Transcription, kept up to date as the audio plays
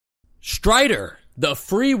Strider, the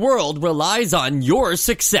free world relies on your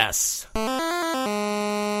success.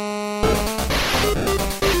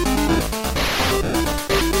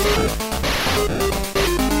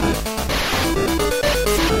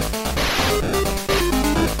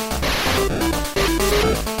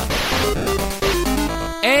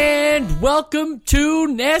 And welcome to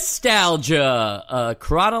Nostalgia, a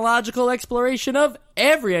chronological exploration of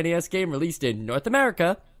every NES game released in North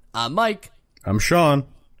America. I'm Mike. I'm Sean.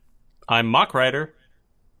 I'm Mock Rider.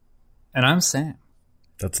 And I'm Sam.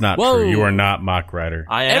 That's not true. You are not Mock Rider.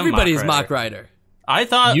 I am. Everybody's Mock Rider. I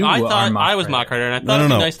thought I was Mock Rider, and I thought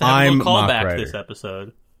it'd be nice to have a little callback this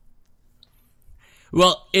episode.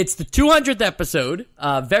 Well, it's the 200th episode.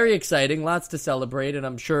 Very exciting. Lots to celebrate. And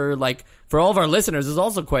I'm sure, like, for all of our listeners, it's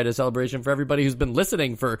also quite a celebration for everybody who's been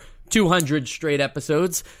listening for 200 straight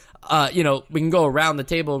episodes. We can go around the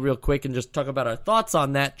table real quick and just talk about our thoughts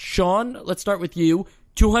on that. Sean, let's start with you.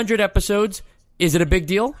 200 episodes. Is it a big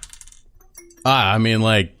deal?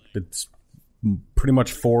 It's pretty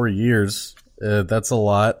much 4 years. That's a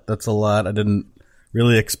lot. I didn't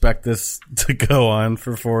really expect this to go on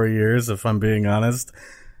for 4 years, if I'm being honest.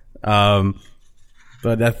 But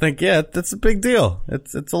I think, that's a big deal.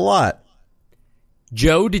 It's a lot.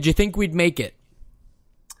 Joe, did you think we'd make it?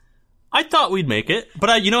 I thought we'd make it, but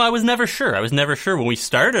I was never sure. I was never sure. When we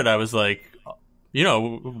started, I was like,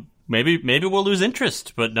 maybe we'll lose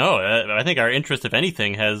interest. But no, I think our interest, if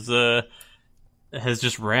anything, has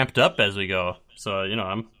just ramped up as we go. So,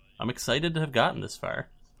 I'm excited to have gotten this far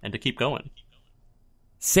and to keep going.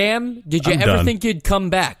 Sam, did you ever think you'd come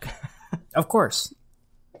back? Of course.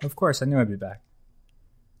 I knew I'd be back.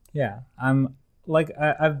 Yeah,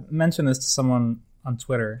 I've mentioned this to someone on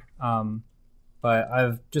Twitter, but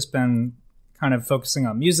I've just been kind of focusing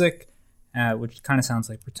on music, which kind of sounds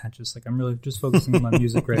like pretentious. Like I'm really just focusing on my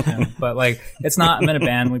music right now. But it's not. I'm in a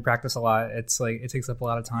band. We practice a lot. It's it takes up a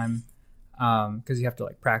lot of time because you have to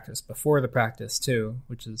practice before the practice too,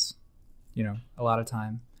 which is a lot of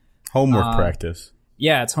time. Homework practice.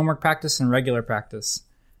 Yeah, it's homework practice and regular practice.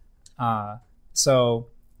 So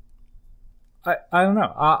I don't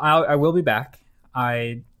know. I will be back.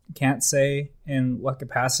 I can't say in what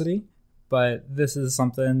capacity, but this is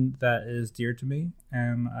something that is dear to me,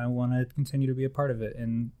 and I want to continue to be a part of it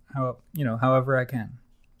in however I can.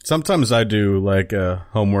 Sometimes I do a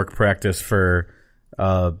homework practice for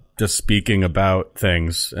just speaking about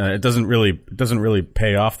things. It doesn't really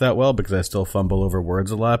pay off that well because I still fumble over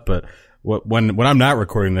words a lot. But when I'm not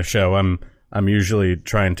recording the show, I'm usually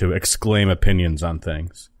trying to exclaim opinions on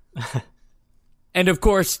things. And of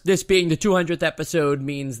course, this being the 200th episode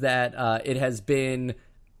means that it has been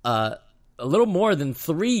a little more than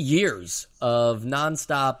 3 years of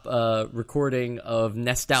nonstop recording of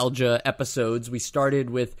Nostalgia episodes. We started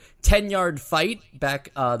with 10-Yard Fight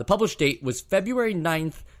back. The published date was February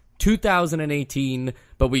 9th, 2018,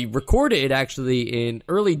 but we recorded actually in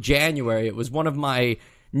early January. It was one of my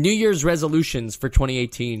New Year's resolutions for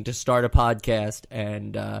 2018 to start a podcast,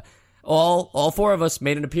 and all four of us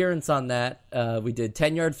made an appearance on that. We did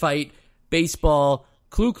 10-Yard Fight, Baseball,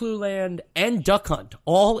 Clue Land, and Duck Hunt,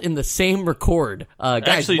 all in the same record. Guys,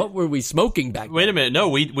 actually, what were we smoking back then? Wait a minute. No,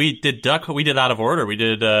 we did out of order. We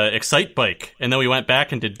did Excite Bike, and then we went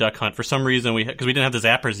back and did Duck Hunt. For some reason, because we didn't have the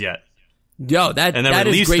zappers yet. Yo, that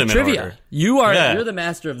is great trivia. You're the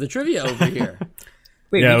master of the trivia over here.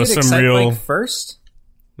 Wait, we did Excite Bike first?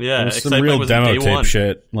 Yeah, it was some real demo tape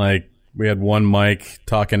shit. We had one mic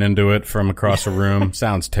talking into it from across a room.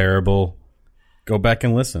 Sounds terrible. Go back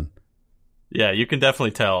and listen. Yeah, you can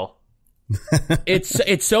definitely tell.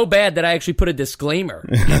 It's so bad that I actually put a disclaimer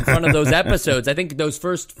in front of those episodes. I think those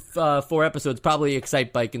first 4 episodes probably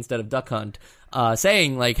Excite Bike instead of Duck Hunt,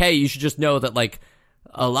 saying hey, you should just know that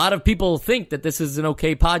a lot of people think that this is an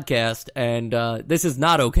okay podcast, and this is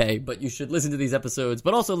not okay, but you should listen to these episodes,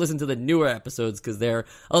 but also listen to the newer episodes because they're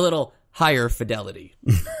a little higher fidelity.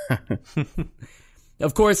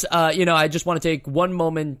 Of course, I just want to take one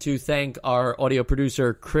moment to thank our audio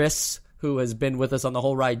producer, Chris, who has been with us on the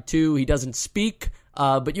whole ride too. He doesn't speak,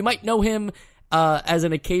 but you might know him as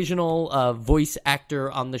an occasional voice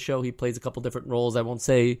actor on the show. He plays a couple different roles. I won't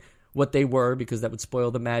say what they were because that would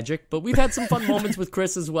spoil the magic, but we've had some fun moments with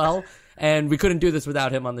Chris as well, and we couldn't do this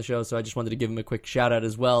without him on the show, so I just wanted to give him a quick shout out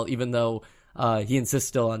as well, even though he insists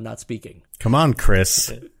still on not speaking. Come on,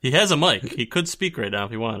 Chris. He has a mic. He could speak right now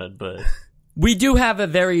if he wanted, but we do have a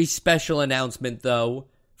very special announcement though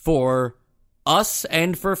for us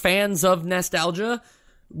and for fans of Nostalgia.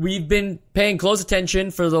 We've been paying close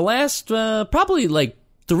attention for the last probably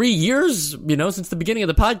 3 years, since the beginning of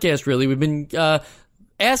the podcast, really. We've been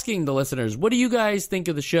asking the listeners, what do you guys think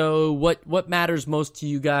of the show? What matters most to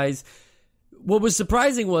you guys? what was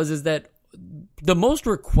surprising is that the most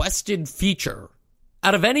requested feature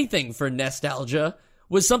out of anything for Nostalgia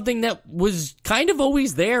was something that was kind of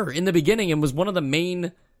always there in the beginning and was one of the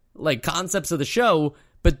main like concepts of the show.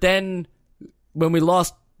 But then when we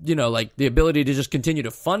lost, like the ability to just continue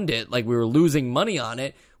to fund it, like we were losing money on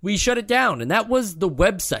it, we shut it down. And that was the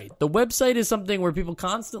website. The website is something where people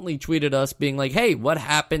constantly tweeted us being like, hey, what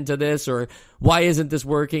happened to this? Or why isn't this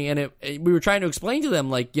working? And we were trying to explain to them,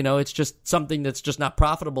 like, it's just something that's just not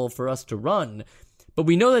profitable for us to run. But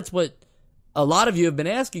we know that's what a lot of you have been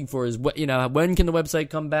asking for is, what, when can the website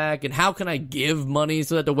come back? And how can I give money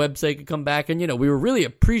so that the website could come back? And, we were really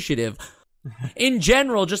appreciative. In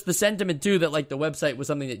general, just the sentiment, too, that, like, the website was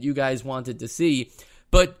something that you guys wanted to see.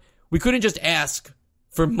 But we couldn't just ask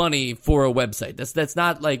for money for a website. That's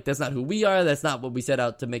not who we are. That's not what we set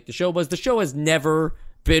out to make the show was. The show has never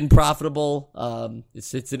been profitable.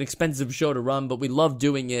 It's an expensive show to run, but we love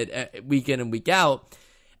doing it week in and week out.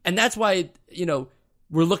 And that's why,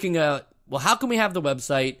 we're looking at, well, how can we have the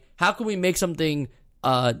website? How can we make something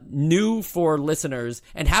new for listeners?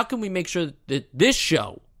 And how can we make sure that this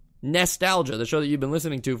show, Nostalgia, the show that you've been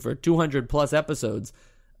listening to for 200 plus episodes,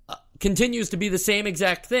 continues to be the same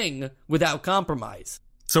exact thing without compromise?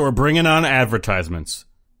 So we're bringing on advertisements.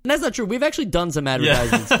 And that's not true. We've actually done some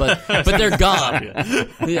advertisements, but they're gone.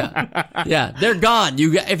 Yeah, they're gone.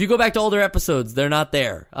 If you go back to older episodes, they're not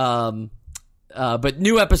there. But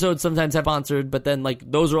new episodes sometimes have sponsored, but then like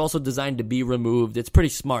those are also designed to be removed. It's pretty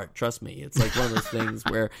smart, trust me. It's like one of those things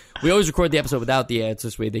where we always record the episode without the ads,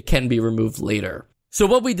 this way they can be removed later. So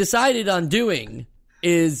what we decided on doing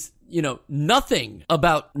is, nothing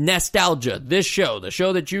about Nostalgia, this show, the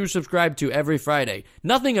show that you subscribe to every Friday.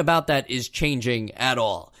 Nothing about that is changing at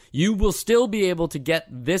all. You will still be able to get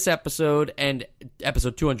this episode and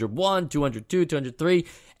episode 201, 202, 203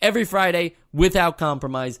 every Friday without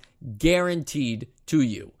compromise, guaranteed to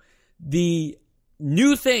you. The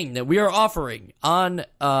new thing that we are offering on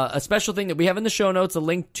a special thing that we have in the show notes, a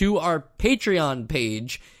link to our Patreon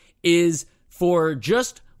page, is for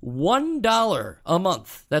just $1 a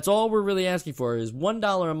month. That's all we're really asking for is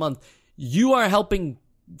 $1 a month. You are helping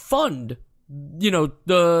fund,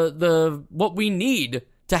 the what we need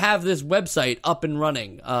to have this website up and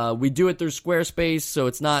running. We do it through Squarespace, so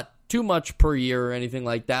it's not too much per year or anything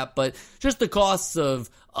like that, but just the costs of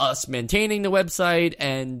us maintaining the website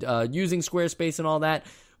and using Squarespace and all that.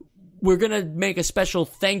 We're going to make a special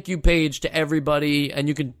thank you page to everybody, and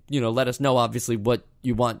you can, let us know, obviously, what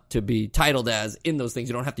you want to be titled as in those things.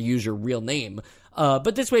 You don't have to use your real name.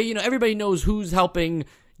 But this way, everybody knows who's helping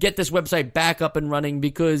get this website back up and running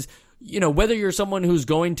because, whether you're someone who's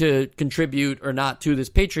going to contribute or not to this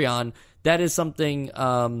Patreon, that is something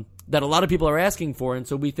that a lot of people are asking for, and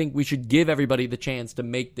so we think we should give everybody the chance to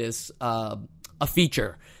make this a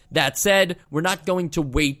feature. That said, we're not going to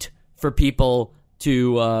wait for people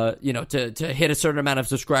to hit a certain amount of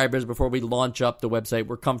subscribers before we launch up the website.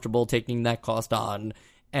 We're comfortable taking that cost on,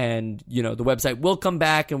 and the website will come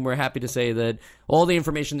back, and we're happy to say that all the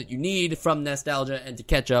information that you need from Nostalgia and to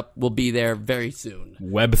catch up will be there very soon.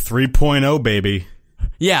 Web 3.0, baby.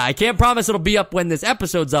 Yeah, I can't promise it'll be up when this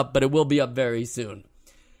episode's up, but it will be up very soon.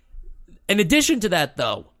 In addition to that,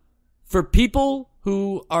 though, for people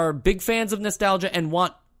who are big fans of Nostalgia and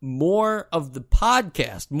want more of the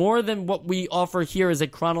podcast, more than what we offer here as a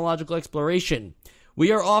chronological exploration,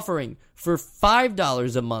 we are offering for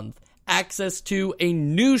 $5 a month access to a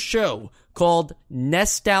new show called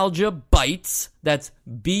Nostalgia Bites. That's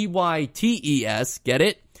BYTES. Get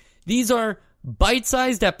it? These are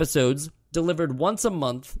bite-sized episodes delivered once a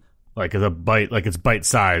month. Like it's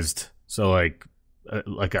bite-sized. So like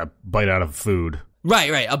a bite out of food.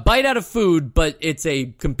 Right. A bite out of food, but it's a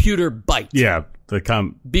computer bite. Yeah.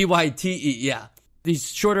 BYTE, yeah.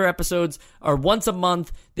 These shorter episodes are once a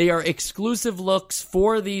month. They are exclusive looks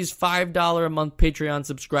for these $5 a month Patreon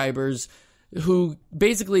subscribers who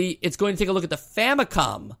basically it's going to take a look at the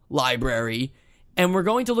Famicom library, and we're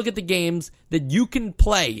going to look at the games that you can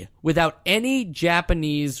play without any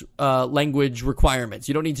Japanese language requirements.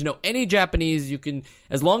 You don't need to know any Japanese. You can,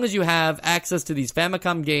 as long as you have access to these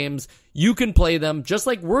Famicom games, you can play them just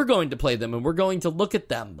like we're going to play them, and we're going to look at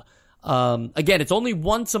them. Again, it's only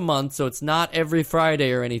once a month, so it's not every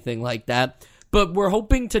Friday or anything like that. But we're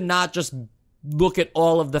hoping to not just look at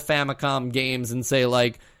all of the Famicom games and say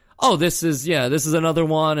like, oh, this is another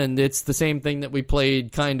one, and it's the same thing that we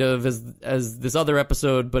played kind of as this other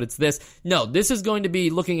episode, but it's this. No, this is going to be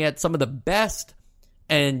looking at some of the best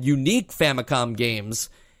and unique Famicom games,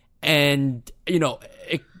 and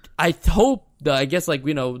I hope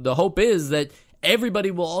the hope is that everybody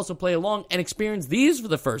will also play along and experience these for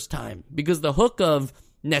the first time, because the hook of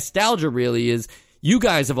nostalgia really is you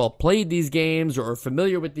guys have all played these games or are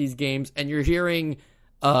familiar with these games, and you're hearing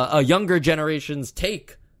a younger generation's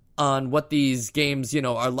take on what these games,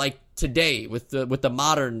 are like today with the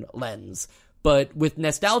modern lens. But with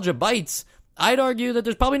Nostalgia Bites, I'd argue that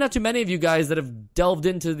there's probably not too many of you guys that have dived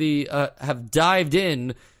in to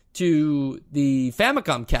the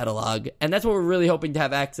Famicom catalog, and that's what we're really hoping to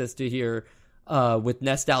have access to here with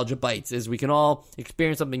Nostalgia Bites, is we can all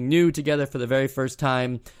experience something new together for the very first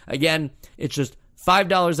time. Again, it's just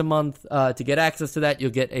 $5 a month to get access to that.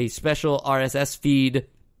 You'll get a special RSS feed,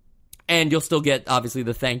 and you'll still get, obviously,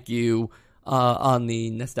 the thank you on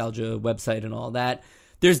the Nostalgia website and all that.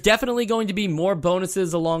 There's definitely going to be more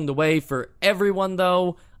bonuses along the way for everyone,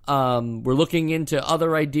 though. We're looking into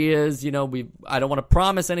other ideas. I don't want to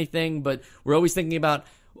promise anything, but we're always thinking about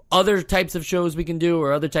other types of shows we can do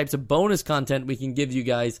or other types of bonus content we can give you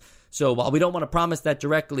guys. So while we don't want to promise that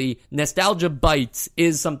directly, Nostalgia Bites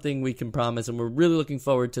is something we can promise, and we're really looking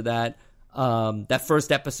forward to that. That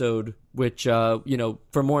first episode, which,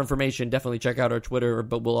 for more information, definitely check out our Twitter,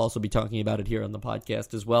 but we'll also be talking about it here on the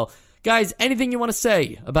podcast as well. Guys, anything you want to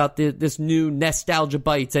say about this new Nostalgia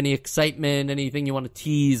Bites? Any excitement, anything you want to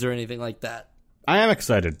tease or anything like that? I am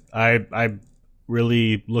excited. I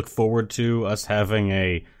really look forward to us having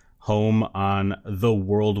a home on the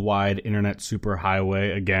worldwide internet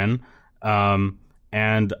superhighway again.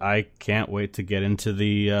 And I can't wait to get into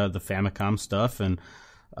the Famicom stuff and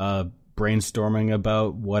brainstorming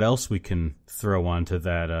about what else we can throw onto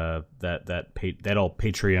that old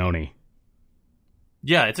Patreon-y.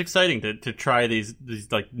 Yeah, it's exciting to try these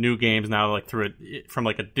like new games now, like through it from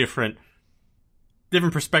like a different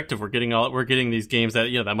perspective. We're getting these games that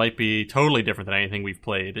that might be totally different than anything we've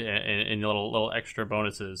played, and little extra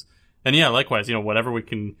bonuses. And yeah, likewise, whatever we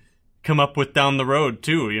can come up with down the road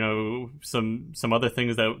too. Some other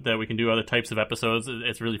things that we can do, other types of episodes.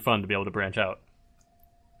 It's really fun to be able to branch out.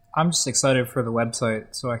 I'm just excited for the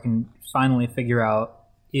website so I can finally figure out,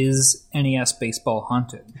 is NES Baseball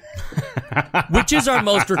haunted? Which is our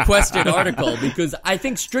most requested article, because I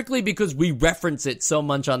think strictly because we reference it so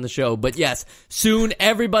much on the show. But yes, soon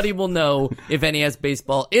everybody will know if NES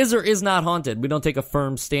Baseball is or is not haunted. We don't take a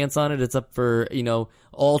firm stance on it. It's up for,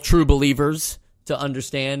 all true believers to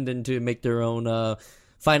understand and to make their own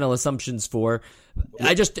final assumptions for.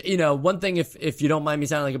 I just, one thing, if you don't mind me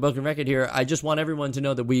sounding like a broken record here, I just want everyone to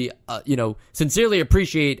know that we, sincerely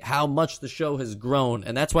appreciate how much the show has grown.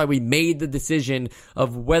 And that's why we made the decision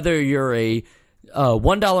of whether you're a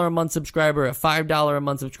 $1 a month subscriber, a $5 a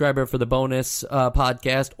month subscriber for the bonus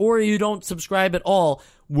podcast, or you don't subscribe at all.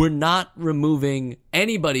 We're not removing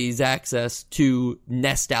anybody's access to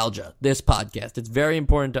Nostalgia, this podcast. It's very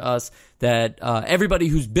important to us that everybody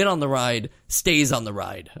who's been on the ride stays on the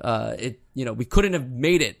ride. We couldn't have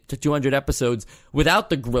made it to 200 episodes without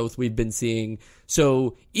the growth we've been seeing.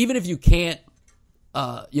 So even if you can't,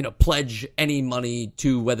 pledge any money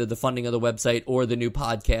to whether the funding of the website or the new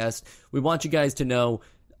podcast, we want you guys to know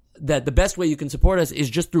that the best way you can support us is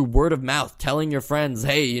just through word of mouth, telling your friends,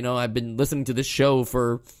 hey, I've been listening to this show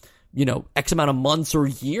for, X amount of months or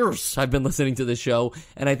years. I've been listening to this show,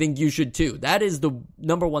 and I think you should too. That is the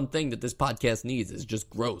number one thing that this podcast needs, is just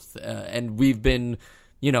growth. And we've been,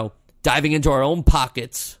 diving into our own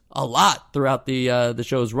pockets a lot throughout the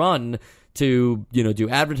show's run to, do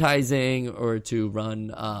advertising or to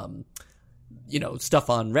run, stuff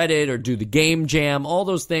on Reddit or do the game jam. All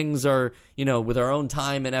those things are, with our own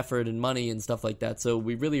time and effort and money and stuff like that. So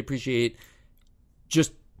we really appreciate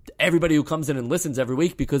just everybody who comes in and listens every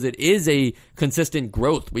week, because it is a consistent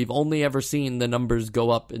growth. We've only ever seen the numbers go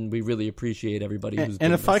up, and we really appreciate everybody who's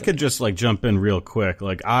and if I could just jump in real quick,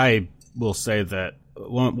 I will say that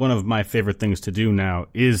one of my favorite things to do now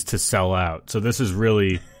is to sell out. So this is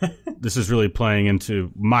really playing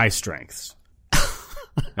into my strengths.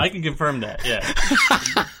 I can confirm that, yeah.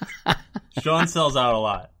 Sean sells out a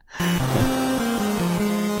lot.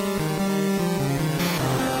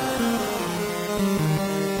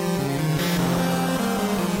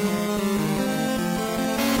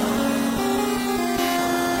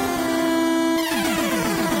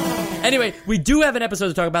 Anyway, we do have an episode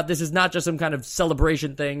to talk about. This is not just some kind of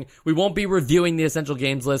celebration thing. We won't be reviewing the Essential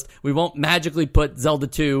Games list. We won't magically put Zelda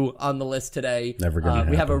 2 on the list today. Never gonna happen.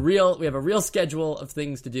 We have a real schedule of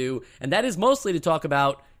things to do, and that is mostly to talk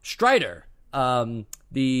about Strider,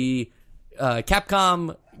 the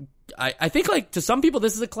Capcom I think like to some people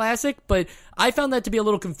this is a classic, but I found that to be a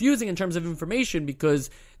little confusing in terms of information because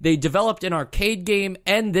they developed an arcade game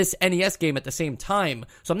and this NES game at the same time.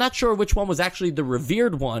 So I'm not sure which one was actually the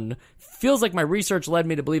revered one. Feels like my research led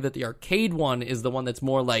me to believe that the arcade one is the one that's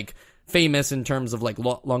more like famous in terms of like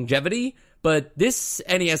longevity. But this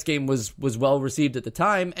NES game was well received at the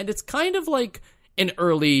time, and it's kind of like an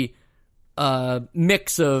early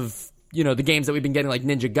mix of, you know, the games that we've been getting, like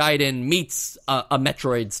Ninja Gaiden meets a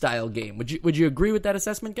Metroid style game. Would you agree with that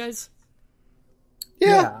assessment, guys?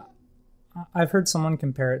 Yeah. I've heard someone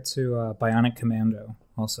compare it to Bionic Commando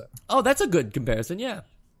also. Oh, that's a good comparison, yeah.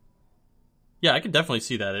 Yeah, I could definitely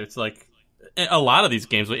see that. It's like a lot of these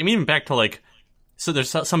games, I mean, even back to like, so there's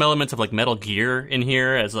some elements of like Metal Gear in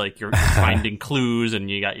here as like you're finding clues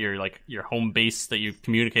and you got your like your home base that you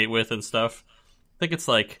communicate with and stuff. I think it's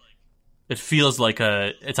like, it feels like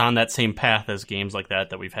it's on that same path as games like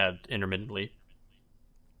that we've had intermittently.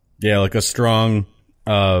 Yeah, like a strong,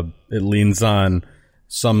 it leans on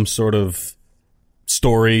some sort of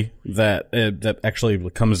story that actually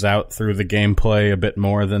comes out through the gameplay a bit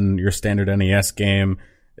more than your standard NES game.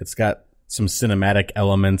 It's got some cinematic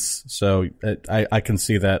elements, so I can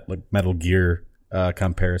see that like Metal Gear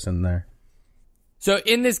comparison there. So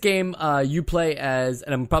in this game, you play as,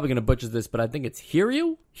 and I'm probably going to butcher this, but I think it's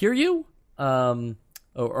Hiryu,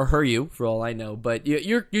 or Hiryu for all I know. But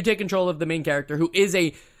you take control of the main character, who is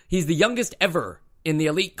he's the youngest ever in the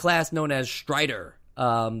elite class known as Strider.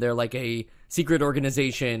 They're like a secret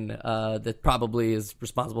organization that probably is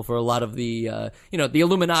responsible for a lot of the the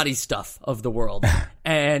Illuminati stuff of the world.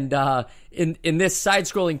 And in this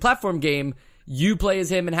side-scrolling platform game, you play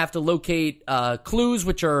as him and have to locate clues,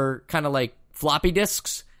 which are kind of like floppy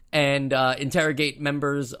disks, and interrogate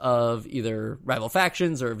members of either rival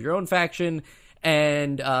factions or of your own faction.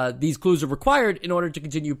 And these clues are required in order to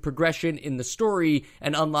continue progression in the story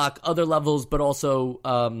and unlock other levels, but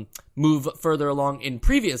also move further along in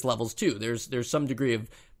previous levels too. There's some degree of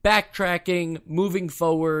backtracking, moving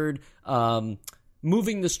forward,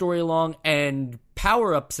 moving the story along, and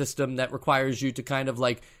power-up system that requires you to kind of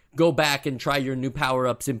like go back and try your new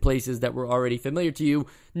power-ups in places that were already familiar to you.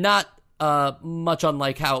 Not much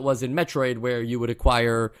unlike how it was in Metroid, where you would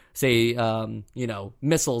acquire, say,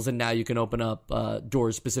 missiles, and now you can open up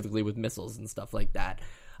doors specifically with missiles and stuff like that.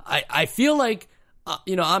 I feel like,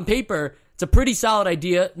 on paper, it's a pretty solid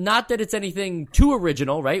idea. Not that it's anything too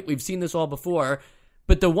original, right? We've seen this all before.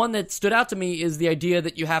 But the one that stood out to me is the idea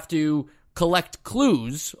that you have to collect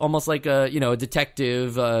clues, almost like a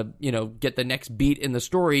detective, get the next beat in the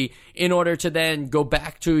story in order to then go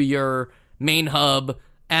back to your main hub,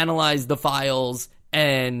 analyze the files,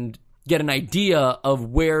 and get an idea of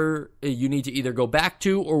where you need to either go back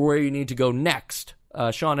to or where you need to go next.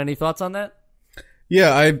 Sean, any thoughts on that?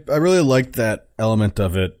 Yeah, I really liked that element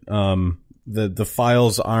of it. The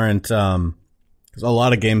files aren't, there's a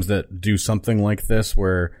lot of games that do something like this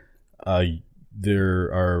where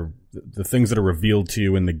there are the things that are revealed to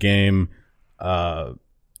you in the game are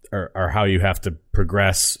how you have to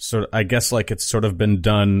progress. So I guess like it's sort of been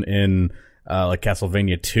done in like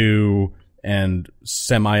Castlevania 2 and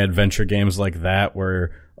semi-adventure games like that,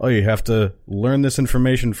 where you have to learn this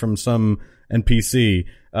information from some NPC.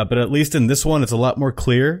 But at least in this one, it's a lot more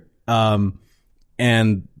clear, and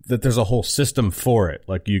that there's a whole system for it.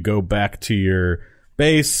 Like you go back to your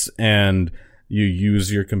base and you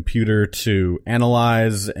use your computer to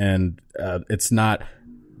analyze, and it's not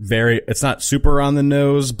super on the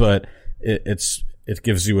nose, but it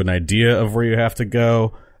gives you an idea of where you have to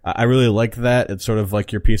go. I really like that. It's sort of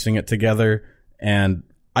like you're piecing it together, and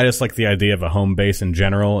I just like the idea of a home base in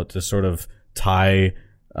general to sort of tie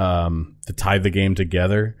the game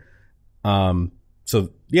together. So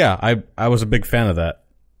yeah, I was a big fan of that.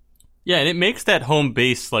 Yeah, and it makes that home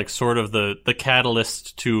base like sort of the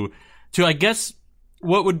catalyst to I guess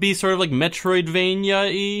what would be sort of like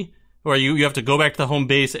Metroidvania-y, where you have to go back to the home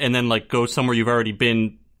base and then like go somewhere you've already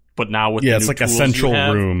been, but now with the new it's like a tools central you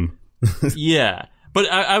have. room. Yeah. But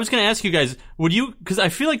I was going to ask you guys, because I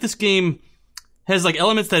feel like this game has like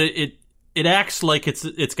elements that it acts like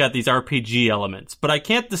it's got these RPG elements, but I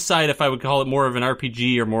can't decide if I would call it more of an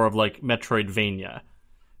RPG or more of like Metroidvania.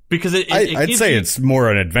 Because I'd say it's more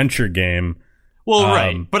an adventure game. Well,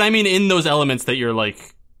 right. But I mean, in those elements that you're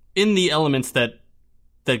like, in the elements that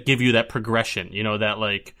give you that progression, that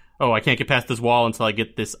like, I can't get past this wall until I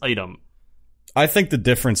get this item. I think the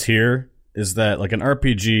difference here is that like an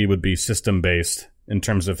RPG would be system based in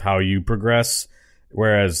terms of how you progress,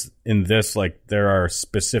 whereas in this, like, there are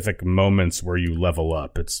specific moments where you level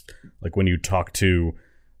up. It's like when you talk to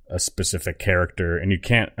a specific character, and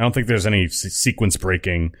I don't think there's any sequence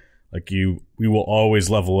breaking Like we will always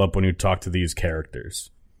level up when you talk to these characters.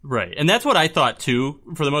 Right. And that's what I thought too,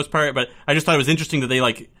 for the most part, but I just thought it was interesting that they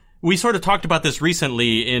we sort of talked about this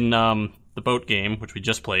recently in the boat game, which we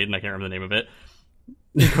just played, and I can't remember the name of it.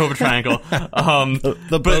 Cobra Triangle.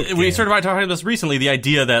 But we sort of talked about this recently, the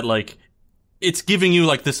idea that it's giving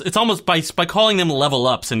you this, it's almost by calling them level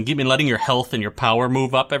ups and letting your health and your power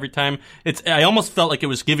move up every time. I almost felt like it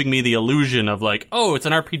was giving me the illusion of oh, it's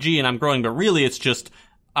an RPG and I'm growing, but really it's just,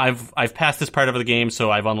 I've passed this part of the game,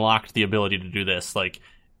 so I've unlocked the ability to do this.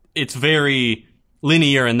 It's very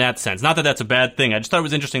linear in that sense. Not that that's a bad thing. I just thought it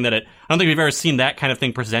was interesting that I don't think we've ever seen that kind of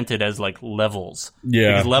thing presented as levels.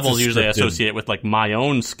 Yeah. Because levels usually associate with my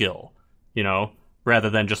own skill,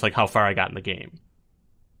 rather than just how far I got in the game.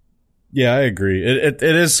 Yeah, I agree. It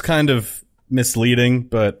is kind of misleading,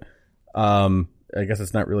 but I guess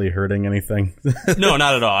it's not really hurting anything. No,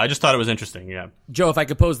 not at all. I just thought it was interesting, yeah. Joe, if I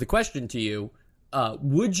could pose the question to you,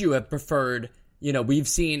 would you have preferred, we've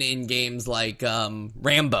seen in games like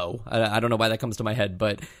Rambo, I don't know why that comes to my head,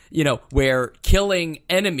 but, where killing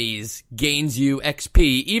enemies gains you XP,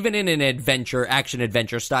 even in an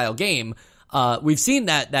action-adventure style game, we've seen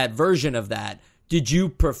that version of that. Did you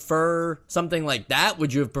prefer something like that?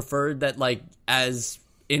 Would you have preferred that, as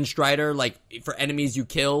in Strider, for enemies you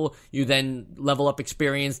kill, you then level up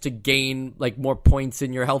experience to gain, more points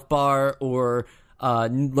in your health bar or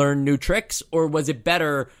learn new tricks? Or was it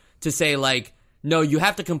better to say, no, you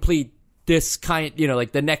have to complete this kind,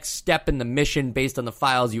 the next step in the mission based on the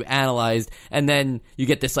files you analyzed, and then you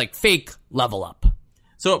get this, fake level up?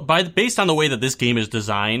 So based on the way that this game is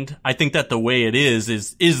designed, I think that the way it is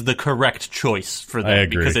the correct choice for them. I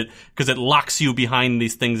agree. Because it locks you behind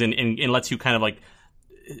these things and lets you kind of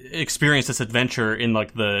experience this adventure in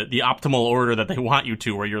the optimal order that they want you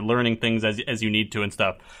to, where you're learning things as you need to and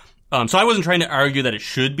stuff. So I wasn't trying to argue that it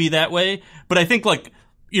should be that way, but I think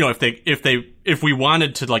if we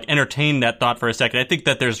wanted to entertain that thought for a second, I think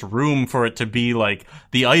that there's room for it to be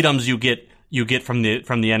the items you get from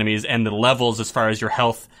the enemies and the levels as far as your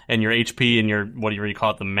health and your HP and your, what do you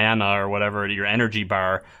call it, the mana or whatever, your energy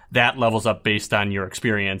bar, that levels up based on your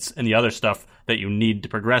experience, and the other stuff that you need to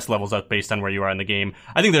progress levels up based on where you are in the game.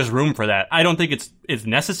 I think there's room for that. I don't think it's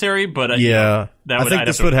necessary, but yeah, I think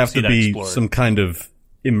this would have to be explored. Some kind of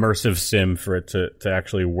immersive sim for it to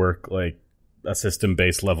actually work like a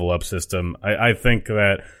system-based level up system. I think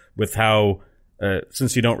that with how,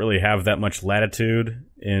 since you don't really have that much latitude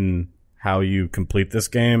in how you complete this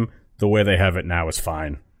game, the way they have it now is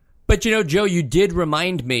fine. But, Joe, you did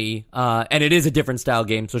remind me, and it is a different style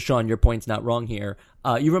game, so Sean, your point's not wrong here.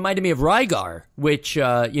 You reminded me of Rygar, which,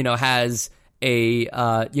 has a,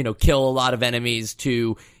 kill a lot of enemies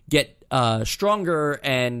to get stronger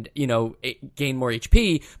and, gain more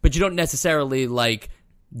HP, but you don't necessarily,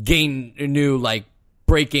 gain new,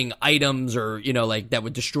 breaking items or, that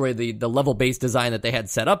would destroy the level-based design that they had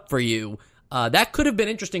set up for you. That could have been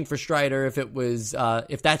interesting for Strider if it was,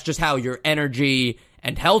 if that's just how your energy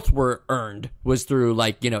and health were earned, was through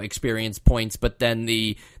experience points, but then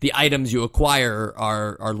the items you acquire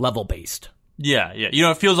are level based. Yeah.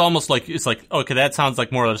 It feels almost okay, that sounds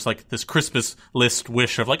more just this Christmas list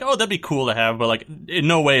wish of oh, that'd be cool to have, but in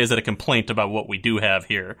no way is it a complaint about what we do have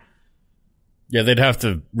here. Yeah, they'd have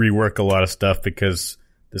to rework a lot of stuff because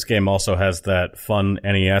this game also has that fun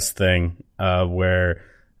NES thing where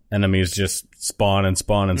enemies just spawn and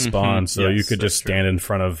spawn and spawn, so yes, you could just stand in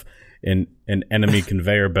front of an enemy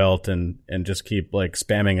conveyor belt and just keep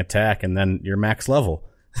spamming attack, and then you're max level.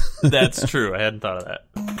 That's true. I hadn't thought of that.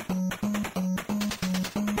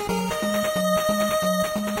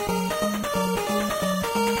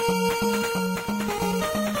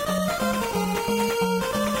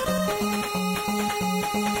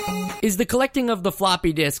 Is the collecting of the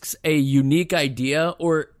floppy disks a unique idea,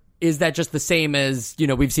 or is that just the same as,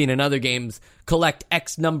 we've seen in other games, collect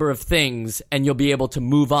X number of things and you'll be able to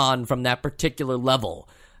move on from that particular level?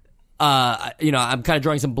 I'm kind of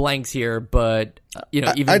drawing some blanks here, but,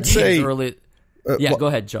 even I'd say early... go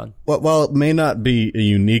ahead, John. While it may not be a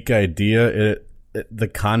unique idea, the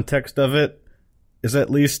context of it is at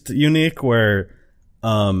least unique, where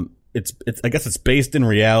it's I guess it's based in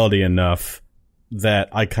reality enough that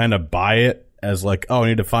I kind of buy it as I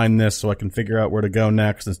need to find this so I can figure out where to go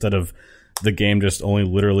next, instead of the game just only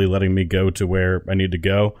literally letting me go to where I need to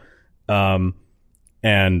go.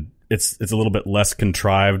 And it's a little bit less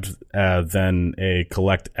contrived than a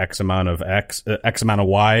collect X amount of X amount of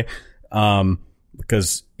Y,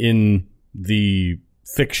 because in the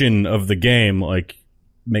fiction of the game,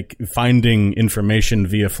 finding information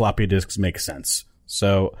via floppy disks makes sense.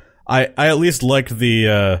 So I at least liked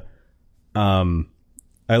the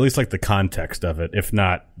like the context of it, if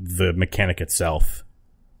not the mechanic itself.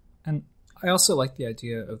 And I also like the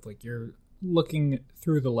idea of like you're looking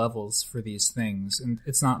through the levels for these things, and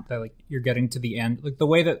it's not that like you're getting to the end. Like the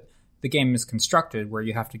way that the game is constructed, where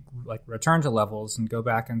you have to like return to levels and go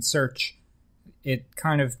back and search, it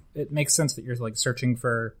makes sense that you're like searching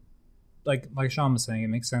for, like Sean was saying, it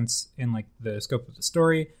makes sense in like the scope of the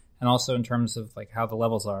story, and also in terms of like how the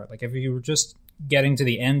levels are. Like if you were just getting to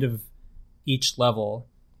the end of each level,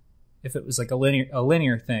 if it was like a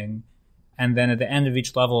linear thing, and then at the end of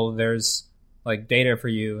each level there's like data for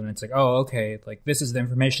you, and it's like, oh, okay, like this is the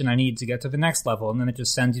information I need to get to the next level, and then it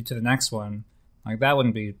just sends you to the next one. Like that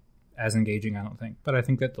wouldn't be as engaging, I don't think. But I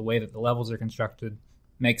think that the way that the levels are constructed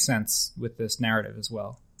makes sense with this narrative as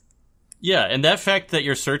well. Yeah, and that fact that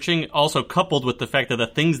you're searching, also coupled with the fact that the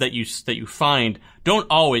things that you find don't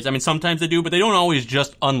always, I mean, sometimes they do, but they don't always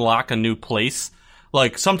just unlock a new place.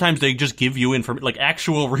 Like, sometimes they just give you like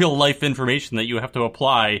actual real-life information that you have to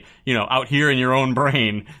apply, you know, out here in your own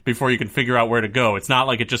brain before you can figure out where to go. It's not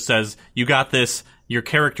like it just says, you got this, your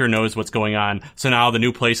character knows what's going on, so now the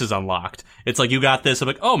new place is unlocked. It's like, you got this, I'm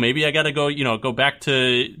like, oh, maybe I gotta go, you know, go back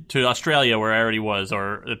to Australia where I already was,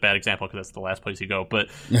 or a bad example because that's the last place you go, but,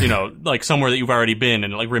 you know, like somewhere that you've already been,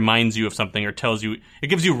 and it like reminds you of something or tells you, it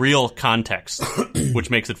gives you real context, which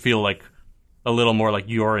makes it feel like a little more like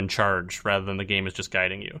you're in charge rather than the game is just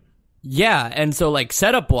guiding you. Yeah, and so like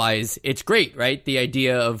setup-wise, it's great, right? The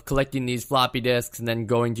idea of collecting these floppy disks and then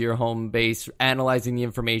going to your home base, analyzing the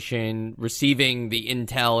information, receiving the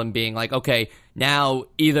intel, and being like, okay, now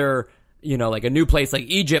either, you know, like a new place like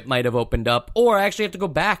Egypt might have opened up, or I actually have to go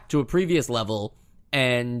back to a previous level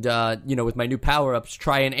and, you know, with my new power-ups,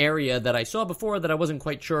 try an area that I saw before that I wasn't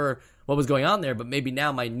quite sure what was going on there, but maybe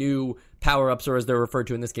now my new power-ups, or as they're referred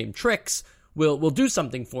to in this game, tricks, will do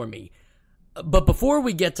something for me. But before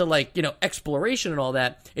we get to, like, you know, exploration and all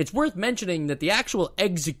that, it's worth mentioning that the actual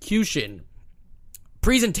execution,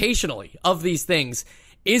 presentationally, of these things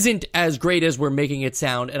isn't as great as we're making it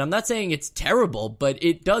sound. And I'm not saying it's terrible, but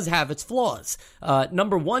it does have its flaws.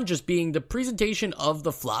 Number one, just being the presentation of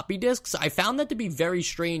the floppy disks. I found that to be very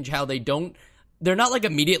strange how they're not, like,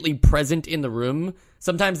 immediately present in the room.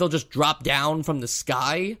 Sometimes they'll just drop down from the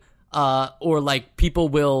sky, or, like, people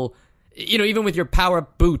will, you know, even with your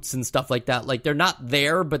power-up boots and stuff like that, like, they're not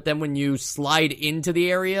there, but then when you slide into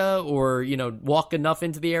the area or, you know, walk enough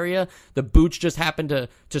into the area, the boots just happen to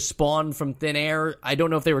spawn from thin air. I don't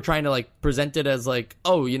know if they were trying to, like, present it as, like,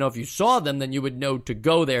 oh, you know, if you saw them, then you would know to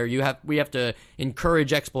go there. We have to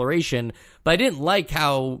encourage exploration. But I didn't like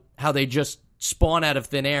how they just spawn out of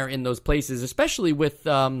thin air in those places, especially with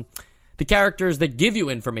the characters that give you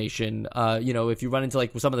information. You know, if you run into,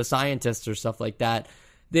 like, some of the scientists or stuff like that,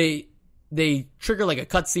 they trigger like a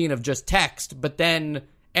cutscene of just text, but then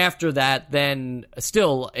after that, then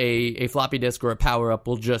still a floppy disk or a power-up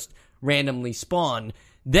will just randomly spawn.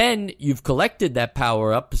 Then you've collected that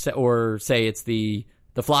power-up, or say it's the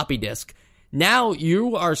floppy disk. Now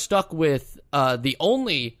you are stuck with the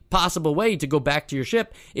only possible way to go back to your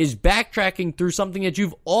ship is backtracking through something that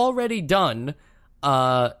you've already done,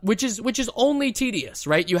 which is only tedious,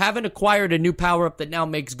 right? You haven't acquired a new power-up that now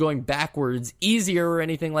makes going backwards easier or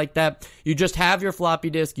anything like that. You just have your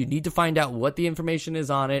floppy disk, you need to find out what the information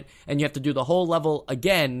is on it, and you have to do the whole level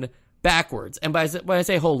again backwards. And when I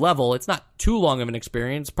say whole level, it's not too long of an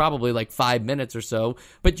experience, probably like 5 minutes or so,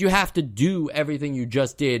 but you have to do everything you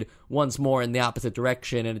just did once more in the opposite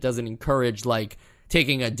direction, and it doesn't encourage, like,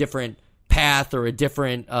 taking a different path or a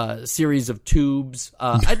different series of tubes.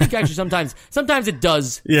 I think actually sometimes it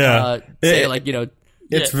does. Yeah, say like, you know,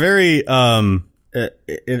 it's very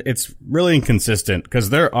it's really inconsistent because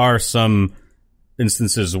there are some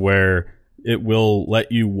instances where it will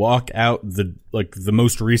let you walk out the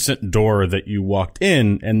most recent door that you walked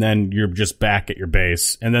in, and then you're just back at your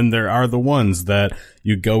base. And then there are the ones that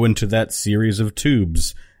you go into that series of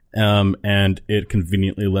tubes, and it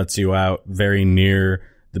conveniently lets you out very near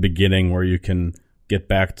the beginning where you can get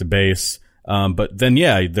back to base. But then,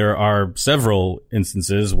 yeah, there are several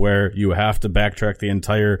instances where you have to backtrack the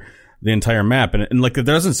entire map. And like, there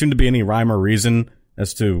doesn't seem to be any rhyme or reason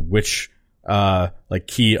as to which, like,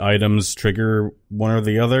 key items trigger one or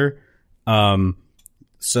the other.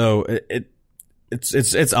 So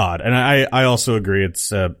it's odd. And I also agree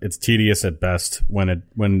it's tedious at best when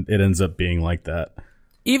it ends up being like that.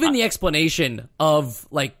 Even the explanation of,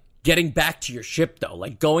 like, getting back to your ship, though,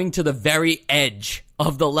 like going to the very edge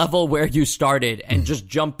of the level where you started and just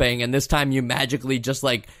jumping, and this time you magically just,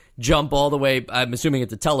 like, jump all the way. I'm assuming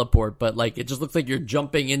it's a teleport, but, like, it just looks like you're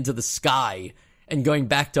jumping into the sky and going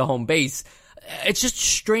back to home base. It's just a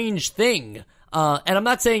strange thing. And I'm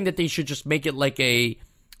not saying that they should just make it like a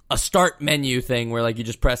a start menu thing where like you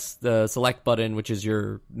just press the select button, which is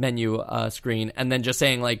your menu screen, and then just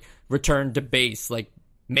saying like return to base. Like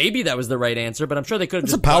maybe that was the right answer, but I'm sure they could have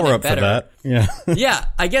just a power done it up better. for that. Yeah. Yeah,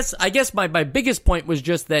 I guess my biggest point was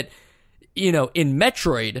just that, you know, in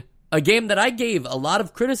Metroid, a game that I gave a lot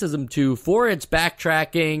of criticism to for its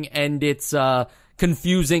backtracking and its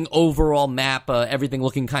confusing overall map, everything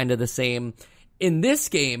looking kind of the same. In this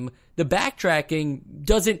game, the backtracking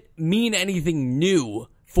doesn't mean anything new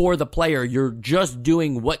for the player. You're just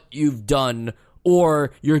doing what you've done,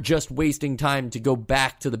 or you're just wasting time to go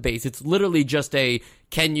back to the base. It's literally just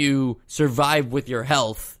can you survive with your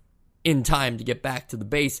health in time to get back to the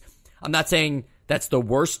base? I'm not saying that's the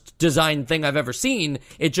worst design thing I've ever seen.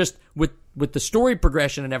 It just, with the story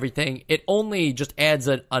progression and everything, it only just adds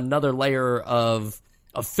another layer of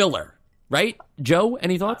filler. Right? Joe,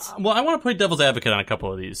 any thoughts? Well, I want to play devil's advocate on a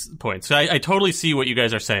couple of these points. I totally see what you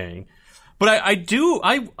guys are saying. But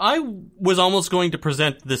I was almost going to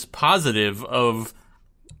present this positive of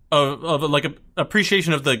like a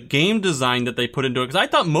appreciation of the game design that they put into it. Because I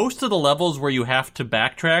thought most of the levels where you have to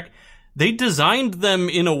backtrack, they designed them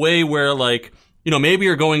in a way where, like, you know, maybe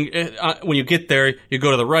you're going, when you get there, you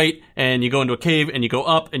go to the right and you go into a cave and you go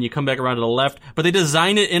up and you come back around to the left. But they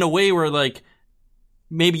design it in a way where, like,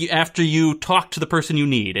 maybe after you talk to the person you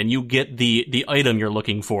need and you get the item you're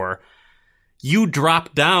looking for, you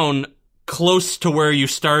drop down close to where you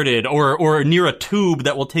started, or near a tube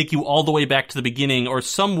that will take you all the way back to the beginning, or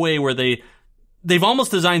some way where they've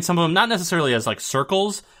almost designed some of them not necessarily as like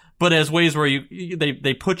circles, but as ways where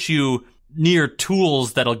they put you near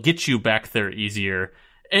tools that'll get you back there easier.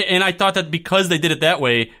 And I thought that because they did it that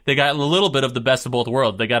way, they got a little bit of the best of both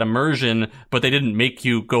worlds. They got immersion, but they didn't make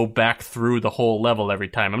you go back through the whole level every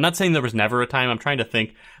time. I'm not saying there was never a time. I'm trying to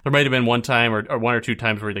think. There might have been one time or one or two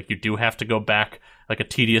times where like you do have to go back like a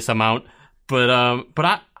tedious amount. But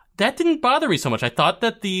that didn't bother me so much. I thought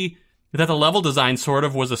that the level design sort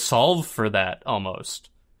of was a solve for that almost,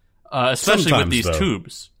 especially Sometimes, with these though.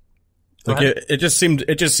 tubes. Like it just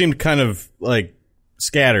seemed kind of like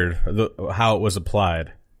scattered how it was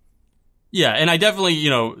applied. Yeah, and I definitely, you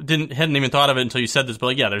know, hadn't even thought of it until you said this, but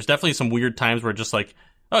like, yeah, there's definitely some weird times where just like,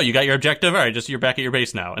 oh, you got your objective, all right, just you're back at your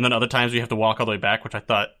base now. And then other times you have to walk all the way back, which I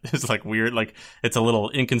thought is like weird, like it's a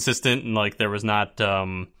little inconsistent, and like there was not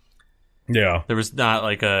like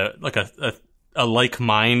a like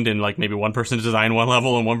mind, and like maybe one person designed one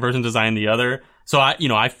level and one person designed the other. So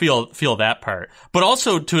I feel that part. But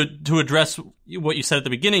also to address what you said at the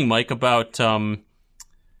beginning, Mike, about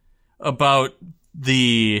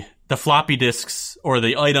the floppy disks or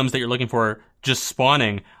the items that you're looking for just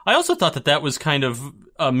spawning. I also thought that was kind of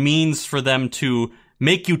a means for them to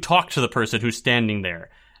make you talk to the person who's standing there.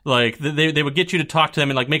 Like, they would get you to talk to them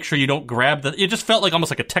and, like, make sure you don't grab it just felt like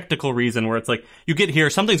almost like a technical reason where it's like, you get here,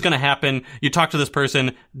 something's gonna happen, you talk to this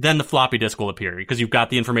person, then the floppy disk will appear because you've got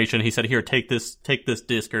the information. He said, here, take this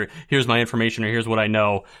disk, or here's my information, or here's what I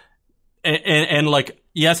know. And like,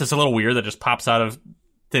 yes, it's a little weird that it just pops out of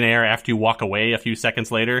thin air after you walk away a few seconds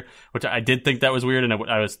later, which I did think that was weird, and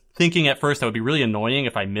I was thinking at first that would be really annoying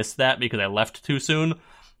if I missed that because I left too soon.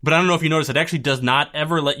 But I don't know if you noticed, it actually does not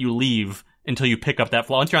ever let you leave until you pick up that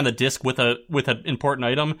flaw. Once you're on the disc with an important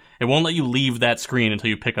item, it won't let you leave that screen until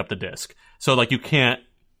you pick up the disc. So like you can't.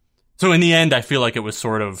 So in the end, I feel like it was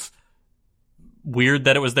sort of weird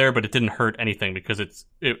that it was there, but it didn't hurt anything because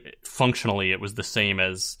functionally it was the same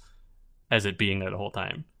as it being there the whole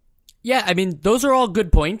time. Yeah, I mean, those are all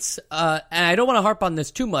good points, and I don't want to harp on this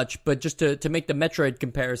too much, but just to make the Metroid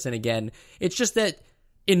comparison again, it's just that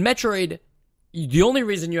in Metroid, the only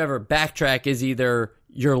reason you ever backtrack is either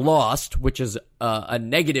you're lost, which is a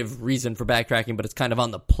negative reason for backtracking, but it's kind of on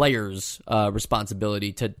the player's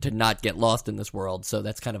responsibility to not get lost in this world, so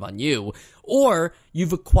that's kind of on you, or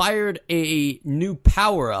you've acquired a new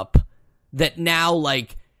power-up that now,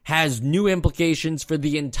 like, has new implications for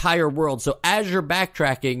the entire world. So as you're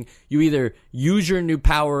backtracking, you either use your new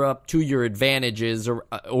power-up to your advantages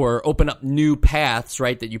or open up new paths,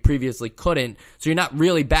 right, that you previously couldn't. So you're not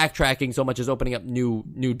really backtracking so much as opening up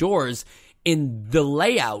new doors. In the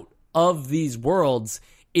layout of these worlds,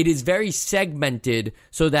 it is very segmented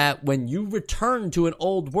so that when you return to an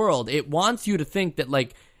old world, it wants you to think that,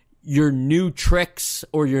 like, your new tricks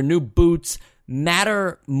or your new boots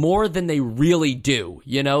matter more than they really do.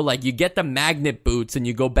 You know, like you get the magnet boots and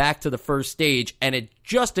you go back to the first stage and it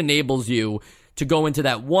just enables you to go into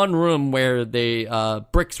that one room where the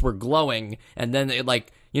bricks were glowing, and then it,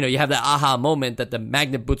 like, you know, you have that aha moment that the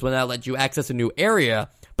magnet boots will now let you access a new area,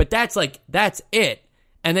 but that's it.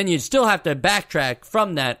 And then you still have to backtrack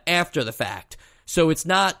from that after the fact. So it's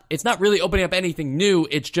not really opening up anything new.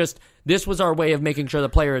 It's just This was our way of making sure the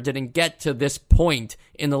player didn't get to this point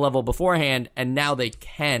in the level beforehand, and now they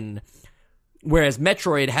can. Whereas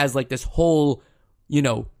Metroid has like this whole,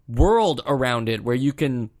 world around it where you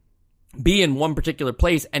can be in one particular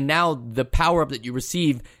place, and now the power-up that you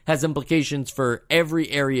receive has implications for every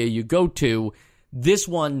area you go to. This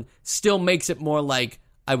one still makes it more like,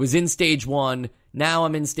 I was in stage 1, now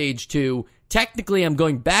I'm in stage 2. Technically, I'm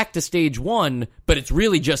going back to stage 1, but it's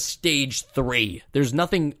really just stage 3. There's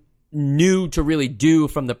nothing new to really do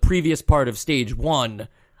from the previous part of stage 1.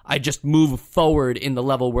 I just move forward in the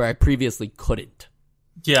level where I previously couldn't.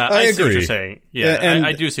 Yeah, I see what you're saying. Yeah, and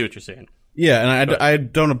I do see what you're saying. Yeah, and I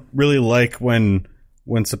don't really like when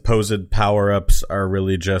supposed power-ups are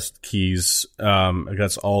really just keys.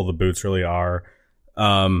 That's all the boots really are.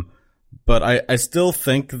 But I still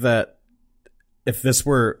think that if this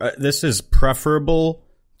were, this is preferable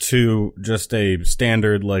to just a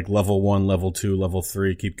standard like level 1, level 2, level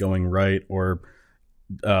 3, keep going right, or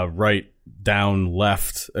right, down,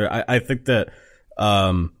 left. I think that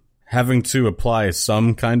having to apply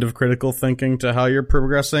some kind of critical thinking to how you're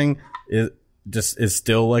progressing is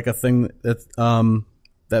still like a thing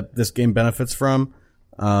that this game benefits from.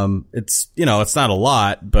 It's it's not a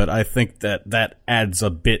lot, but I think that adds a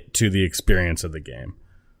bit to the experience of the game.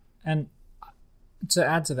 And to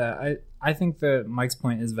add to that, I think that Mike's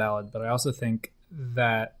point is valid, but I also think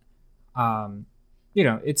that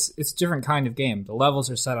it's a different kind of game. The levels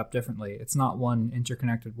are set up differently. It's not one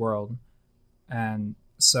interconnected world. And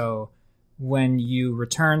so when you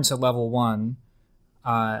return to level 1,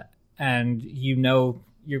 and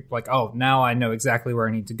you're like, oh, now I know exactly where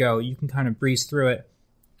I need to go, you can kind of breeze through it.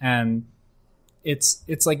 And it's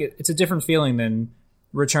a different feeling than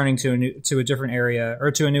returning to a different area,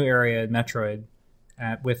 or to a new area in Metroid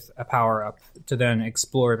with a power up to then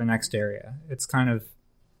explore the next area. It's kind of,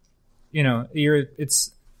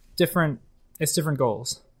 it's different. It's different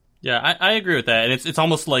goals. Yeah, I agree with that. And it's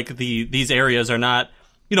almost like these areas are not,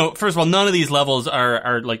 first of all, none of these levels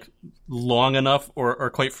are like long enough or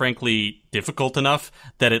quite frankly difficult enough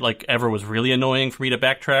that it like ever was really annoying for me to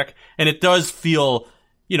backtrack. And it does feel,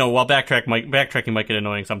 while backtracking might get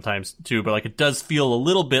annoying sometimes too, but like it does feel a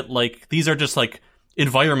little bit like these are just like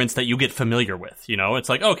environments that you get familiar with. It's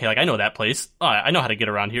like, okay, like I know that place. Oh, I know how to get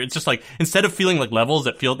around here. It's just like, instead of feeling like levels,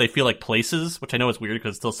 they feel like places, which I know is weird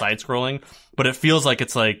because it's still side scrolling, but it feels like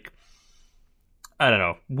it's like, I don't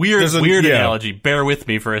know, weird analogy. Bear with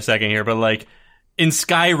me for a second here, but like in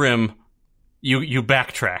Skyrim, you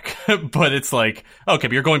backtrack, but it's like, okay,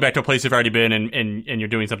 but you're going back to a place you've already been, and you're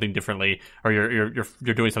doing something differently, or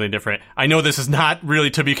you're doing something different. I know this is not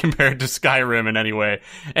really to be compared to Skyrim in any way,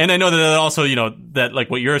 and I know that also, that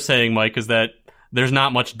like what you're saying, Mike, is that there's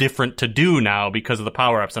not much different to do now because of the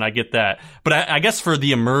power-ups, and I get that. But I guess for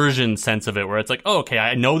the immersion sense of it, where it's like, oh, okay,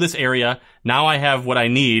 I know this area, now I have what I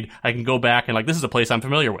need, I can go back and like, this is a place I'm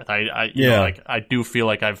familiar with. I do feel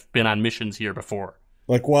like I've been on missions here before.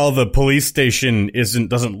 Like, while the police station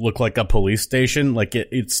doesn't look like a police station, like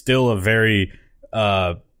it's still a very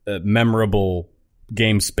memorable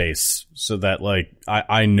game space. So that like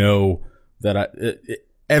I know that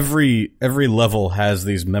every level has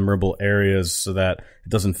these memorable areas, so that it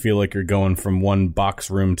doesn't feel like you're going from one box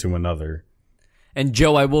room to another. And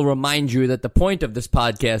Joe, I will remind you that the point of this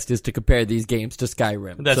podcast is to compare these games to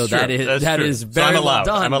Skyrim. That's so true. That is very well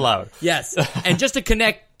done. I'm allowed. Yes. And just to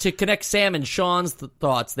connect Sam and Sean's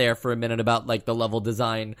thoughts there for a minute about like the level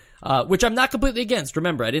design, which I'm not completely against.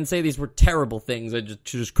 Remember, I didn't say these were terrible things,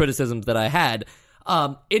 just criticisms that I had.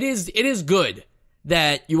 It is good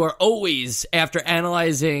that you are always, after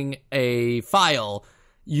analyzing a file,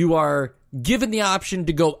 you are given the option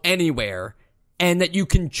to go anywhere, and that you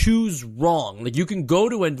can choose wrong. Like, you can go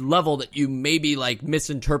to a level that you maybe like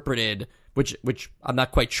misinterpreted, which I'm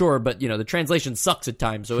not quite sure, but the translation sucks at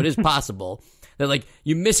times, so it is possible that like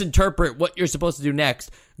you misinterpret what you're supposed to do next.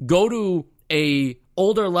 Go to a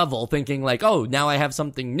older level thinking like, oh, now I have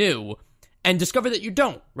something new, and discover that you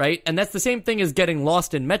don't, right? And that's the same thing as getting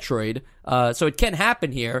lost in Metroid. So it can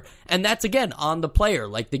happen here, and that's again on the player.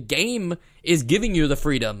 Like, the game is giving you the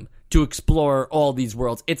freedom to explore all these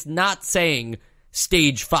worlds. It's not saying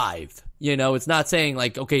stage 5, it's not saying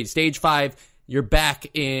like, okay, stage 5, you're back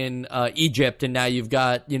in Egypt, and now you've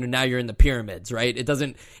got, now you're in the pyramids, right? It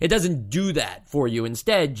doesn't do that for you.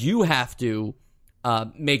 Instead, you have to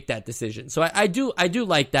make that decision. So I do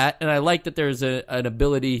like that, and I like that there's an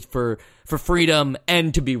ability for freedom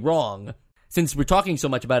and to be wrong. Since we're talking so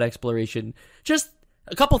much about exploration, just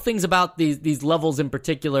a couple things about these levels in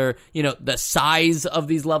particular. The size of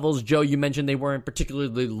these levels. Joe, you mentioned they weren't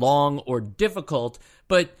particularly long or difficult,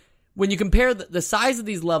 but when you compare the size of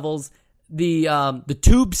these levels, the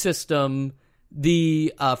tube system,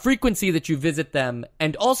 the frequency that you visit them,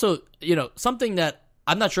 and also, something that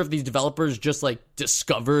I'm not sure if these developers just like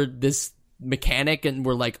discovered this mechanic and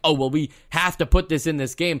were like, oh, well, we have to put this in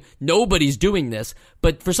this game. Nobody's doing this.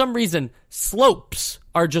 But for some reason, slopes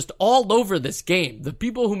are just all over this game. The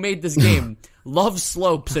people who made this game love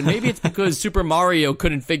slopes, and maybe it's because Super Mario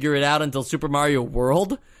couldn't figure it out until Super Mario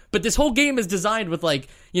World. But this whole game is designed with like,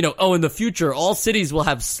 in the future, all cities will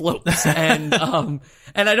have slopes. And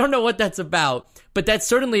I don't know what that's about, but that's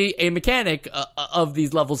certainly a mechanic of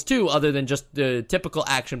these levels too, other than just the typical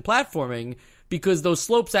action platforming, because those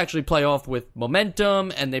slopes actually play off with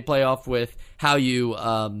momentum and they play off with how you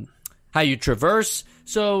traverse.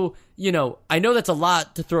 So, I know that's a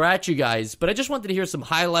lot to throw at you guys, but I just wanted to hear some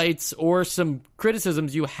highlights or some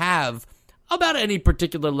criticisms you have about any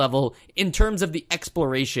particular level in terms of the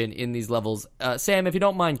exploration in these levels. Sam, if you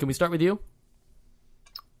don't mind, can we start with you?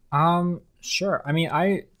 Sure. I mean,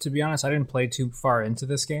 to be honest, I didn't play too far into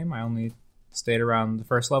this game. I only stayed around the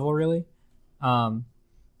first level, really.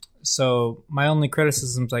 So my only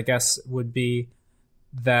criticisms, I guess, would be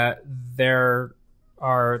that there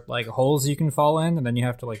are like holes you can fall in, and then you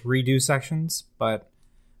have to like redo sections. But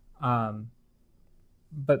then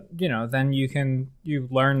you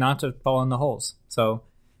learn not to fall in the holes. So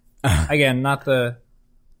again, I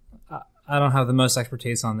don't have the most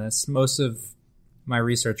expertise on this. Most of my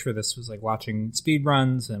research for this was like watching speed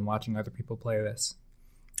runs and watching other people play this.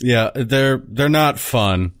 Yeah, they're not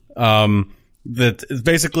fun. That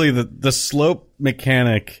basically the slope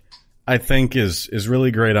mechanic, I think, is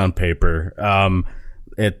really great on paper.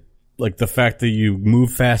 It like the fact that you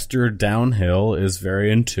move faster downhill is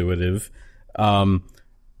very intuitive.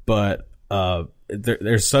 But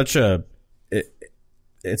there's such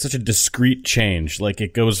it's such a discrete change. Like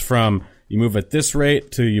it goes from you move at this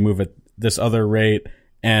rate to you move at this other rate,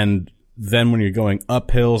 and then when you're going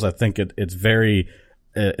up hills, I think it's a very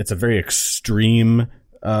extreme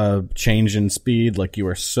change in speed. Like you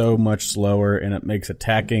are so much slower, and it makes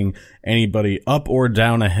attacking anybody up or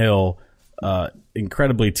down a hill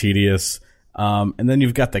incredibly tedious. And then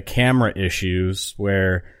you've got the camera issues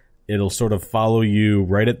where it'll sort of follow you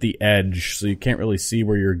right at the edge, so you can't really see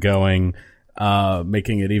where you're going,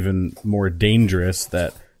 making it even more dangerous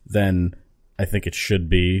than I think it should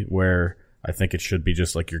be, where I think it should be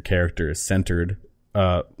just like your character is centered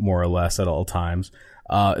more or less at all times.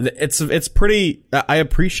 It's pretty... I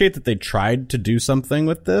appreciate that they tried to do something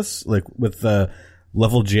with this, like with the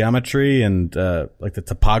level geometry and like the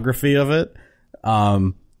topography of it,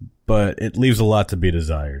 but it leaves a lot to be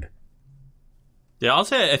desired. Yeah, I'll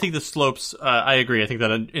say I think the slopes, I agree. I think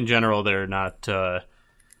that in general they're not...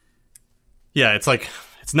 it's like,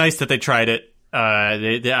 it's nice that they tried it.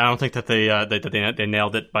 I don't think that they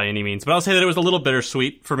nailed it by any means. But I'll say that it was a little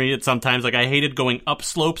bittersweet for me at sometimes. Like, I hated going up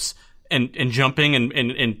slopes and jumping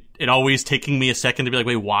and it always taking me a second to be like,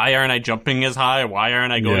 wait, why aren't I jumping as high? Why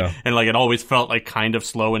aren't I going? Yeah. And like, it always felt like kind of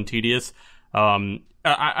slow and tedious.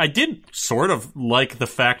 I did sort of like the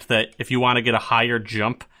fact that if you want to get a higher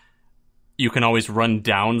jump, you can always run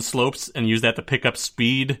down slopes and use that to pick up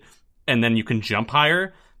speed, and then you can jump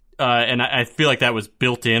higher. And I feel like that was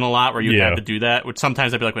built in a lot where you had to do that, which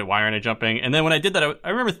sometimes I'd be like, wait, why aren't I jumping? And then when I did that, I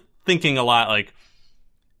remember thinking a lot like,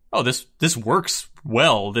 oh, this works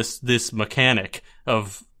well, this mechanic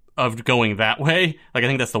of going that way. Like, I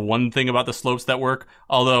think that's the one thing about the slopes that work.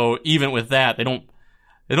 Although even with that, it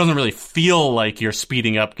doesn't really feel like you're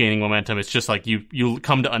speeding up, gaining momentum. It's just like you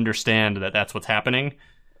come to understand that that's what's happening.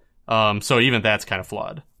 So even that's kind of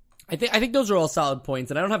flawed. I think those are all solid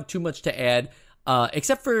points, and I don't have too much to add,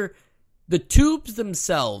 except for the tubes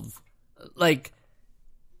themselves. Like,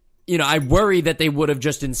 I worry that they would have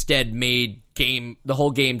just instead made the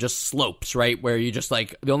whole game just slopes, right? Where you just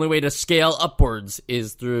like, the only way to scale upwards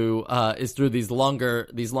is through these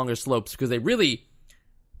longer slopes, because they really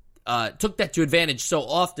took that to advantage so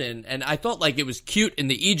often. And I thought like it was cute in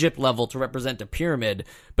the Egypt level to represent a pyramid,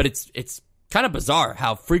 but it's kind of bizarre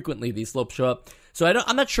how frequently these slopes show up. So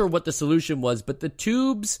I'm not sure what the solution was, but the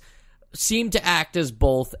tubes seem to act as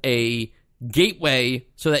both a gateway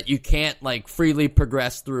so that you can't like freely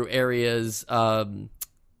progress through areas.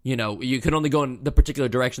 You can only go in the particular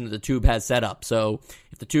direction that the tube has set up. So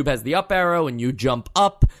if the tube has the up arrow and you jump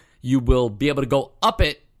up, you will be able to go up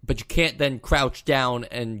it, but you can't then crouch down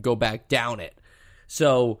and go back down it.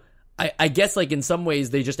 So I guess like in some ways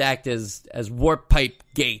they just act as warp pipe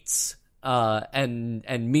gates,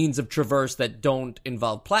 and means of traverse that don't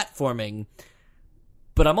involve platforming.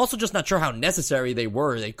 But I'm also just not sure how necessary they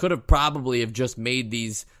were. They could have probably have just made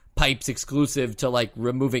these pipes exclusive to like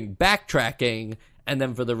removing backtracking and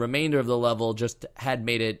then for the remainder of the level just had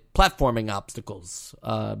made it platforming obstacles.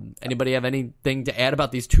 Anybody have anything to add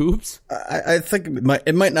about these tubes? I think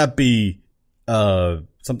it might not be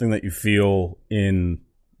something that you feel in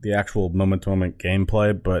the actual moment-to-moment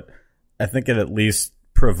gameplay, but I think it at least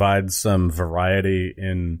provides some variety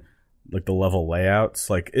in like the level layouts.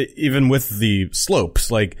 Like even with the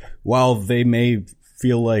slopes, like while they may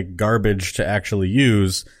feel like garbage to actually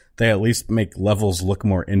use, they at least make levels look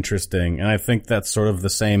more interesting. And I think that's sort of the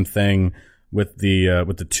same thing with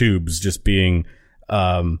the tubes, just being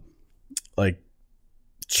like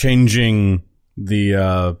changing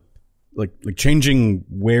the like changing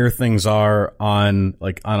where things are on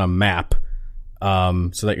a map,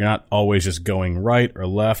 so that you're not always just going right or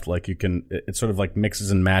left. Like you can, it sort of like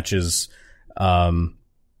mixes and matches, like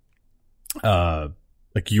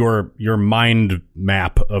your mind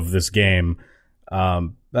map of this game. I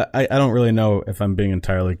don't really know if I'm being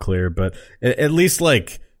entirely clear, but at least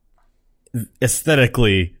like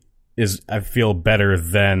aesthetically I feel better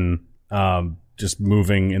than just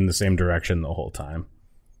moving in the same direction the whole time.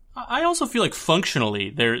 I also feel like functionally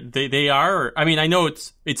they are. I mean, I know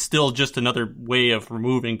it's still just another way of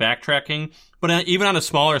removing backtracking, but even on a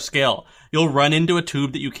smaller scale, you'll run into a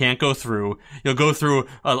tube that you can't go through. You'll go through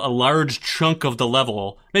a large chunk of the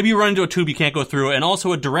level. Maybe you run into a tube you can't go through, and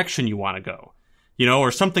also a direction you want to go,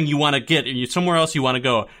 or something you want to get, somewhere else you want to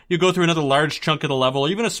go. You go through another large chunk of the level, or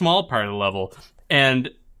even a small part of the level, and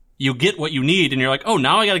you get what you need, and you're like, oh,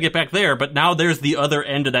 now I got to get back there, but now there's the other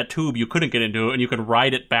end of that tube you couldn't get into, and you could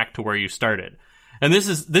ride it back to where you started. And this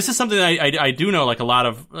is something that I do know, like a lot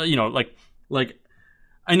of, like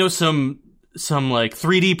I know some like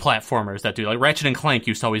 3D platformers that do, like Ratchet and Clank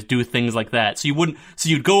used to always do things like that. So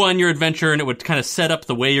you'd go on your adventure and it would kind of set up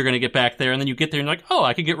the way you're going to get back there, and then you get there and you're like, oh,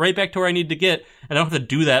 I could get right back to where I need to get, and I don't have to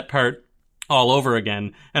do that part all over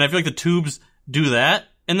again. And I feel like the tubes do that.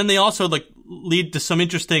 And then they also like lead to some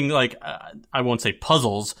interesting, like, I won't say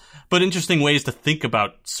puzzles, but interesting ways to think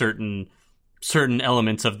about certain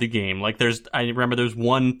elements of the game. Like I remember there's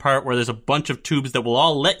one part where there's a bunch of tubes that will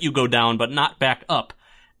all let you go down, but not back up.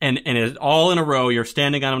 And it's all in a row. You're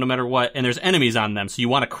standing on them no matter what, and there's enemies on them, so you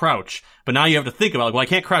want to crouch. But now you have to think about, like, well, I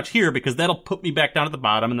can't crouch here because that'll put me back down at the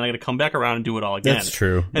bottom, and then I got to come back around and do it all again. That's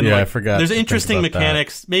true. And yeah, like, I forgot. There's to interesting think about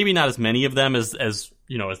mechanics, maybe not as many of them as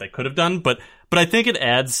they could have done, but I think it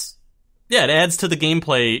adds to the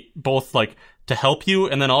gameplay, both like to help you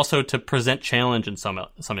and then also to present challenge in some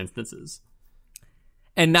instances.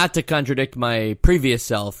 And not to contradict my previous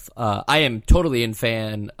self, I'm totally a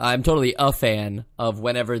fan of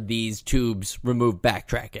whenever these tubes remove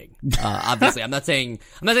backtracking. Obviously, I'm not saying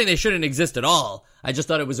they shouldn't exist at all. I just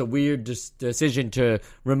thought it was a weird decision to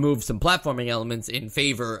remove some platforming elements in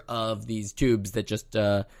favor of these tubes that just,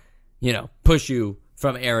 push you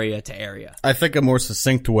from area to area. I think a more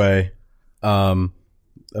succinct way,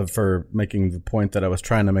 for making the point that I was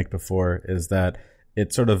trying to make before is that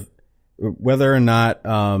it sort of, whether or not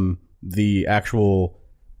the actual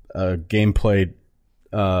gameplay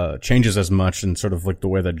changes as much, and sort of like the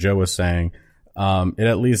way that Joe was saying, it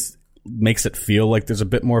at least makes it feel like there's a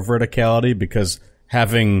bit more verticality, because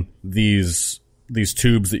having these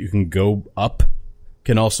tubes that you can go up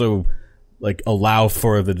can also like allow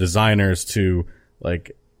for the designers to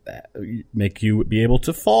like make you be able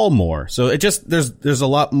to fall more. So it just there's a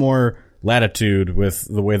lot more latitude with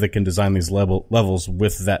the way they can design these levels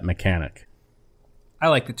with that mechanic. I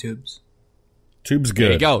like the tubes. Tubes good.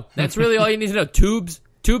 There you go. That's really all you need to know. Tubes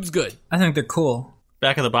good. I think they're cool.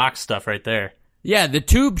 Back of the box stuff right there. Yeah, the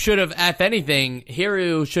tube should have, if anything,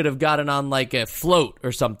 Hiryu should have gotten on like a float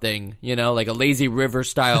or something, like a lazy river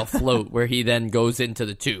style float where he then goes into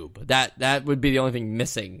the tube. That would be the only thing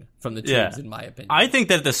missing from the tubes, in my opinion. I think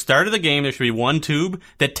that at the start of the game there should be one tube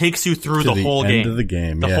that takes you through the whole game. End of the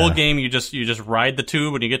game. The whole game, you just ride the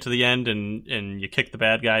tube when you get to the end, and you kick the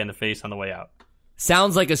bad guy in the face on the way out.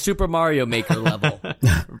 Sounds like a Super Mario Maker level.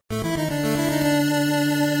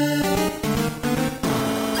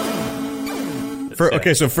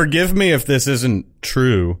 So forgive me if this isn't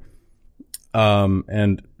true,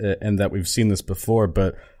 and that we've seen this before,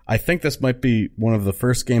 but I think this might be one of the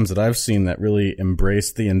first games that I've seen that really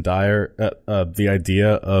embraced the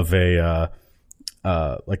idea of a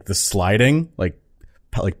like the sliding, like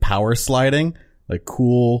power sliding, like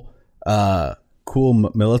cool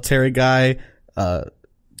military guy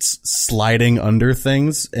sliding under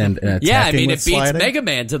things and attacking. Yeah, I mean, with it beats sliding. Mega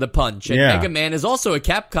Man to the punch, and Mega Man is also a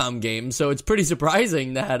Capcom game, so it's pretty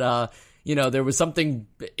surprising that there was something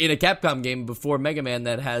in a Capcom game before Mega Man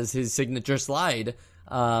that has his signature slide,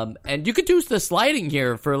 and you could do the sliding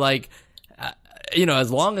here for like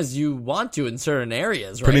as long as you want to in certain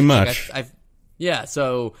areas, right? Pretty much. Yeah,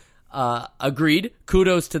 so agreed.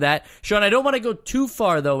 Kudos to that. Sean, I don't want to go too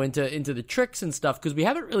far, though, into the tricks and stuff, because we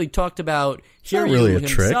haven't really talked about not Hiryu really a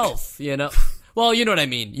himself, you know? Well, you know what I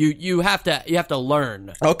mean. You have to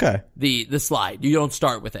learn Okay. the slide. You don't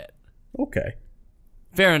start with it. Okay.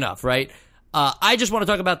 Fair enough, right? I just want to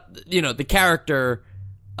talk about, the character,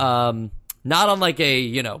 not on like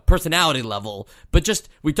a, personality level, but just,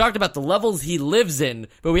 we talked about the levels he lives in,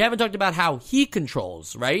 but we haven't talked about how he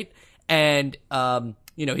controls, right? And,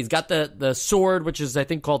 he's got the sword, which is, I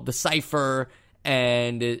think, called the Cypher,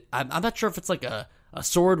 and I'm not sure if it's like a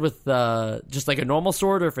sword with just like a normal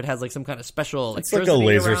sword, or if it has like some kind of special It's like a electricity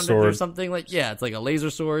laser around it sword or something. Like, yeah, it's like a laser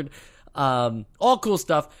sword. All cool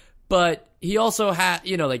stuff. But he also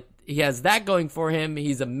he has that going for him.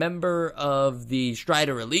 He's a member of the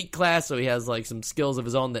Strider Elite class, so he has like some skills of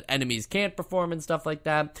his own that enemies can't perform and stuff like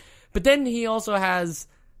that. But then he also has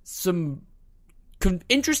some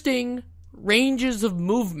interesting ranges of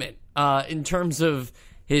movement in terms of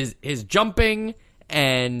his jumping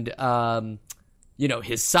and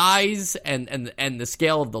his size and the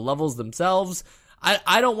scale of the levels themselves.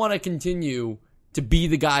 I don't want to continue to be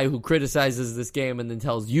the guy who criticizes this game and then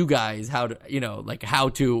tells you guys how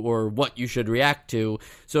to or what you should react to.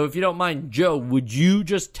 So if you don't mind, Joe, would you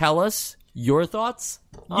just tell us your thoughts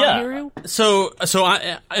on Hiryu? So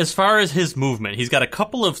as far as his movement, he's got a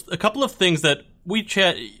couple of things that we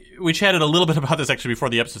chatted a little bit about this actually before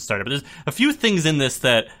the episode started, but there's a few things in this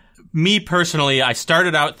that me personally, I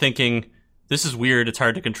started out thinking, this is weird, it's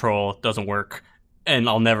hard to control, it doesn't work, and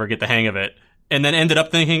I'll never get the hang of it. And then ended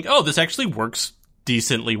up thinking, oh, this actually works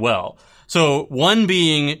decently well. So one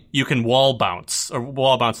being you can wall bounce, or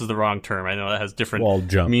wall bounce is the wrong term. I know that has different wall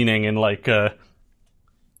jump meaning in like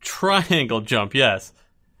triangle jump, yes.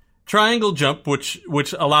 Triangle jump, which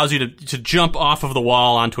allows you to jump off of the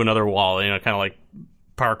wall onto another wall, kind of like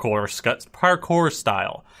parkour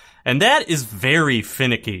style. And that is very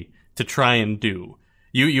finicky to try and do.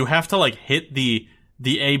 You have to like hit the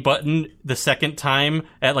A button the second time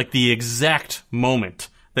at like the exact moment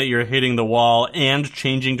that you're hitting the wall and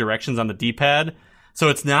changing directions on the D-pad. So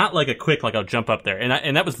it's not like a quick, like, I'll jump up there.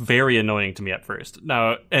 And that was very annoying to me at first.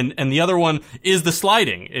 Now, and the other one is the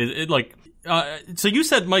sliding. So you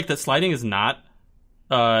said, Mike, that sliding is not,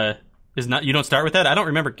 you don't start with that? I don't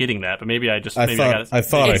remember getting that, but maybe I got it. I thought it's I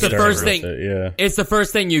the started first with thing. it, yeah. It's the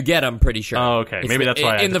first thing you get, I'm pretty sure. Oh, okay. Maybe that's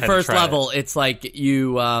why in the first level, it's like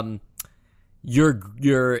you're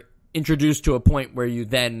introduced to a point where you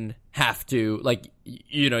then have to, like,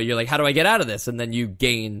 you're like, how do I get out of this? And then you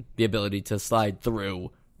gain the ability to slide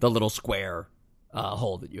through the little square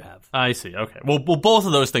hole that you have. I see. Okay. Well, both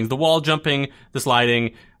of those things, the wall jumping, the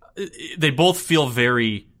sliding, they both feel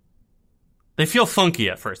they feel funky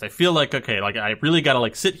at first. I feel like, okay, like I really gotta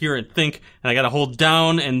like sit here and think, and I gotta hold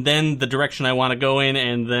down and then the direction I want to go in,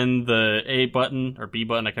 and then the A button or B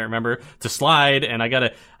button, I can't remember, to slide, and I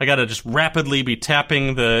gotta just rapidly be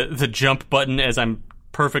tapping the jump button as I'm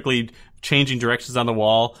perfectly changing directions on the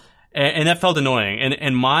wall. And that felt annoying.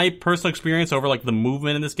 And my personal experience over like the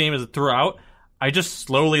movement in this game is throughout, I just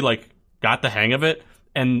slowly like got the hang of it,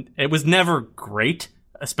 and it was never great,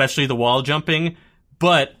 especially the wall jumping,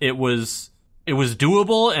 but it was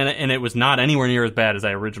doable, and it was not anywhere near as bad as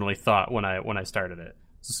I originally thought when I started it.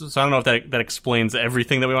 So I don't know if that explains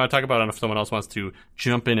everything that we want to talk about, and if someone else wants to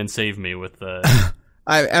jump in and save me with the.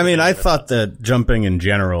 I thought that jumping in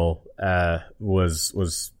general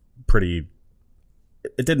was pretty.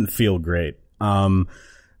 It didn't feel great.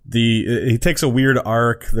 He takes a weird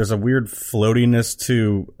arc. There's a weird floatiness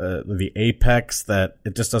to the apex that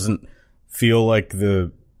it just doesn't feel like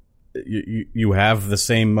you have the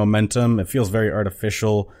same momentum. It feels very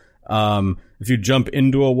artificial. If you jump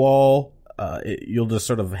into a wall, you'll just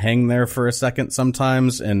sort of hang there for a second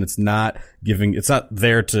sometimes, and it's not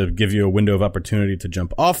there to give you a window of opportunity to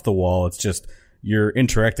jump off the wall. It's just you're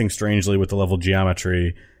interacting strangely with the level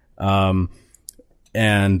geometry.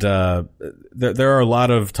 And there are a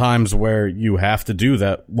lot of times where you have to do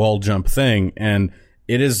that wall jump thing, and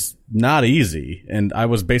it is not easy. And I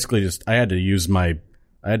was basically I had to use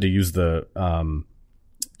the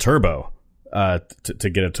turbo to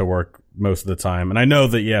get it to work most of the time. And I know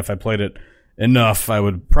that if I played it enough, I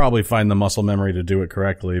would probably find the muscle memory to do it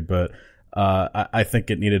correctly. But I think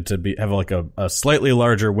it needed to have like a slightly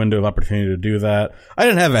larger window of opportunity to do that. I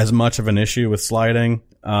didn't have as much of an issue with sliding.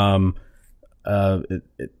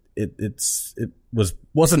 It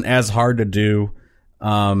wasn't as hard to do,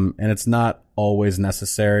 and it's not always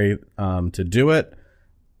necessary to do it.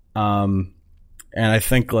 And I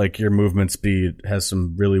think like your movement speed has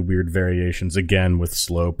some really weird variations again with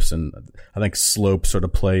slopes, and I think slopes sort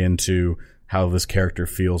of play into how this character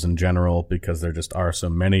feels in general, because there just are so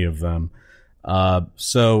many of them.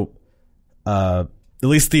 So at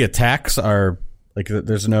least the attacks are like,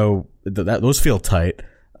 there's no those feel tight,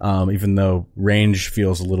 even though range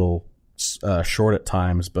feels a little short at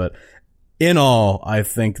times. But in all, I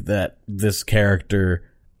think that this character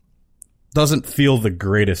doesn't feel the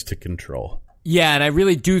greatest to control. Yeah, and I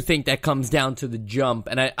really do think that comes down to the jump.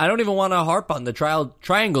 And I don't even want to harp on the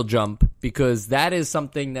triangle jump, because that is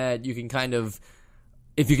something that you can kind of,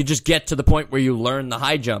 if you could just get to the point where you learn the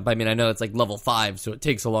high jump. I mean, I know it's like level 5, so it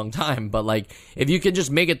takes a long time, but like if you can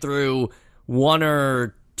just make it through 1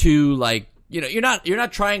 or 2, like, you know, you're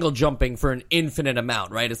not triangle jumping for an infinite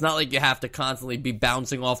amount, right? It's not like you have to constantly be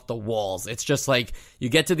bouncing off the walls. It's just like you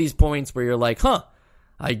get to these points where you're like,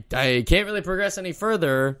 I can't really progress any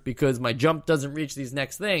further because my jump doesn't reach these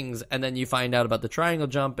next things, and then you find out about the triangle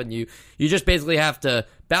jump, and you just basically have to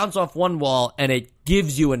bounce off one wall, and it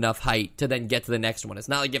gives you enough height to then get to the next one. It's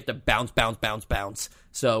not like you have to bounce.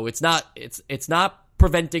 So it's not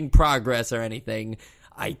preventing progress or anything.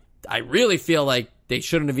 I really feel like they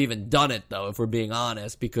shouldn't have even done it, though, if we're being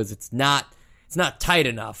honest, because it's not tight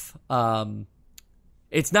enough.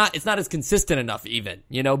 It's not as consistent enough, even,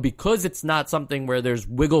 you know, because it's not something where there's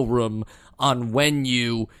wiggle room on when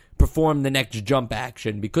you perform the next jump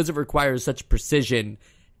action, because it requires such precision.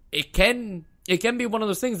 It can be one of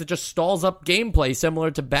those things that just stalls up gameplay,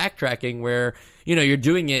 similar to backtracking, where, you know, you're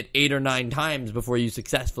doing it 8 or 9 times before you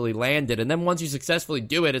successfully land it. And then once you successfully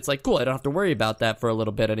do it, it's like, cool, I don't have to worry about that for a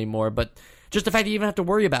little bit anymore. But just the fact that you even have to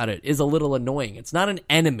worry about it is a little annoying. It's not an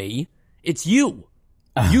enemy. It's you.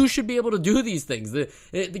 You should be able to do these things. The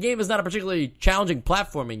game is not a particularly challenging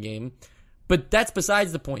platforming game, but that's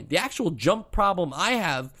besides the point. The actual jump problem I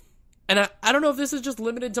have, and I don't know if this is just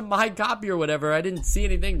limited to my copy or whatever. I didn't see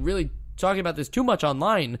anything really talking about this too much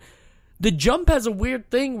online. The jump has a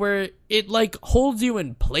weird thing where it, like, holds you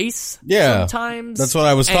in place sometimes. That's what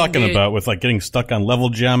I was talking about, with, like, getting stuck on level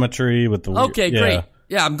geometry with the... Okay, great.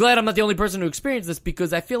 Yeah, I'm glad I'm not the only person who experienced this,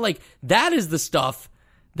 because I feel like that is the stuff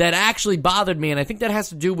that actually bothered me, and I think that has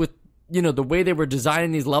to do with, you know, the way they were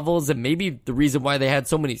designing these levels, and maybe the reason why they had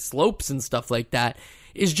so many slopes and stuff like that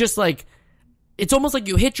is just like, it's almost like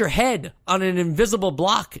you hit your head on an invisible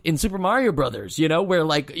block in Super Mario Brothers, you know, where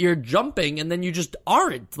like you're jumping and then you just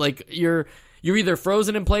aren't. Like you're either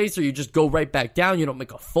frozen in place or you just go right back down. You don't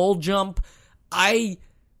make a full jump. I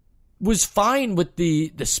was fine with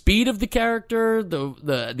the speed of the character,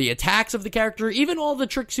 the attacks of the character, even all the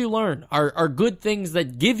tricks you learn are good things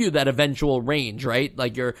that give you that eventual range, right?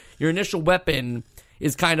 Like your initial weapon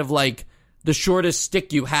is kind of like the shortest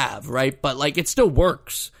stick you have, right? But like it still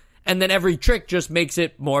works. And then every trick just makes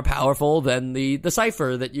it more powerful than the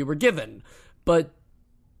cipher that you were given. But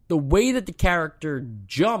the way that the character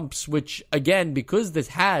jumps, which again, because this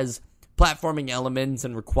has platforming elements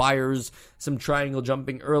and requires some triangle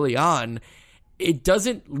jumping early on, it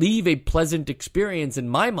doesn't leave a pleasant experience in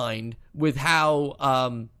my mind with how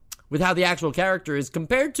the actual character is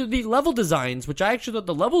compared to the level designs, which I actually thought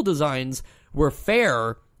the level designs were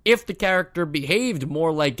fair if the character behaved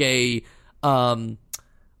more like a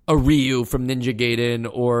Ryu from Ninja Gaiden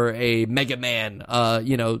or a Mega Man,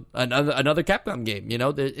 another Capcom game. You know,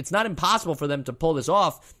 it's not impossible for them to pull this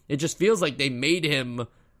off. It just feels like they made him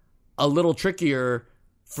a little trickier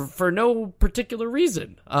for no particular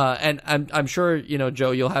reason. And I'm sure, you know,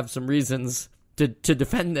 Joe, you'll have some reasons to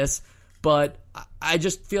defend this, but I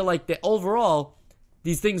just feel like that overall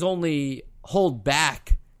these things only hold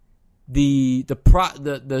back the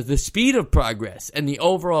speed of progress and the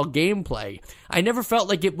overall gameplay. I never felt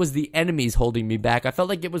like it was the enemies holding me back. I felt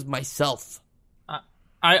like it was myself.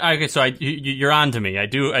 You're on to me. I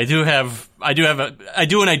do and I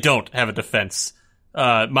don't have a defense.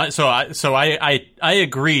 I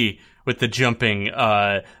agree with the jumping.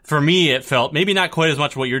 For me, it felt maybe not quite as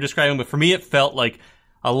much what you're describing, but for me, it felt like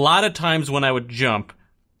a lot of times when I would jump,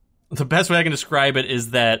 the best way I can describe it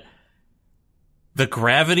is that the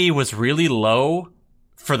gravity was really low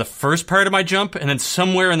for the first part of my jump, and then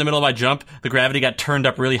somewhere in the middle of my jump, the gravity got turned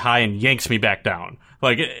up really high and yanks me back down.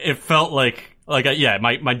 Like it felt like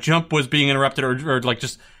my jump was being interrupted, or like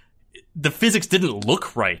just the physics didn't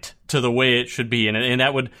look right to the way it should be, and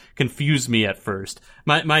that would confuse me at first.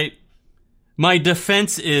 My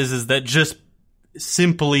defense is that just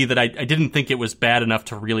simply that I didn't think it was bad enough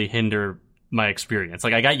to really hinder my experience.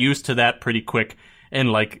 Like I got used to that pretty quick,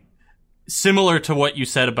 and like similar to what you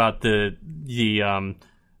said about the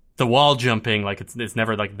wall jumping, like it's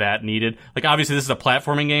never like that needed. Like obviously this is a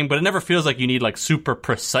platforming game, but it never feels like you need like super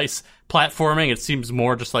precise platforming. It seems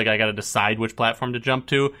more just like I got to decide which platform to jump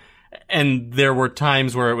to. And there were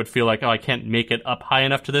times where it would feel like, oh, I can't make it up high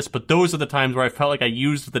enough to this. But those are the times where I felt like I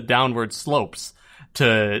used the downward slopes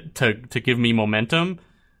to give me momentum.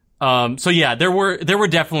 So yeah, there were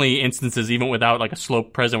definitely instances, even without like a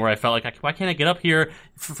slope present, where I felt like, why can't I get up here?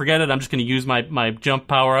 Forget it. I'm just going to use my jump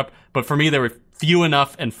power up. But for me, there were few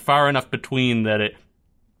enough and far enough between that it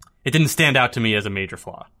didn't stand out to me as a major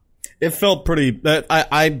flaw. It felt pretty.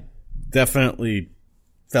 I definitely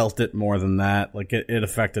felt it more than that. Like it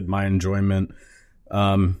affected my enjoyment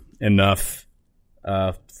enough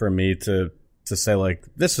for me to say like,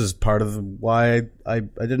 this is part of why I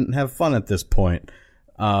didn't have fun at this point.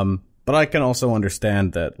 But I can also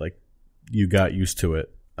understand that like you got used to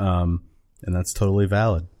it, and that's totally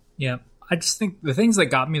valid. Yeah, I just think the things that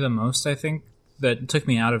got me the most, I think, that took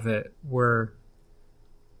me out of it were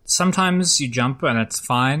sometimes you jump and it's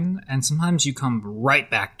fine, and sometimes you come right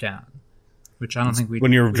back down, which I don't think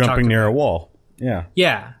when you're jumping near a wall. Yeah,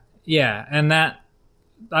 and that,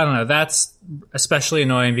 I don't know, that's especially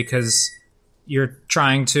annoying because you're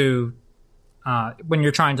trying to when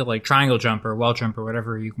you're trying to like triangle jump or wall jump or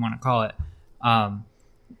whatever you want to call it,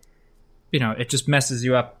 it just messes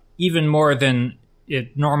you up even more than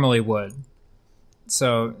it normally would.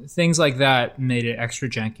 So things like that made it extra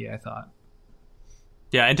janky, I thought.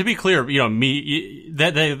 Yeah, and to be clear,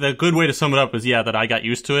 the good way to sum it up is, that I got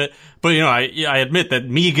used to it. But, I admit that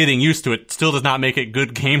me getting used to it still does not make it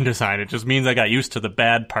good game design. It just means I got used to the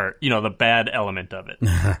bad part, the bad element of it.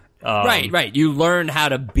 Right. You learn how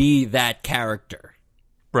to be that character.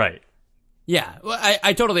 Right. Yeah, well,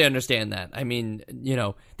 I totally understand that. I mean,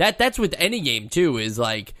 that's with any game, too, is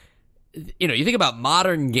like, you think about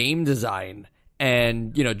modern game design,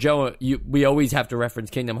 and, Joe, we always have to reference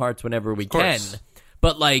Kingdom Hearts whenever we can.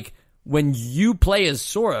 But, like, when you play as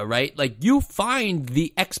Sora, right, like, you find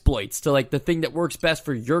the exploits to, like, the thing that works best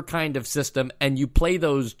for your kind of system, and you play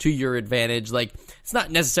those to your advantage. Like, it's not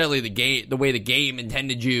necessarily the way the game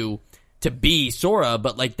intended you to be Sora,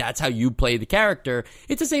 but, like, that's how you play the character.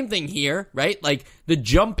 It's the same thing here, right? Like, the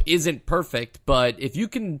jump isn't perfect, but if you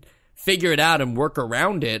can figure it out and work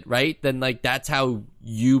around it, right, then, like, that's how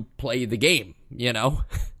you play the game,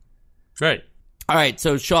 Right. All right,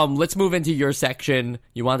 so Sean, let's move into your section.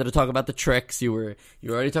 You wanted to talk about the tricks. You were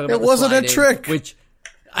already talking about. It wasn't a trick. Which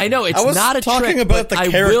I know it's not a trick. I was talking about the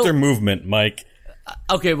character movement, Mike.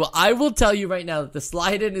 Okay, well, I will tell you right now that the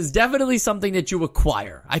slide-in is definitely something that you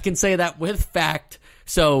acquire. I can say that with fact.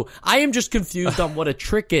 So I am just confused on what a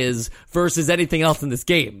trick is versus anything else in this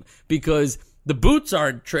game, because the boots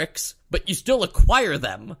aren't tricks, but you still acquire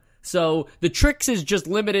them. So the tricks is just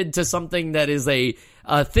limited to something that is a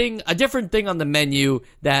different thing on the menu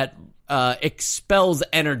that expels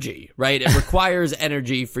energy, right? It requires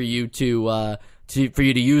energy for you to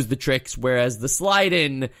use the tricks, whereas the slide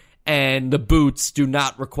in and the boots do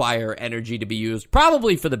not require energy to be used.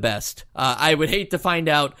 Probably for the best. I would hate to find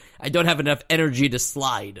out I don't have enough energy to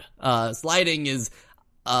slide. Sliding is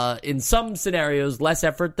in some scenarios less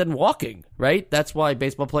effort than walking, right? That's why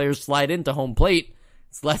baseball players slide into home plate.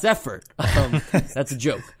 It's less effort. That's a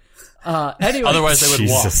joke. Anyway, otherwise they would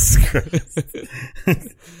walk.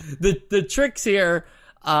 The tricks here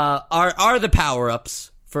are the power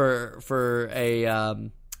ups for a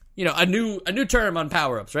a new term on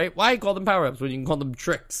power ups, right? Why call them power ups when you can call them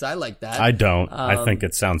tricks? I like that. I don't. I think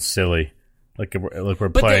it sounds silly. Like we're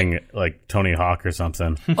playing like Tony Hawk or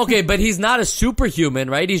something. Okay, but he's not a superhuman,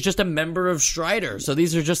 right? He's just a member of Strider. So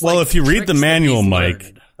these are just if you read the manual,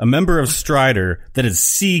 Mike, a member of Strider that is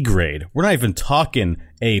C grade. We're not even talking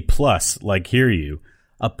A+, like Hiryu.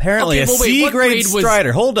 Apparently C grade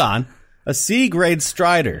Strider. Hold on. A C grade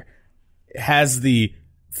Strider has the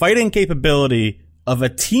fighting capability of a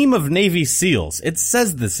team of Navy SEALs. It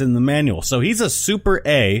says this in the manual. So he's a super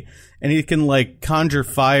A, and he can, like, conjure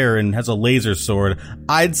fire and has a laser sword.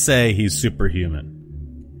 I'd say he's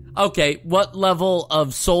superhuman. Okay, what level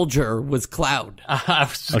of soldier was Cloud?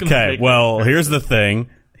 Okay, well, here's the thing.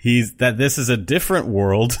 This is a different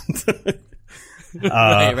world.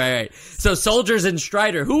 Right. So soldiers in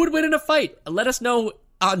Strider, who would win in a fight? Let us know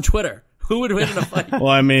on Twitter. Who would win in a fight? Well,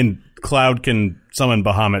 I mean, Cloud can summon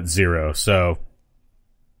Bahamut Zero, so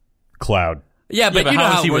Cloud. Yeah, but you know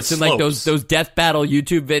how it works in like those death battle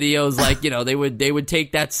YouTube videos. Like, they would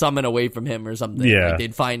take that summon away from him or something. Yeah,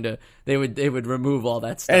 like they would remove all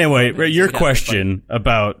that stuff. Anyway, your question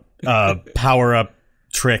about power up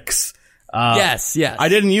tricks. Yes. I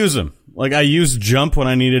didn't use them. Like, I used jump when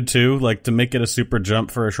I needed to, like to make it a super jump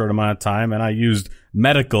for a short amount of time, and I used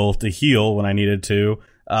medical to heal when I needed to.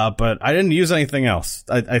 But I didn't use anything else.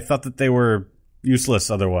 I thought that they were useless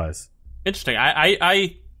otherwise. Interesting.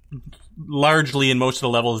 I largely in most of the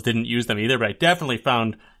levels didn't use them either, but I definitely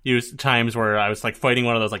found times where I was like fighting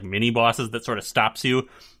one of those like mini bosses that sort of stops you.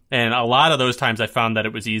 And a lot of those times I found that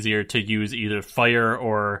it was easier to use either fire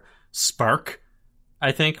or spark,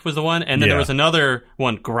 I think was the one. And then there was another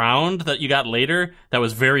one, ground, that you got later that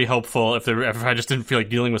was very helpful if I just didn't feel like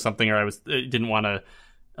dealing with something, or I didn't want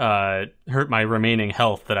to hurt my remaining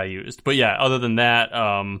health that I used. But yeah, other than that,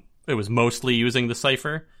 it was mostly using the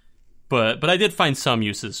Cypher. But I did find some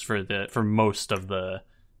uses for most of the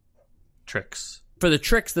tricks. For the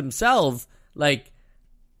tricks themselves, like,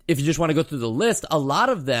 if you just want to go through the list, a lot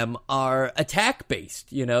of them are attack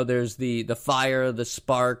based. You know, there's the fire, the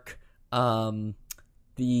spark, there's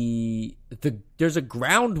a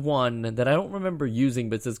ground one that I don't remember using,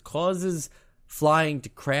 but it says causes flying to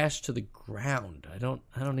crash to the ground. I don't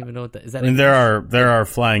even know what that is. That, I mean, there are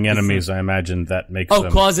flying enemies. I imagine that makes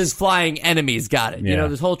them... causes flying enemies. Got it. Yeah. You know,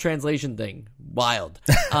 this whole translation thing, wild.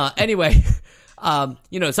 Anyway,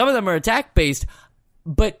 you know, some of them are attack based,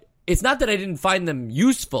 but it's not that I didn't find them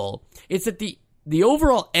useful. It's that the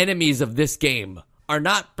overall enemies of this game are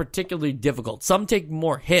not particularly difficult. Some take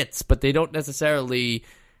more hits, but they don't necessarily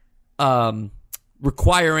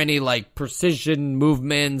require any like precision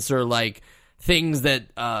movements or like things that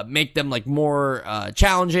make them like more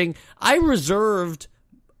challenging. I reserved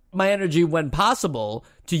my energy when possible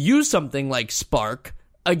to use something like Spark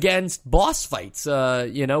against boss fights,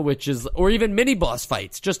 you know, or even mini boss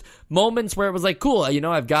fights, just moments where it was like, cool, you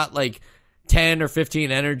know, I've got like 10 or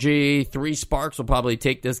 15 energy, 3 sparks will probably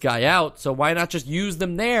take this guy out, so why not just use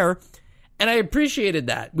them there? And I appreciated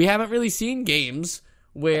that. We haven't really seen games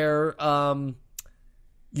where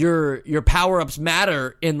your power-ups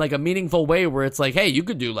matter in like a meaningful way, where it's like, hey, you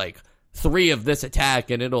could do like 3 of this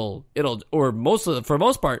attack and it'll or for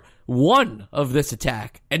most part 1 of this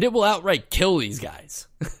attack and it will outright kill these guys.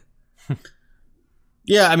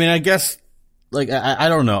 Yeah, I mean, I guess like I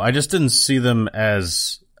don't know. I just didn't see them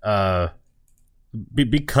as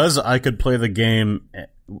because I could play the game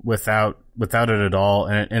without it at all,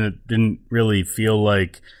 and it didn't really feel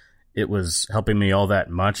like it was helping me all that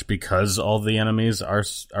much, because all the enemies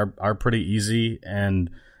are pretty easy, and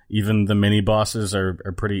even the mini bosses are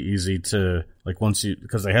pretty easy to, like,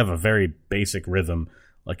 because they have a very basic rhythm.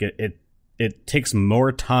 Like it takes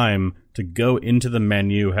more time to go into the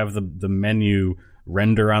menu, have the menu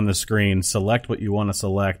render on the screen, select what you want to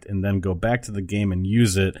select, and then go back to the game and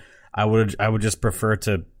use it. I would just prefer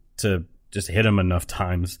to just hit them enough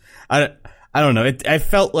times. I don't know. I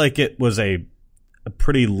felt like it was a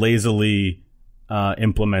pretty lazily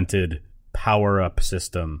implemented power-up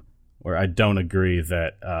system, where I don't agree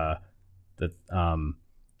that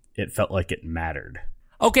it felt like it mattered.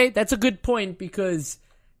 Okay, that's a good point, because,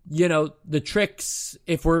 you know, the tricks,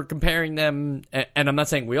 if we're comparing them, and I'm not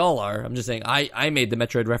saying we all are, I'm just saying I made the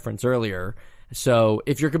Metroid reference earlier. So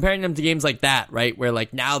if you're comparing them to games like that, right, where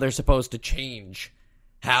like now they're supposed to change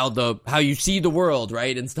how you see the world,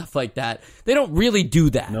 right, and stuff like that, they don't really do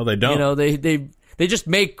that. No, they don't. You know, they just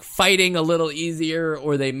make fighting a little easier,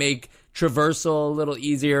 or they make traversal a little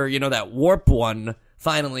easier. You know, that warp one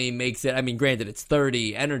finally makes it, I mean, granted, it's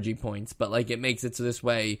 30 energy points, but like it makes it so this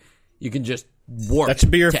way you can just warp. That should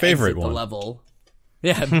be your favorite one. The level.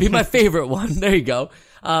 Yeah, be my favorite one. There you go.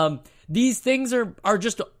 These things are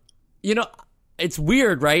just, you know, it's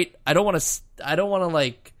weird, right? I don't want to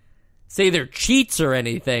like say they're cheats or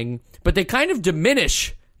anything, but they kind of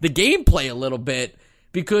diminish the gameplay a little bit,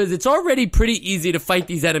 because it's already pretty easy to fight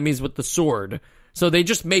these enemies with the sword. So they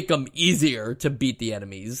just make them easier to beat the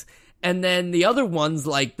enemies. And then the other ones,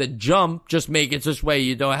 like the jump, just make it this way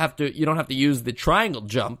you don't have to use the triangle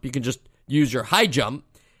jump. You can just use your high jump.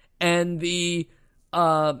 And the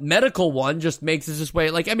medical one just makes it this way.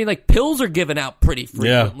 Like, I mean, like pills are given out pretty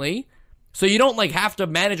frequently. Yeah. So you don't like have to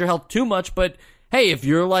manage your health too much, but hey, if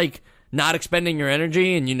you're like not expending your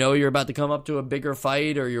energy and you know you're about to come up to a bigger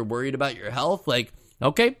fight, or you're worried about your health, like,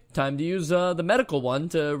 okay, time to use the medical one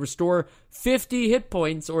to restore 50 hit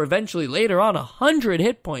points, or eventually later on 100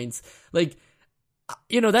 hit points. Like,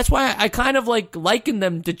 you know, that's why I kind of like liken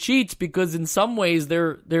them to cheats, because in some ways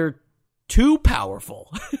they're too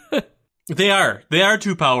powerful. They are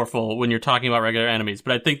too powerful when you're talking about regular enemies,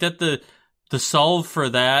 but I think that the solve for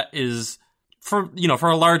that is, for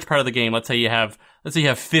a large part of the game, let's say you have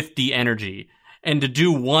 50 energy, and to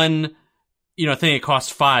do one, you know, thing it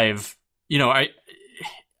costs 5, you know,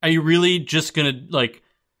 are you really just gonna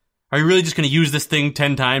use this thing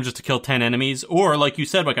 10 times just to kill 10 enemies? Or, like you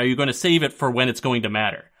said, like, are you going to save it for when it's going to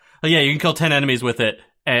matter? Like, yeah, you can kill 10 enemies with it.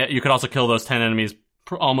 You could also kill those 10 enemies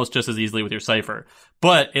almost just as easily with your Cypher.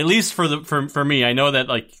 But at least for me, I know that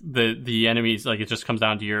like the enemies, like it just comes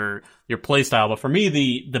down to your play style. But for me,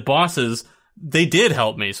 the bosses, they did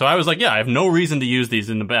help me. So I was like, yeah, I have no reason to use these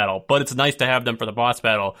in the battle, but it's nice to have them for the boss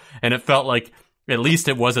battle. And it felt like at least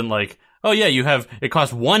it wasn't like, oh yeah, it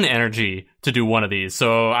costs 1 energy to do one of these,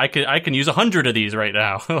 so I can use 100 of these right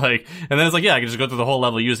now. Like, and then it's like, yeah, I can just go through the whole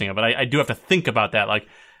level using it. But I do have to think about that. Like,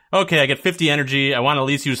 okay, I get 50 energy. I want to at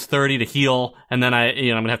least use 30 to heal, and then I'm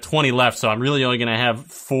gonna have 20 left. So I'm really only gonna have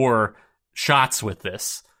 4 shots with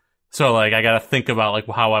this. So like, I gotta think about like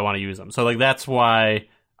how I want to use them. So like, that's where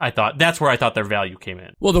I thought their value came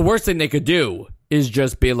in. Well, the worst thing they could do is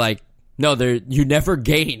just be like, no, you never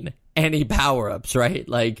gain any power-ups, right?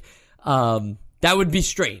 Like, that would be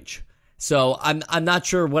strange. So I'm not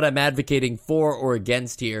sure what I'm advocating for or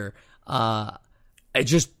against here. I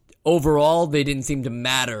just, overall, they didn't seem to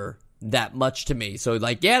matter that much to me. So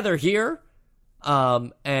like, yeah, they're here,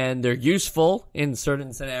 and they're useful in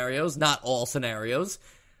certain scenarios, not all scenarios.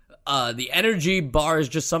 The energy bar is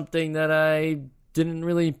just something that I didn't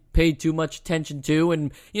really pay too much attention to,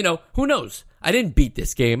 and, who knows? I didn't beat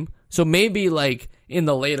this game, so maybe, like, in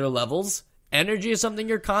the later levels, energy is something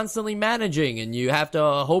you're constantly managing, and you have to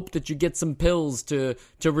hope that you get some pills to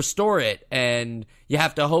restore it, and you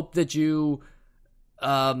have to hope that you,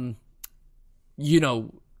 don't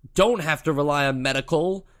have to rely on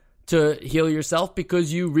medical to heal yourself,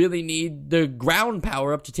 because you really need the ground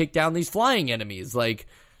power up to take down these flying enemies. Like,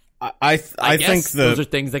 I think those are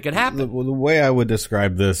things that could happen. The way I would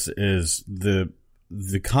describe this is the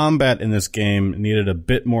combat in this game needed a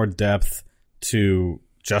bit more depth to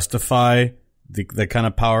justify the kind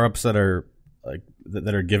of power-ups that are like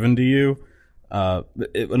that are given to you.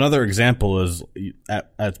 Another example is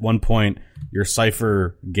at one point your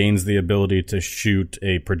Cypher gains the ability to shoot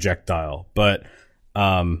a projectile, but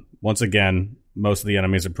once again, most of the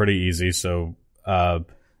enemies are pretty easy. So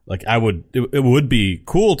like it would be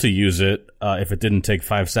cool to use it if it didn't take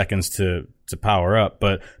 5 seconds to power up,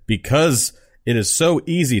 but because it is so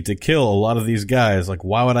easy to kill a lot of these guys, like,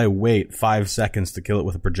 why would I wait 5 seconds to kill it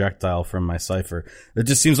with a projectile from my Cypher? It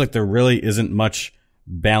just seems like there really isn't much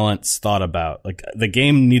balance thought about. Like, the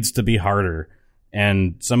game needs to be harder,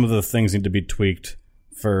 and some of the things need to be tweaked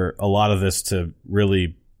for a lot of this to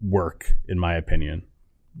really work, in my opinion.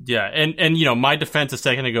 Yeah, and my defense a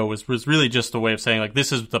second ago was really just a way of saying, like,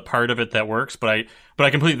 this is the part of it that works, but I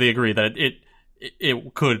completely agree that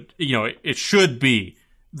it could, it should be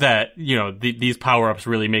that, these power-ups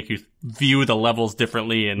really make you view the levels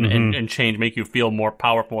differently and change, make you feel more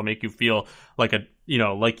powerful, make you feel like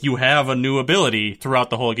like you have a new ability throughout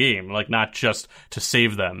the whole game, like not just to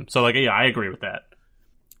save them. So like, yeah, I agree with that.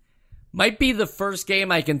 Might be the first game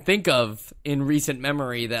I can think of in recent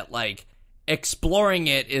memory that, like, exploring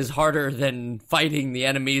it is harder than fighting the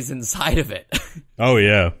enemies inside of it. Oh,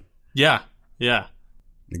 yeah. Yeah.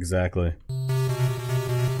 Exactly.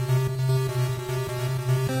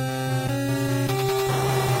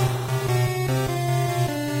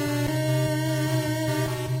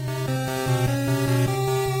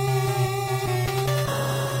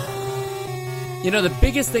 The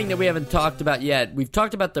biggest thing that we haven't talked about yet, we've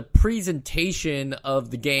talked about the presentation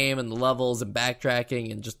of the game and the levels and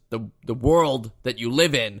backtracking and just the world that you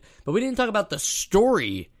live in, but we didn't talk about the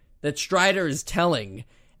story that Strider is telling.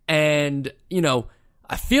 And,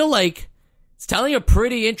 I feel like it's telling a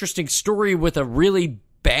pretty interesting story with a really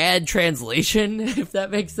bad translation, if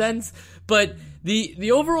that makes sense. But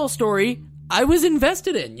the overall story, I was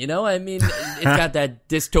invested in, I mean, it's got that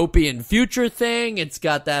dystopian future thing. It's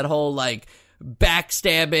got that whole, like,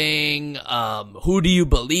 backstabbing, who do you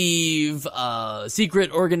believe,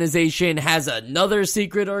 secret organization has another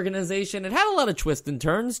secret organization. It had a lot of twists and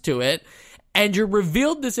turns to it, and you're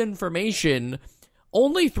revealed this information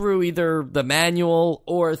only through either the manual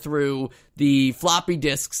or through the floppy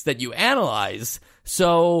disks that you analyze.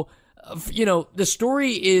 So, the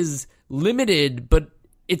story is limited, but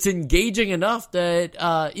it's engaging enough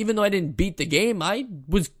that even though I didn't beat the game, I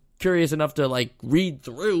was curious enough to, like, read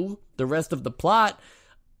through the rest of the plot.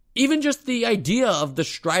 Even just the idea of the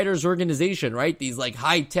Strider's organization, right? These, like,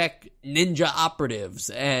 high-tech ninja operatives,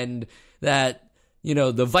 and that,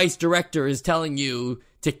 the vice director is telling you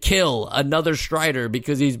to kill another Strider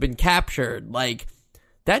because he's been captured. Like,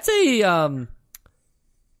 that's a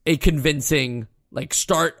convincing, like,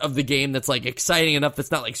 start of the game that's, like, exciting enough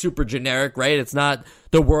that's not, like, super generic, right? It's not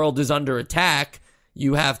the world is under attack,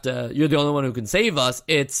 you're the only one who can save us.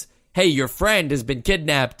 It's, hey, your friend has been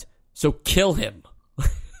kidnapped, so kill him.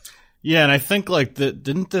 Yeah, and I think, like,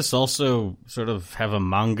 didn't this also sort of have a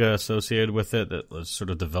manga associated with it that was sort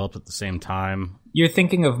of developed at the same time? You're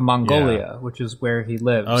thinking of Mongolia, which is where he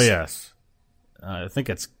lives. Oh, yes. I think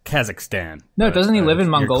it's Kazakhstan. No, doesn't he live in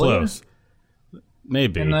you're Mongolia? close.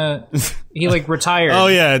 Maybe. He like retired. Oh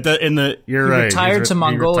yeah, you're right. Retired to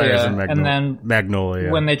Mongolia, and then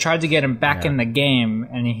Magnolia. when they tried to get him back in the game,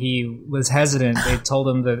 and he was hesitant, they told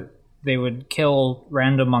him that they would kill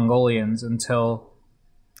random Mongolians until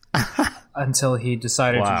he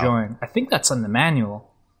decided to join. I think that's on the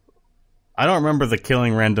manual. I don't remember the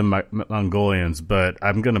killing random Mongolians, but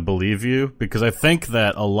I'm going to believe you because I think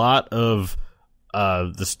that a lot of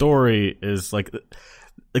the story is like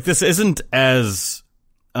this isn't as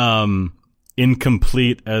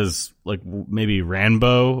incomplete as like maybe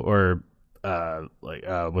Rambo or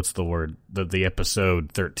what's the word, the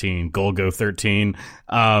episode 13, Golgo 13,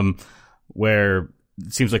 where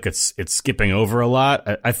it seems like it's skipping over a lot.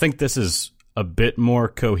 I think this is a bit more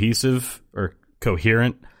cohesive or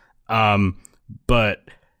coherent, but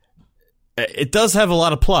it does have a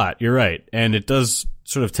lot of plot. You're right, and it does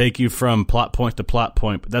sort of take you from plot point to plot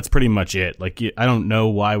point, but that's pretty much it. Like, I don't know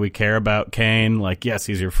why we care about Kane. Like, yes,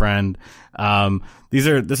 he's your friend.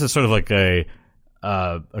 This is sort of like a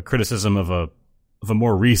criticism of a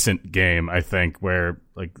more recent game, I think, where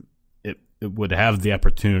like it would have the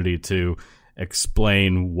opportunity to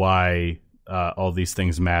explain why all these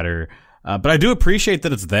things matter. But I do appreciate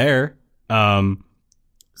that it's there.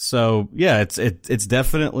 So yeah, it's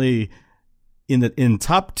definitely in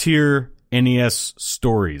top tier NES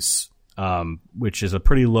stories, which is a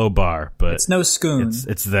pretty low bar, but it's no Scoon.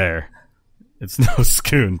 It's there. It's no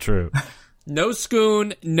Scoon, true. No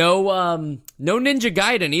Scoon, no Ninja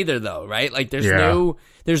Gaiden either, though, right? Like there's no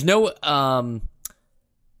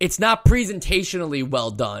it's not presentationally well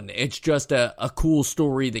done. It's just a cool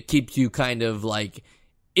story that keeps you kind of like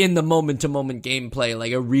in the moment to moment gameplay,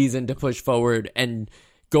 like a reason to push forward and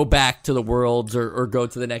go back to the worlds or go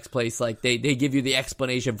to the next place. Like they give you the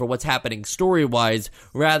explanation for what's happening story wise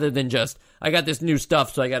rather than just, I got this new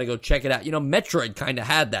stuff, so I got to go check it out. You know, Metroid kind of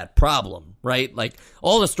had that problem, right? Like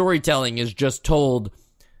all the storytelling is just told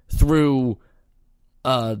through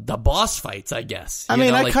the boss fights, I guess. I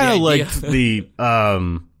mean, I kind of liked the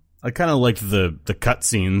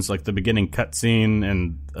cutscenes, like the beginning cutscene,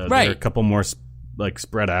 and there are a couple more like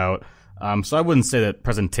spread out. So I wouldn't say that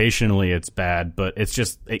presentationally it's bad, but it's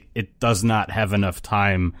just it does not have enough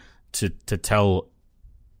time to tell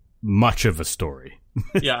much of a story.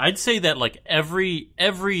 Yeah, I'd say that like every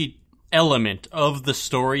element of the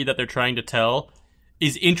story that they're trying to tell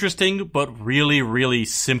is interesting, but really, really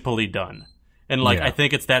simply done. And like I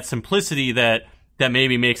think it's that simplicity that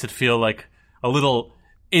maybe makes it feel like a little,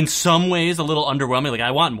 in some ways, a little underwhelming. Like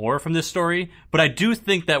I want more from this story, but I do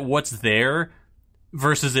think that what's there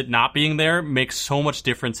versus it not being there makes so much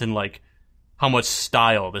difference in like how much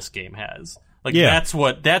style this game has. Like that's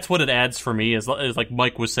what it adds for me is like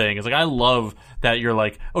Mike was saying, is like I love that you're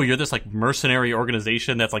like, oh, you're this like mercenary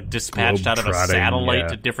organization that's like dispatched out of a satellite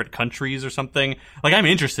to different countries or something. Like I'm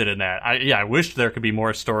interested in that. I wish there could be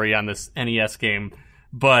more story on this NES game,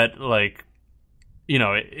 but like, you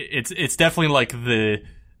know, it's definitely like the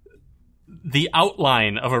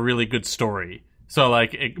outline of a really good story. So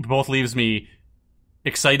like it both leaves me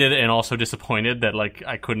excited and also disappointed that like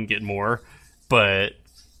I couldn't get more, but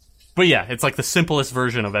yeah, it's like the simplest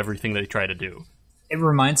version of everything they try to do. It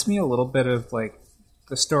reminds me a little bit of like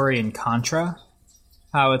the story in Contra,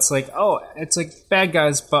 how it's like, oh, it's like bad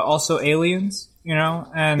guys but also aliens, you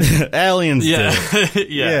know, and aliens,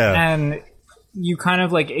 yeah. And you kind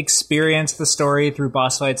of like experience the story through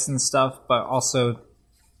boss fights and stuff, but also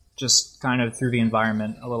just kind of through the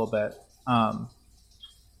environment a little bit,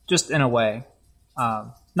 just in a way.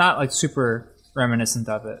 Not like super reminiscent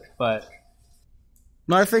of it, but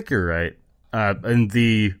no, I think you're right. And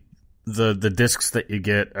the discs that you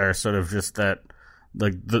get are sort of just that,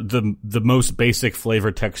 like the most basic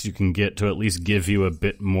flavor text you can get to at least give you a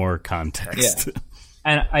bit more context. Yeah.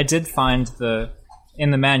 And I did find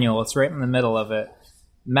in the manual, it's right in the middle of it.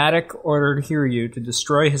 Matic ordered Hiryu to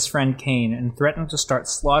destroy his friend Kane and threatened to start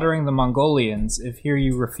slaughtering the Mongolians if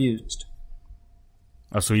Hiryu refused.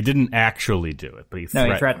 Oh, so he didn't actually do it, but he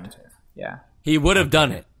threatened. To. Yeah. He would have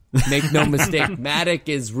done it. Make no mistake. Matic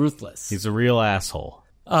is ruthless. He's a real asshole.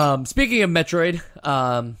 Speaking of Metroid,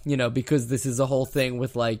 you know, because this is a whole thing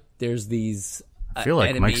with like, there's these I feel like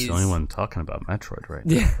enemies. Mike's the only one talking about Metroid right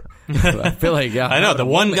now. Yeah. I feel like, I know, the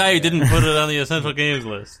one guy who didn't put it on the Essential Games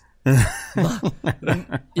list.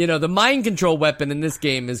 You know, the mind control weapon in this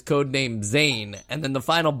game is codenamed Zane, and then the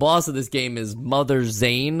final boss of this game is Mother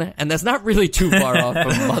Zane, and that's not really too far off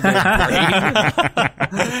from Mother Brain.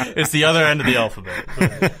 It's the other end of the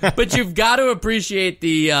alphabet. But you've got to appreciate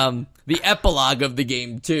the epilogue of the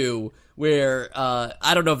game too, where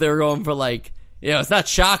I don't know if they were going for like it's not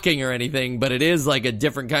shocking or anything, but it is like a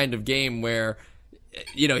different kind of game where,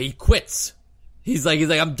 he quits. He's like,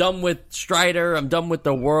 I'm done with Strider. I'm done with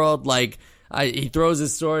the world. Like, he throws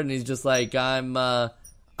his sword and he's just like, I'm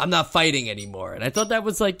not fighting anymore. And I thought that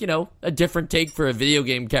was like, a different take for a video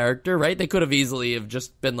game character, right? They could have easily have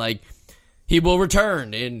just been like, he will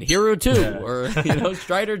return in Hero 2 or,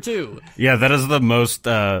 Strider 2. Yeah, that is the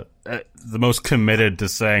most committed to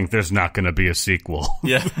saying there's not going to be a sequel.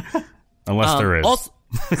 Yeah. Unless there is. Also,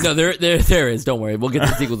 no, there is. Don't worry. We'll get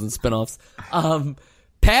to sequels and spinoffs.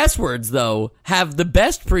 Passwords, though, have the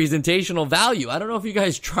best presentational value. I don't know if you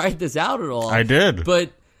guys tried this out at all. I did.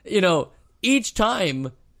 But, each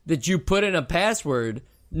time that you put in a password,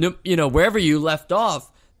 wherever you left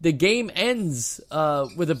off, the game ends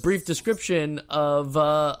with a brief description of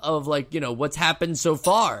what's happened so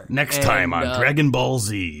far. Next time on Dragon Ball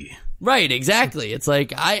Z. Right, exactly. It's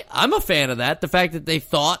like, I'm a fan of that. The fact that they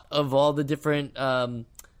thought of all the different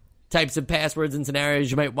types of passwords and scenarios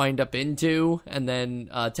you might wind up into, and then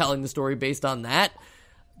telling the story based on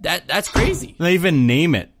that's crazy. They even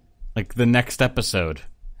name it, like the next episode.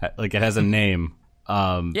 Like it has a name.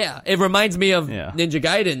 Yeah, it reminds me of Ninja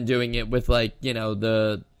Gaiden doing it with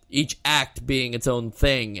each act being its own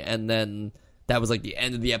thing, and then that was like the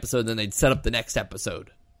end of the episode, and then they'd set up the next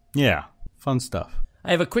episode. Yeah, fun stuff.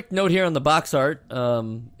 I have a quick note here on the box art.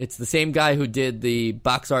 It's the same guy who did the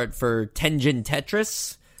box art for Tengen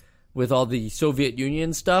Tetris with all the Soviet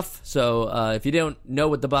Union stuff. So if you don't know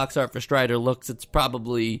what the box art for Strider looks, it's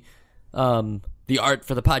probably the art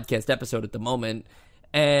for the podcast episode at the moment.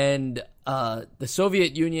 And the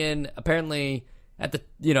Soviet Union apparently has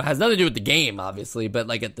nothing to do with the game, obviously, but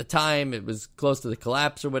like at the time it was close to the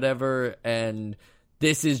collapse or whatever. And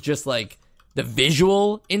this is just like the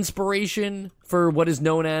visual inspiration for what is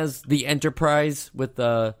known as the Enterprise with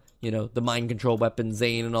the mind control weapon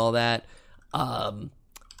Zane and all that.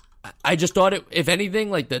 I just thought if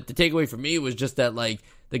anything, like the takeaway for me was just that like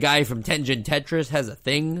the guy from Tengen Tetris has a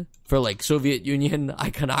thing for like Soviet Union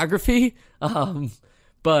iconography.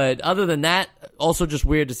 But other than that, also just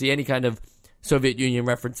weird to see any kind of Soviet Union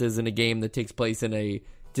references in a game that takes place in a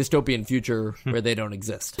dystopian future where they don't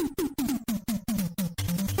exist.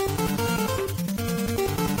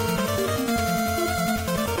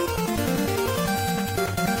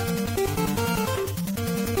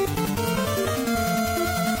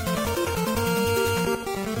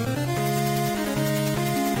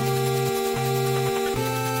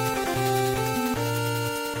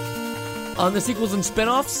 On the sequels and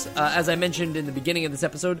spin-offs, as I mentioned in the beginning of this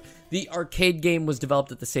episode, the arcade game was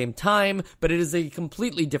developed at the same time, but it is a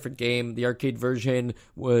completely different game. The arcade version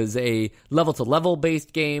was a level-to-level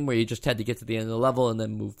based game where you just had to get to the end of the level and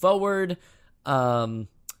then move forward. In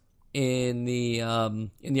the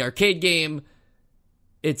arcade game,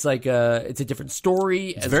 it's like it's a different story.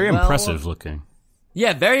 It's very impressive looking.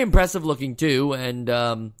 Yeah, very impressive looking too, and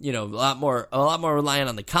a lot more reliant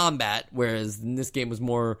on the combat, whereas in this game was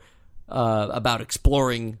more about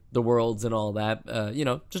exploring the worlds and all that.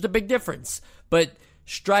 Just a big difference. But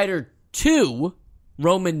Strider 2,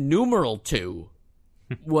 Roman numeral 2,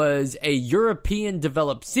 was a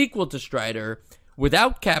European-developed sequel to Strider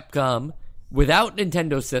without Capcom, without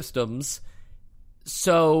Nintendo systems.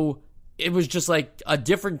 So it was just like a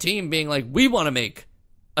different team being like, we want to make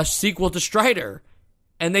a sequel to Strider.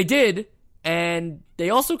 And they did. And they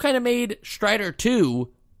also kind of made Strider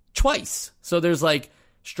 2 twice. So there's like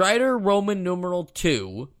Strider Roman numeral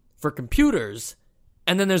 2 for computers,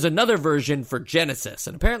 and then there's another version for Genesis.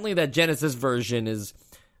 And apparently that Genesis version is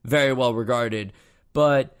very well regarded.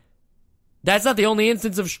 But that's not the only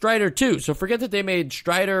instance of Strider 2. So forget that they made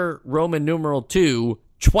Strider Roman numeral 2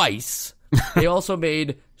 twice. They also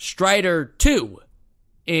made Strider 2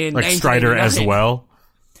 in like Strider as well?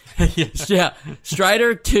 Yeah,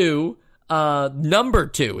 Strider 2. Number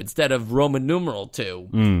 2 instead of Roman numeral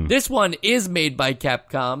 2. This one is made by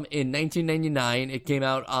Capcom in 1999. It came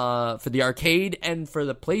out for the arcade and for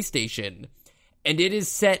the PlayStation, and it is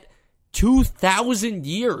set 2,000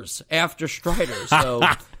 years after Strider. So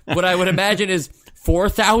what I would imagine is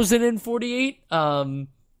 4,048. And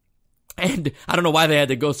I don't know why they had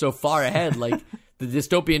to go so far ahead. Like the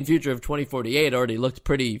dystopian future of 2048 already looked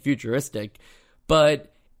pretty futuristic,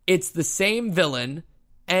 but it's the same villain.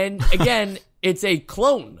 And again, it's a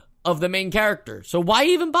clone of the main character. So why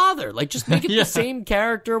even bother? Like, just make it the same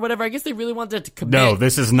character or whatever. I guess they really wanted to commit. No,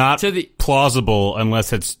 this is not plausible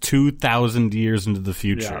unless it's 2,000 years into the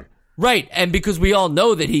future. Yeah. Right, and because we all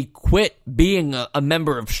know that he quit being a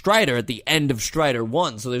member of Strider at the end of Strider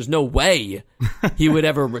 1, so there's no way he would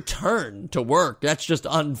ever return to work. That's just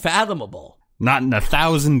unfathomable. Not in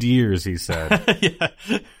 1,000 years, he said. Yeah.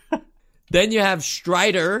 Then you have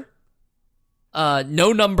Strider,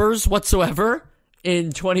 no numbers whatsoever,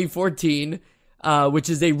 in 2014, which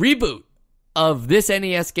is a reboot of this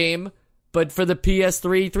NES game, but for the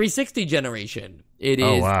PS3 360 generation. It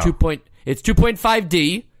is wow.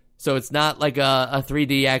 2.5D, so it's not like a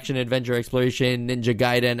 3D action adventure exploration Ninja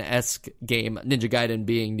Gaiden-esque game, Ninja Gaiden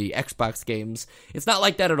being the Xbox games. It's not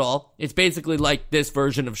like that at all. It's basically like this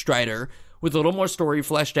version of Strider, with a little more story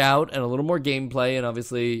fleshed out and a little more gameplay and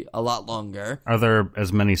obviously a lot longer. Are there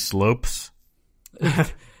as many slopes?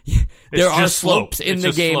 There are just slopes slope. in It's the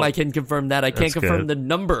just game. slope. I can confirm that. I can't That's confirm good. the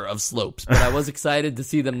number of slopes, but I was excited to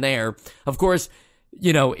see them there. Of course,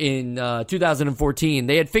 you know, in 2014,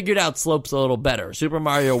 they had figured out slopes a little better. Super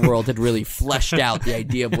Mario World had really fleshed out the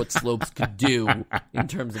idea of what slopes could do in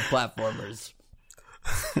terms of platformers.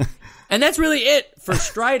 And that's really it for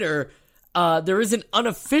Strider. There is an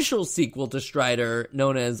unofficial sequel to Strider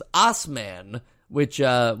known as Osman, which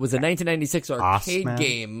was a 1996 arcade Osman?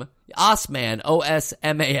 game. Osman,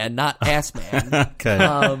 O-S-M-A-N, not Assman.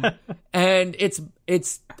 Okay. And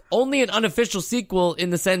it's only an unofficial sequel in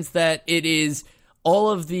the sense that it is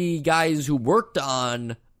all of the guys who worked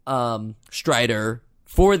on Strider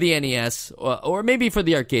for the NES, or maybe for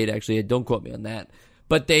the arcade, actually. Don't quote me on that.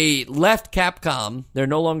 But they left Capcom. They're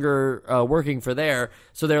no longer working for there.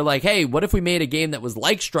 So they're like, hey, what if we made a game that was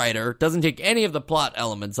like Strider? Doesn't take any of the plot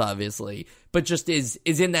elements, obviously, but just is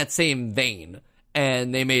in that same vein.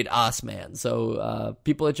 And they made Osman. So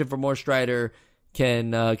people itching for more Strider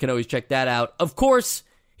can always check that out. Of course,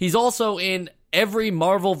 he's also in every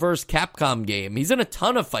Marvel vs. Capcom game. He's in a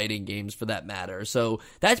ton of fighting games for that matter. So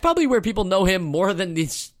that's probably where people know him more than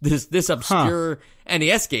this obscure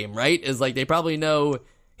NES game, right? Is like they probably know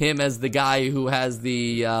him as the guy who has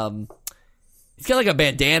the he's got like a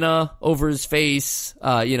bandana over his face,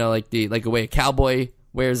 you know, like the way a cowboy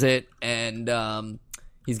wears it, and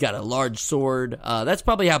he's got a large sword. That's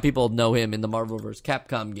probably how people know him in the Marvel vs.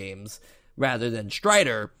 Capcom games rather than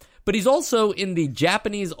Strider. But he's also in the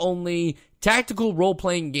Japanese-only tactical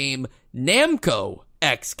role-playing game Namco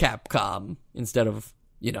X Capcom instead of,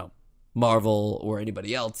 you know, Marvel or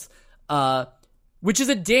anybody else, which is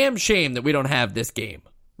a damn shame that we don't have this game,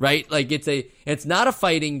 right? Like, it's not a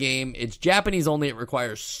fighting game. It's Japanese-only. It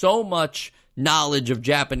requires so much knowledge of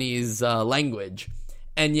Japanese language,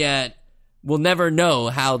 and yet we'll never know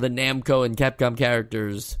how the Namco and Capcom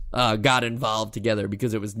characters got involved together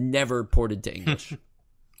because it was never ported to English.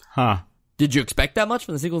 Huh. Did you expect that much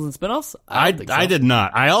from the sequels and spinoffs? I don't think so. I did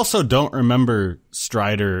not. I also don't remember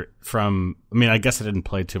Strider from. I mean, I guess I didn't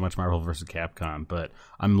play too much Marvel vs. Capcom, but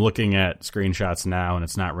I'm looking at screenshots now and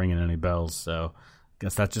it's not ringing any bells. So I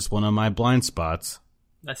guess that's just one of my blind spots.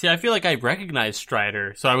 See, I feel like I recognized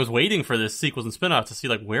Strider, so I was waiting for this sequels and spin-offs to see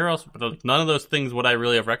like where else. But none of those things would I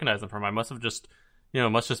really have recognized them from. I must have just, you know,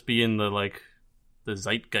 it must just be in the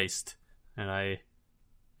zeitgeist, and I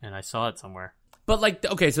saw it somewhere. But, like,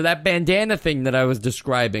 okay, so that bandana thing that I was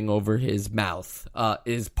describing over his mouth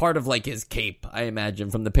is part of, like, his cape, I imagine,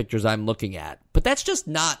 from the pictures I'm looking at. But that's just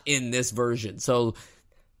not in this version. So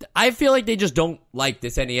I feel like they just don't like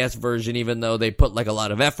this NES version, even though they put, like, a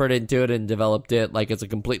lot of effort into it and developed it like it's a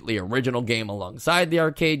completely original game alongside the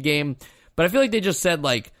arcade game. But I feel like they just said,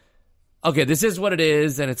 like, okay, this is what it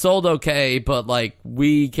is, and it sold okay, but, like,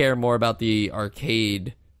 we care more about the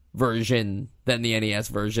arcade version than the NES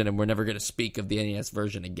version, and we're never going to speak of the NES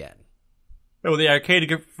version again. Well, the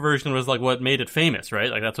arcade version was like what made it famous,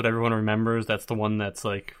 right? Like that's what everyone remembers. That's the one that's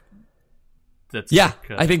like. Yeah,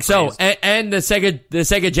 I think so. praised. And the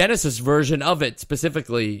Sega Genesis version of it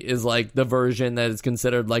specifically is like the version that is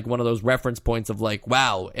considered like one of those reference points of like,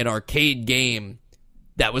 wow, an arcade game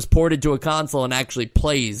that was ported to a console and actually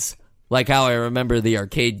plays like how I remember the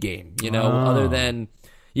arcade game. You know, other than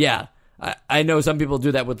I know some people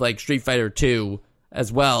do that with like Street Fighter 2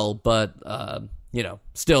 as well, but you know,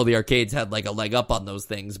 still the arcades had like a leg up on those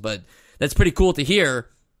things. But that's pretty cool to hear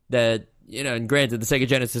that, you know, and granted the Sega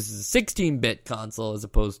Genesis is a 16-bit console as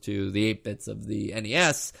opposed to the 8 bits of the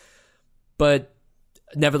NES. But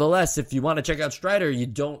nevertheless, if you want to check out Strider,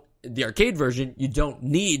 the arcade version, you don't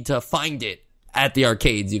need to find it at the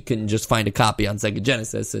arcades. You can just find a copy on Sega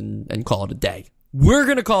Genesis and call it a day. We're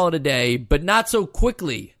going to call it a day, but not so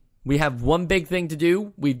quickly. We have one big thing to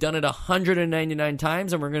do. We've done it 199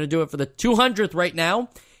 times, and we're going to do it for the 200th right now.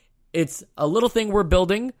 It's a little thing we're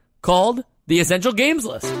building called the Essential Games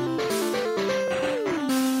List.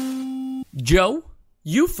 Joe,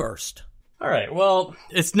 you first. All right. Well,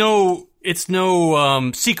 it's no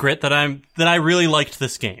secret that I really liked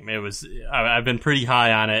this game. I've been pretty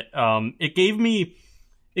high on it. It gave me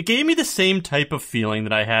the same type of feeling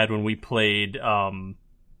that I had when we played. Of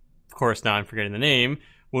course, now I'm forgetting the name.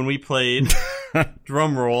 when we played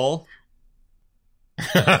drum roll.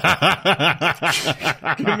 Give me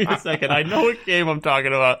a second. I know what game I'm talking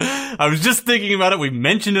about. I was just thinking about it. We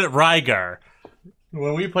mentioned it at Rygar.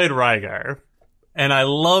 When we played Rygar. And I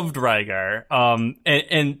loved Rygar.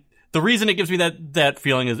 And the reason it gives me that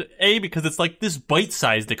feeling is A, because it's like this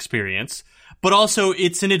bite-sized experience, but also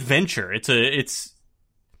it's an adventure. It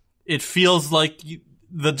feels like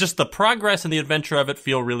just the progress and the adventure of it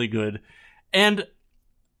feel really good. And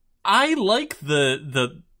I like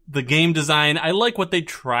the game design. I like what they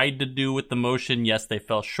tried to do with the motion. Yes, they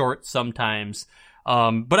fell short sometimes.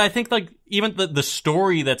 But I think like even the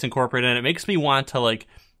story that's incorporated in it makes me want to like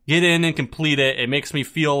get in and complete it. It makes me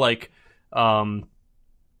feel like a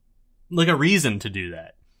reason to do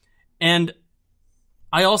that. And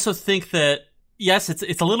I also think that yes,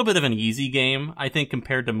 it's a little bit of an easy game, I think,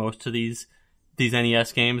 compared to most of these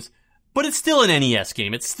NES games, but it's still an NES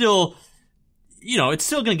game. It's still, it's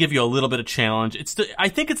still going to give you a little bit of challenge. I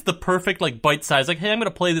think it's the perfect like bite size. Like, hey, I'm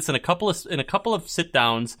going to play this in a couple of sit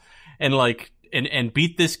downs and like and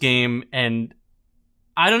beat this game. And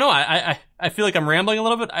I don't know. I feel like I'm rambling a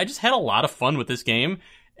little bit. I just had a lot of fun with this game,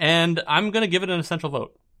 and I'm going to give it an essential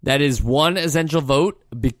vote. That is one essential vote.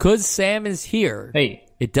 Because Sam is here, Hey.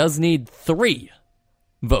 It does need 3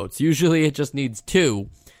 votes. Usually it just needs 2.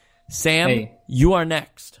 Sam, Hey. You are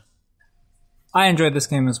next. I enjoyed this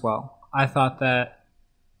game as well. I thought that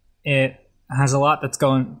it has a lot that's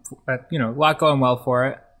going, a lot going well for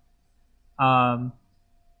it.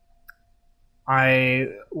 I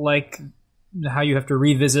like how you have to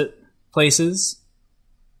revisit places,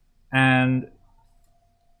 and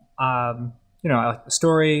I like the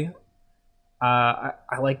story. I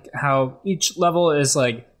like how each level is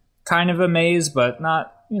like kind of a maze, but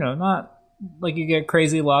not like you get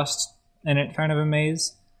crazy lost in it kind of a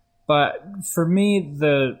maze. But for me,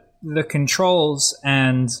 the controls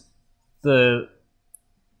and the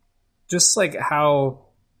just like how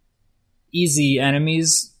easy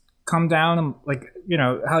enemies come down, and like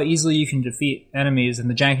how easily you can defeat enemies, and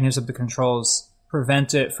the jankiness of the controls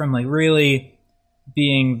prevent it from like really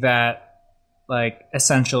being that like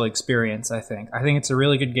essential experience. I think it's a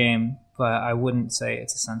really good game, but I wouldn't say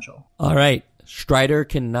it's essential. All right. Strider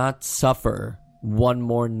cannot suffer one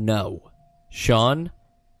more no. Sean,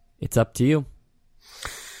 it's up to you.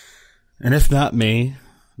 And if not me,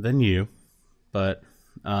 then you. But,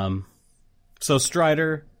 so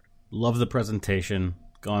Strider, love the presentation.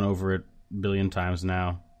 Gone over it a billion times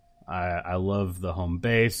now. I love the home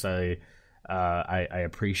base. I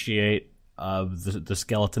appreciate the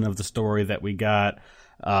skeleton of the story that we got.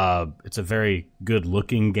 It's a very good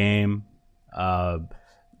looking game. All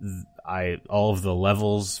of the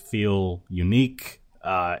levels feel unique,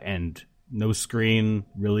 and no screen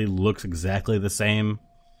really looks exactly the same.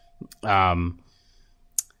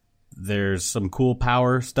 There's some cool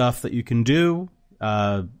power stuff that you can do.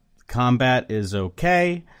 Combat is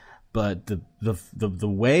okay, but the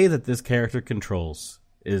way that this character controls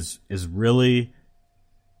is really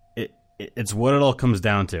it's what it all comes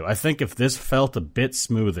down to. I think if this felt a bit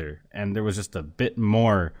smoother and there was just a bit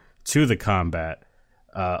more to the combat,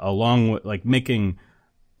 along with like making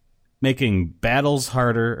battles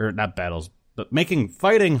harder, or not battles, but making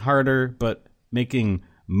fighting harder, but making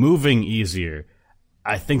moving easier,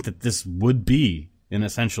 I think that this would be an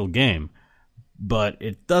essential game. But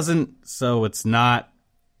it doesn't, so it's not.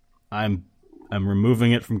 I'm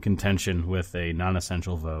removing it from contention with a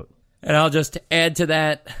non-essential vote. And I'll just add to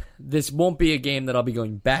that, this won't be a game that I'll be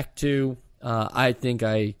going back to. I think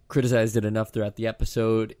I criticized it enough throughout the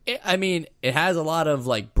episode. It has a lot of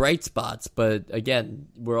like bright spots, but again,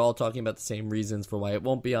 we're all talking about the same reasons for why it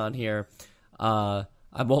won't be on here. I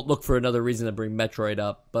won't look for another reason to bring Metroid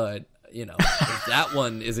up, but if that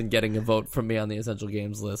one isn't getting a vote from me on the essential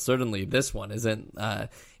games list, certainly this one isn't.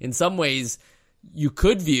 In some ways, you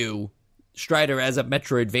could view Strider as a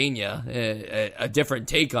Metroidvania, a different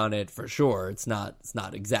take on it for sure. It's not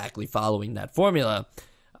exactly following that formula,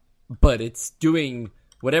 but it's doing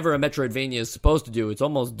whatever a Metroidvania is supposed to do. It's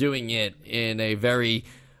almost doing it in a very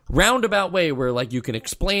roundabout way where like you can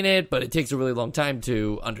explain it, but it takes a really long time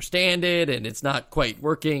to understand it, and it's not quite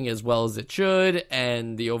working as well as it should,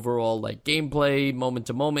 and the overall like gameplay moment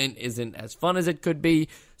to moment isn't as fun as it could be.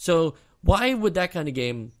 So why would that kind of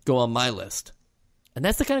game go on my list? And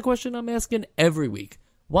that's the kind of question I'm asking every week.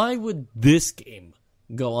 Why would this game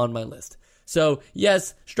go on my list? So,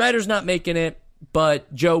 yes, Strider's not making it,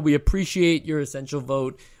 but Joe, we appreciate your essential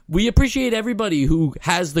vote. We appreciate everybody who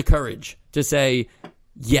has the courage to say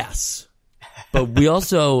yes. But we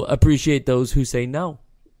also appreciate those who say no.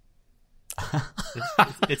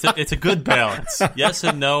 It's a good balance. Yes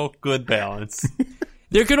and no, good balance.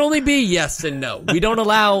 There can only be yes and no. We don't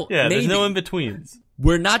allow Yeah, maybe. there's no in-betweens.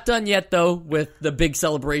 We're not done yet, though, with the big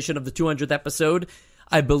celebration of the 200th episode.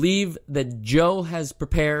 I believe that Joe has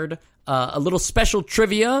prepared a little special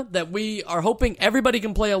trivia that we are hoping everybody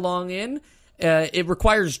can play along in. It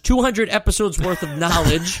requires 200 episodes worth of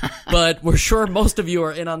knowledge, but we're sure most of you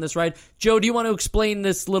are in on this ride. Joe, do you want to explain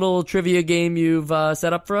this little trivia game you've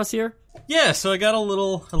set up for us here? Yeah, so I got a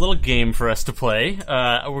little game for us to play.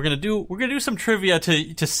 We're gonna do some trivia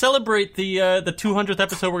to celebrate the 200th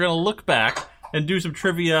episode. We're gonna look back and do some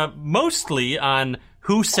trivia mostly on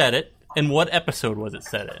who said it and what episode was it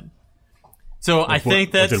said in. So I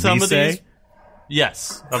think that some of these,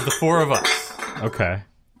 yes, of the four of us. Okay.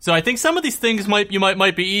 So I think some of these things might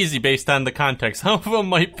be easy based on the context. Some of them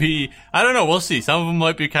might be, I don't know, we'll see. Some of them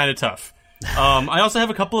might be kind of tough. I also have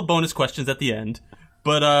a couple of bonus questions at the end,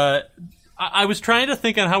 but I was trying to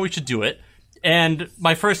think on how we should do it, and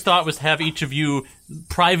my first thought was have each of you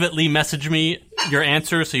privately message me your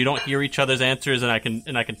answers so you don't hear each other's answers, and I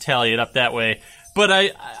can tally it up that way. But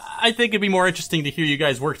I think it'd be more interesting to hear you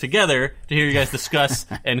guys work together, to hear you guys discuss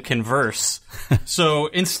and converse. So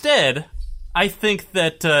instead, I think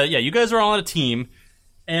that you guys are all on a team,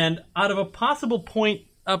 and out of a possible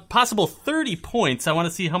 30 points, I want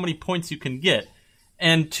to see how many points you can get.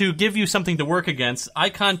 And to give you something to work against, I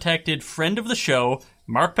contacted friend of the show,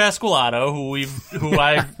 Mark Pasqualato, who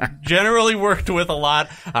I've generally worked with a lot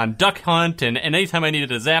on Duck Hunt and anytime I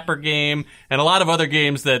needed a Zapper game and a lot of other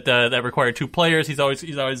games that require two players. He's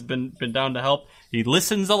always been down to help. He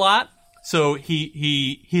listens a lot, so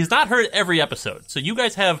he's not heard every episode. So you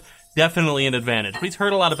guys have definitely an advantage. But he's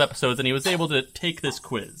heard a lot of episodes, and he was able to take this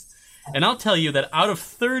quiz. And I'll tell you that out of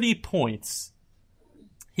 30 points,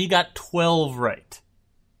 he got 12 right.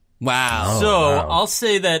 Wow. Wow. I'll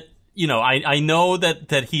say that, I know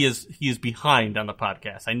that he is behind on the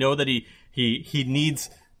podcast. I know that he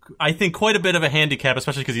needs, I think, quite a bit of a handicap,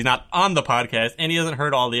 especially because he's not on the podcast and he hasn't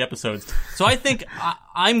heard all the episodes. So I think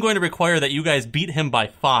I'm going to require that you guys beat him by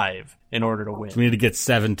 5 in order to win. So we need to get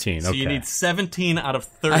 17. So you need 17 out of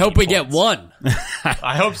 30. I hope we points. get 1.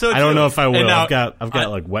 I hope so too. I don't know if I will. Now, I've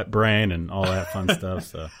got like wet brain and all that fun stuff.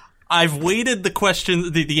 So I've weighted the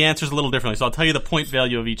questions, the answers a little differently, so I'll tell you the point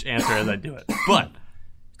value of each answer as I do it. But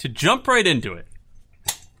to jump right into it,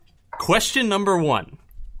 question number 1.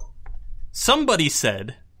 Somebody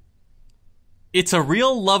said, "It's a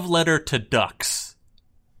real love letter to ducks."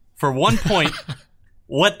 For 1 point,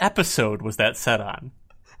 what episode was that set on?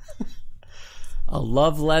 A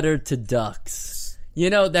love letter to ducks.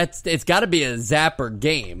 It's got to be a Zapper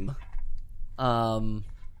game.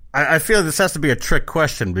 I feel this has to be a trick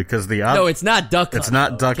question because no, it's not Duck Hunt. It's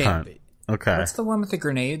not though. Duck Hunt. Okay. That's the one with the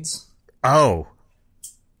grenades. Oh.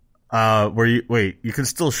 You can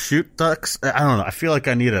still shoot ducks? I don't know. I feel like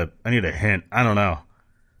I need a hint. I don't know.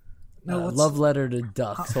 No, love letter to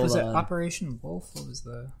ducks. Hold was it on. Operation Wolf? What was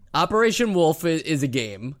the Operation Wolf is a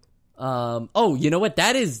game. You know what?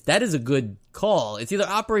 That is a good call. It's either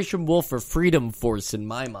Operation Wolf or Freedom Force in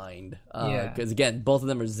my mind. Because again, both of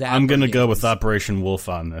them are Zapper I'm gonna games. go with Operation Wolf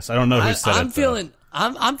on this. I don't know who said it.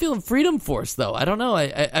 I'm feeling Freedom Force though. I don't know.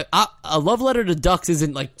 A love letter to ducks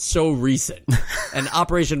isn't like so recent, and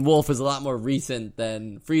Operation Wolf is a lot more recent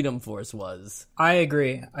than Freedom Force was. I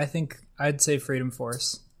agree. I think I'd say Freedom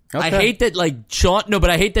Force. Okay. I hate that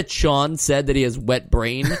I hate that Sean said that he has wet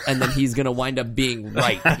brain and then he's going to wind up being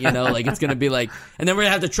right, it's going to be like, and then we're going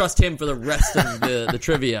to have to trust him for the rest of the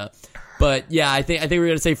trivia. But yeah, I think we're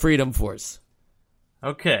going to say Freedom Force.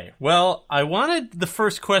 Okay, well, I wanted the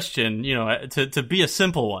first question, to be a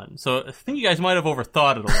simple one. So I think you guys might have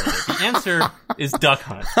overthought it a little bit. The answer is Duck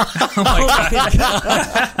Hunt.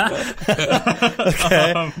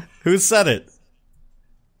 Okay. Who said it?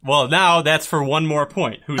 Well, now that's for 1 more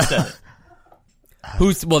point. Who said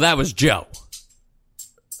it? Well, that was Joe.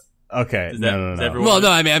 Okay. Is No. everyone- Well, no,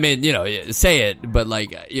 I mean, say it, but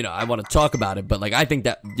I want to talk about it, but I think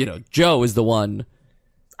that, Joe is the one.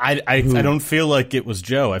 I don't feel like it was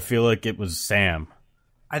Joe. I feel like it was Sam.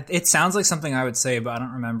 It sounds like something I would say, but I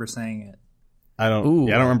don't remember saying it. I don't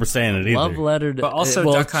remember saying it either. Love letter to... But also,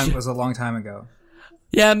 well, Duck Hunt was a long time ago.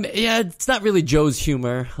 Yeah, it's not really Joe's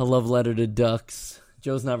humor, a love letter to ducks.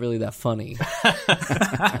 Joe's not really that funny.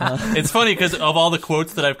 It's funny because of all the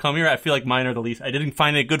quotes that I've come here, I feel like mine are the least. I didn't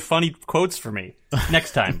find any good funny quotes for me.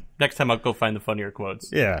 Next time I'll go find the funnier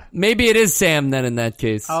quotes. Yeah. Maybe it is Sam then in that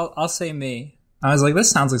case. I'll say me. I was like, this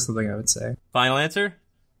sounds like something I would say. Final answer?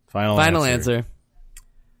 Final answer.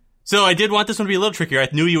 So I did want this one to be a little trickier. I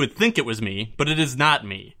knew you would think it was me, but it is not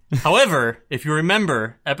me. However, if you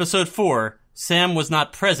remember, episode 4, Sam was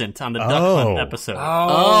not present on the Duck Hunt episode.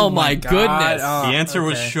 Oh my God. goodness. The answer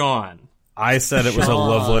was Sean. I said it was a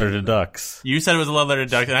love letter to ducks. You said it was a love letter to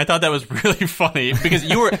ducks, and I thought that was really funny because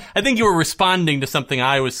I think you were responding to something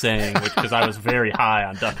I was saying, because I was very high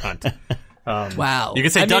on Duck Hunt. Wow. You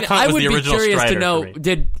could say Duck Hunt was the original Strider. I would be curious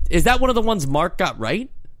to know, is that one of the ones Mark got right?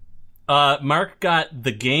 Mark got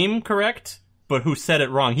the game correct, but who said it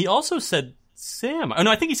wrong? He also said Sam. Oh,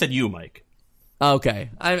 no, I think he said you, Mike. Okay.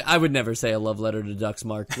 I would never say a love letter to ducks,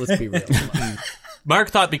 Mark. Let's be real.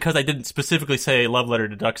 Mark thought because I didn't specifically say love letter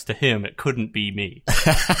to ducks to him, it couldn't be me.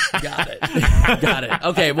 Got it.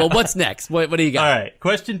 Okay, well, what's next? What do you got? All right,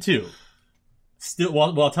 question 2. Still,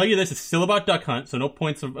 well, I'll tell you this. It's still about Duck Hunt, so no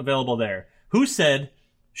points available there. Who said,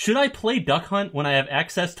 should I play Duck Hunt when I have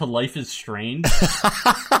access to Life is Strange?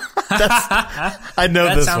 I know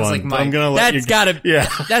That this sounds one. like Mike. I'm gonna let That's gotta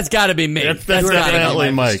be me. That's gotta definitely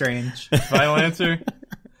be me. Mike. Strange. Final answer?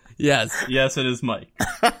 Yes. Yes, it is Mike.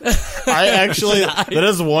 I actually, that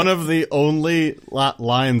is one of the only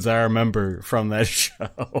lines I remember from that show.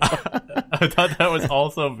 I thought that was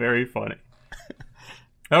also very funny.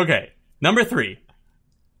 Okay, number 3.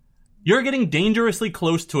 You're getting dangerously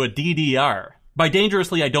close to a DDR. By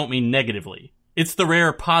dangerously, I don't mean negatively. It's the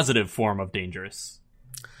rare positive form of dangerous.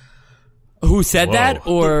 Who said that,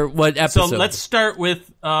 or what episode? So let's start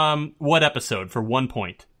with what episode for 1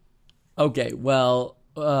 point. Okay, well,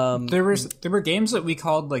 There were games that we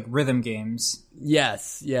called like rhythm games.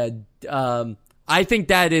 yes, yeah. I think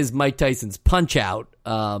that is Mike Tyson's Punch-Out,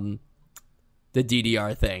 the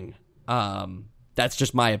DDR thing. That's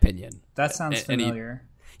just my opinion. That sounds And he- familiar.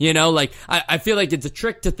 You know, like, I feel like it's a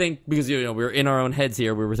trick to think, because, you know, we were in our own heads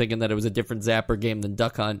here. We were thinking that it was a different Zapper game than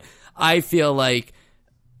Duck Hunt. I feel like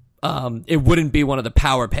it wouldn't be one of the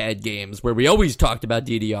Power Pad games where we always talked about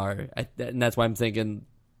DDR. And that's why I'm thinking,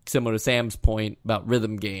 similar to Sam's point about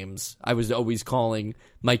rhythm games, I was always calling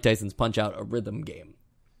Mike Tyson's Punch-Out a rhythm game.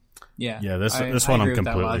 Yeah. Yeah, this one I'm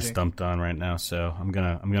completely stumped on right now, so I'm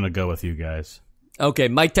gonna go with you guys. Okay,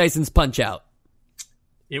 Mike Tyson's Punch-Out.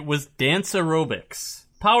 It was Dance Aerobics.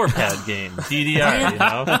 Power Pad game. DDR, you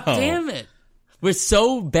know? Damn it. We're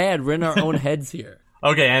so bad. We're in our own heads here.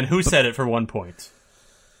 Okay, and who said it for 1 point?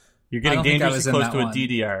 You're getting I don't think I dangerously was in close that to a one.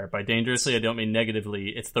 DDR. By dangerously, I don't mean negatively.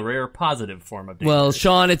 It's the rare positive form of dangerous. Well,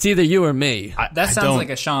 Sean, it's either you or me. That sounds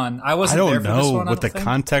like a Sean. I I wasn't there don't for this know one. what the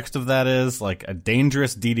context of that is. Like a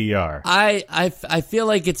dangerous DDR. I feel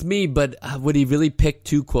like it's me, but would he really pick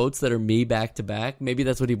 2 quotes that are me back to back? Maybe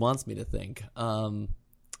that's what he wants me to think.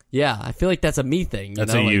 Yeah, I feel like that's a me thing.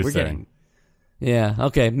 That's know? a Like, you we're thing. Yeah,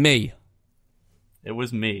 okay, me. It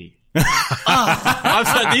was me. I'm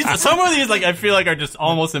sorry, some of these, like, I feel like are just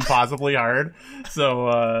almost impossibly hard.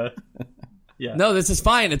 So, yeah. No, this is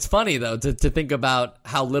fine. It's funny, though, to think about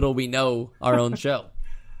how little we know our own show.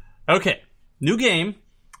 Okay, new game.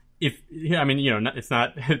 I mean, you know, it's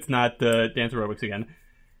not Dance Aerobics again.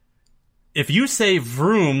 If you say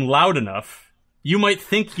vroom loud enough, you might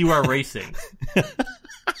think you are racing.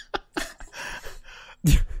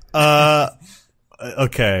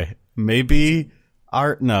 Okay, maybe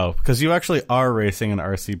no, because you actually are racing an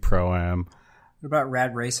RC Pro-Am. What about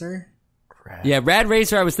Rad Racer? Yeah, Rad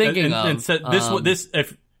Racer I was thinking of. And so this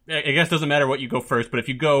if I guess doesn't matter what you go first, but if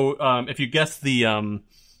you go if you guess the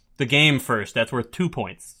game first, that's worth 2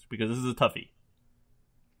 points because this is a toughie.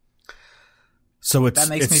 So That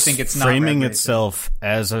makes me think it's not framing Rad Racer. itself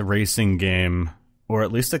as a racing game or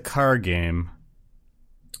at least a car game.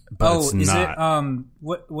 But it's is not.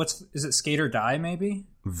 it is it Skate or Die maybe?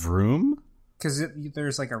 Vroom? Because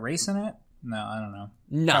there's like a race in it. No, I don't know.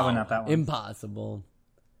 No, Probably not that one. impossible.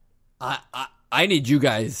 I need you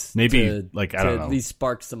guys Maybe, to, like, I to don't know. at least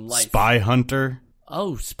spark some life. Spy Hunter?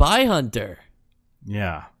 Oh, Spy Hunter.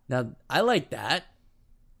 Yeah. Now, I like that.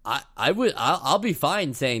 I'll be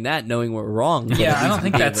fine saying that, knowing we're wrong. But Yeah, at I don't least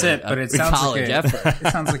think we that's gave it, but it sounds college like effort.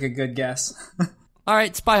 it sounds like a good guess. All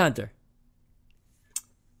right, Spy Hunter.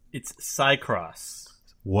 It's Cycross.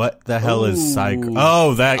 What the hell is Ooh. Psycho?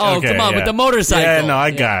 Oh, that. Oh, okay, come on, yeah. with the motorcycle. Yeah, no, I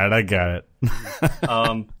Yeah. got it.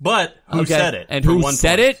 But who Okay, said it? and for who 1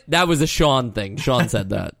 said point? it? That was a Sean thing. Sean said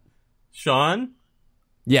that. Sean?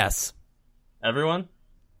 Yes. Everyone?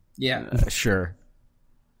 Yeah. Sure.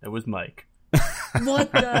 It was Mike.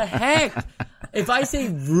 What the heck? If I say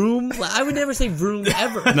vroom, I would never say vroom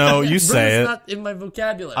ever. No, you Vroom say is it. not in my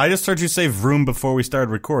vocabulary. I just heard you say vroom before we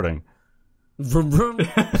started recording. Vroom, vroom.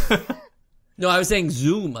 No, I was saying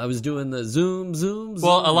zoom. I was doing the zoom, zoom, zoom.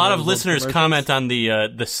 Well, a lot Those of little listeners commercials. comment on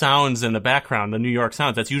the sounds in the background, the New York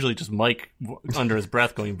sounds. That's usually just Mike under his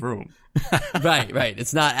breath going vroom. Right.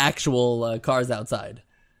 It's not actual cars outside.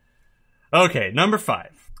 Okay, number 5.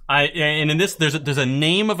 And in this, there's a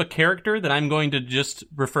name of a character that I'm going to just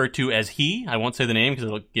refer to as he. I won't say the name because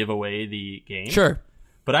it'll give away the game. Sure.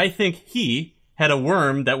 but I think he had a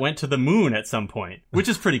worm that went to the moon at some point, which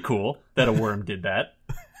is pretty cool that a worm did that.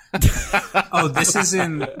 Oh, this is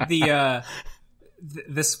in the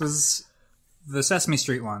this was the Sesame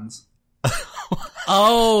Street ones.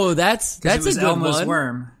 Oh, that's It a was good Elmo's one.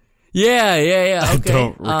 worm. Yeah. Okay. I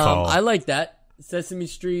don't recall. I like that. Sesame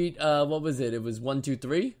Street. What was it? It was 1, 2,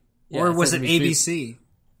 3. Yeah, Or was Sesame it Street.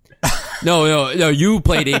 ABC? No. You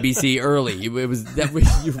played ABC early. It was that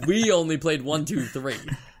we only played 1, 2, 3.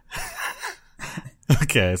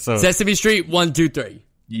 Okay, so Sesame Street 1, 2, 3.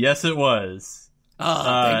 Yes, it was. Oh,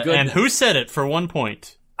 thank goodness. And who said it for 1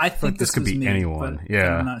 point? I think this could was be me, anyone, but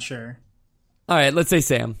yeah. I'm not sure. All right, let's say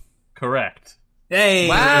Sam. Correct. Hey,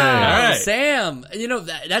 Wow, All right. Sam. You know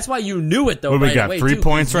that's why you knew it though. What, we right got away, 3 too,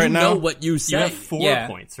 points 'cause right you now? know what you You say. have 4 Yeah.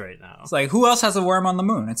 points right now. it's like, who else has a worm on the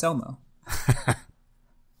moon? It's Elmo.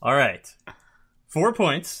 All right. 4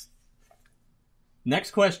 points.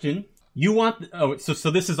 Next question. You want...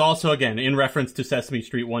 So this is also, again, in reference to Sesame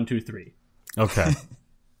Street 1, 2, 3. okay.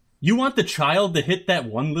 You want the child to hit that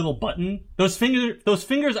one little button? Those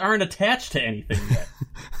fingers aren't attached to anything yet.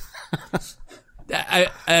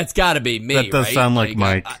 That's got to be me. That does right? sound like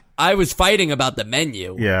Mike. I was fighting about the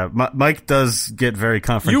menu. Yeah, Mike does get very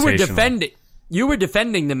confrontational. You were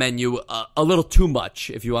defending the menu a little too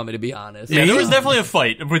much, if you want me to be honest. Yeah, there was definitely a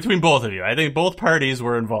fight between both of you. I think both parties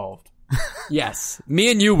were involved. Yes,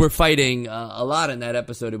 me and you were fighting a lot in that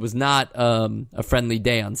episode. It was not a friendly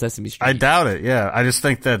day on Sesame Street. I doubt it. Yeah, I just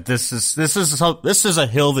think that this is a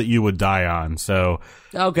hill that you would die on. So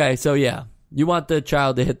Okay, so yeah, you want the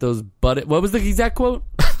child to hit those buttons. What was the exact quote?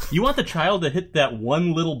 You want the child to hit that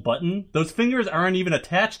one little button? Those fingers aren't even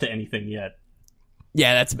attached to anything yet.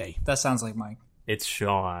 Yeah, that's me. That sounds like Mike. It's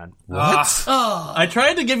Sean. what? Oh, I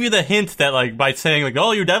tried to give you the hint that, like, by saying, like,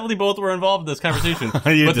 oh, you definitely both were involved in this conversation.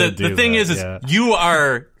 You But did the do thing that, is yeah. you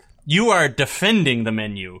are defending the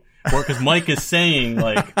menu. Because Mike is saying,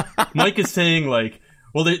 like,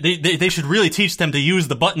 well, they should really teach them to use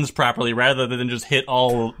the buttons properly rather than just hit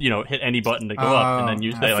any button to go up. And then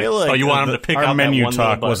you say, I feel like you want them to pick our out menu that one talk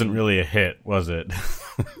little button. wasn't really a hit, was it?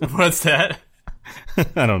 What's that?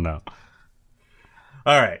 I don't know.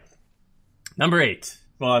 All right. Number 8.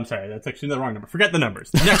 Well, I'm sorry. That's actually the wrong number. Forget the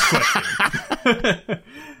numbers. Next question.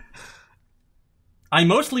 I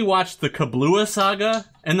mostly watched the Kablooa Saga,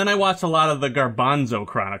 and then I watched a lot of the Garbanzo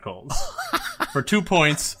Chronicles. For 2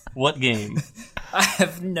 points, what game? I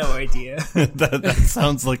have no idea. that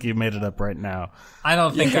sounds like you made it up right now. I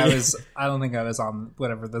don't think I was. I don't think I was on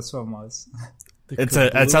whatever this one was. It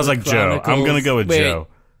sounds like Joe. I'm gonna go with Wait, Joe.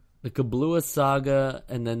 The Kablooa Saga,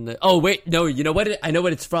 and then the... Oh, wait, no, you know what? I know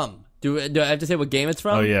what it's from. Do I have to say what game it's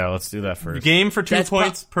from? Oh yeah, let's do that first. Game for 2 That's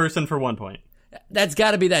points, person for 1 point. That's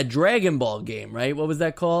got to be that Dragon Ball game, right? What was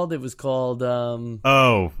that called? It was called...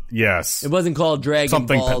 Oh yes, It wasn't called Dragon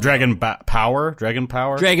something Ball. Dragon Power. Dragon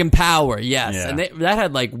Power. Dragon Power, yes. Yeah. And that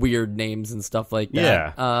had, like, weird names and stuff like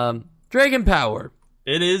that. Yeah. Dragon Power.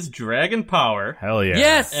 It is Dragon Power. Hell yeah.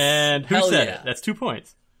 Yes! And who Hell said yeah. it? That's 2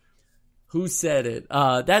 points. Who said it?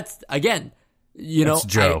 That's, again, you know... It's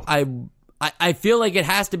Joe. I feel like it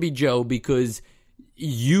has to be Joe because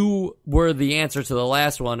you were the answer to the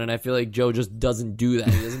last one, and I feel like Joe just doesn't do that.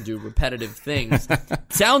 He doesn't do repetitive things.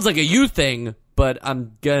 Sounds like a you thing, but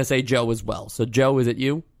I'm going to say Joe as well. So, Joe, is it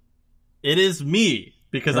you? It is me.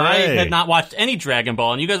 Because I Hooray. had not watched any Dragon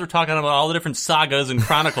Ball, and you guys were talking about all the different sagas and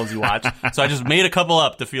chronicles you watch, so I just made a couple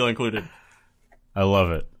up to feel included. I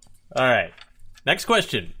love it. All right. Next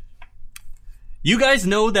question. You guys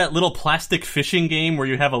know that little plastic fishing game where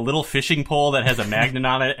you have a little fishing pole that has a magnet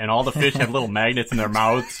on it, and all the fish have little magnets in their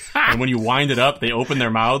mouths, and when you wind it up, they open their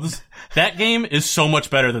mouths? That game is so much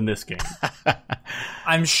better than this game.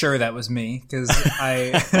 I'm sure that was me because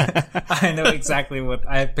I know exactly what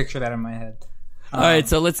I picture that in my head. All right,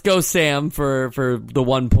 so let's go Sam for the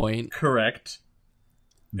 1 point. Correct.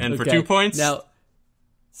 And for Okay. 2 points? Now,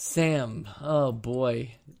 Sam, oh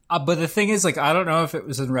boy. But the thing is, like, I don't know if it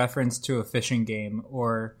was in reference to a fishing game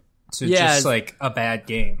or to Yeah. just like a bad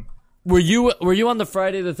game. Were you on the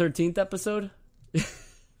Friday the 13th episode?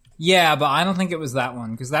 Yeah, but I don't think it was that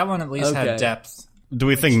one because that one at least Okay. had depth. Do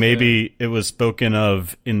we think maybe it was spoken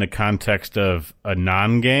of in the context of a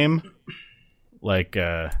non-game, like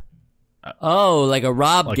Oh, like a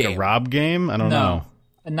Rob game. a Rob game? I don't know.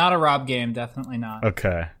 Not a Rob game, definitely not.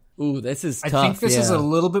 Okay. Ooh, this is I tough. think this is yeah. a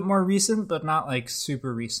little bit more recent, but not like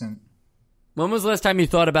super recent. When was the last time you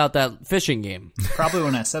thought about that fishing game? Probably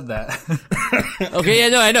when I said that. Okay, yeah,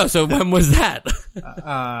 no, I know. So when was that?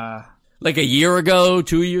 Like a year ago,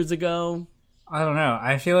 2 years ago? I don't know.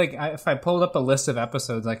 I feel like if I pulled up a list of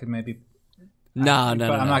episodes, I could maybe. No,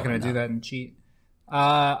 But I'm not going to do that and cheat.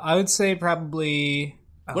 I would say probably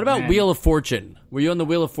What about man. Wheel of Fortune? Were you on the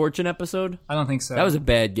Wheel of Fortune episode? I don't think so. That was a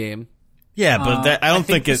bad game. Yeah, but I don't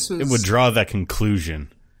think this it was- would draw that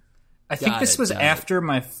conclusion. I think this was got it. after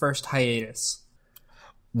my first hiatus.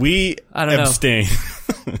 We I don't know. abstain.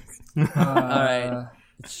 All right.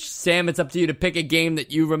 Sam, it's up to you to pick a game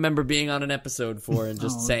that you remember being on an episode for and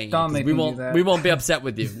just saying it, don't 'cause make we me do won't that. we won't be upset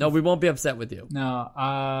with you. No, we won't be upset with you.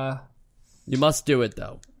 No, You must do it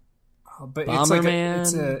though. but it's like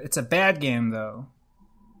Bomberman. it's a bad game though.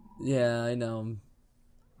 Yeah, I know.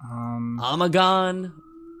 Um, Amagon.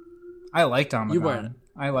 I liked Amagon. You weren't.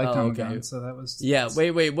 I liked Oh, Amagon, okay. so that was Yeah,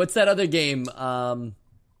 wait. What's that other game?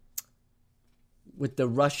 With the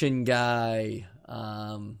Russian guy.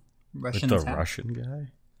 Russian The attack. Russian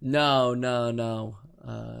guy? No.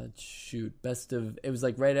 Shoot. It was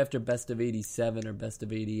like right after Best of 87 or Best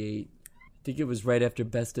of 88. I think it was right after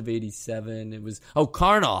Best of 87. It was,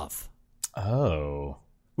 Karnov. Oh.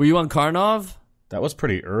 Were you on Karnov? That was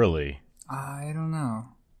pretty early. I don't know.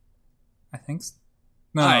 I think.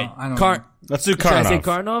 No, All right. I don't know. Let's do Should I Karnov. say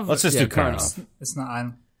Karnov? Let's just Yeah, do Karnov. It's not. I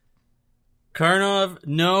don't, Karnov,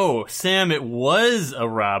 no. Sam, it was a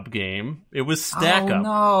Rob game. It was Stack oh Up.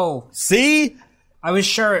 no! See? I was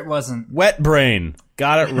sure it wasn't. Wet brain.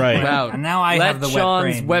 Got it right. Wow. And now I Let have the wet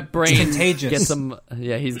Sean's brain. wet brain It's contagious. get some.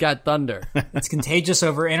 Yeah, he's got thunder. It's contagious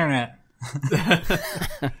over internet.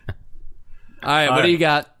 All right, what right. do you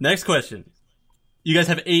got? Next question. You guys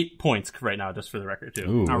have 8 points right now, just for the record, too.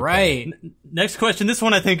 Ooh, All okay. right. Next question. This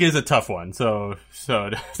one I think is a tough one, so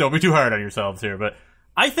don't be too hard on yourselves here. But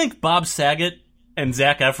I think Bob Saget and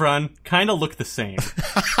Zac Efron kind of look the same.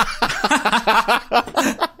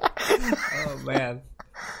 Oh man.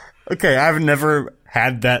 Okay, I've never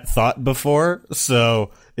had that thought before,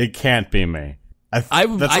 so it can't be me. I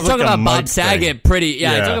that's talk like a about Mike Bob Saget thing. pretty.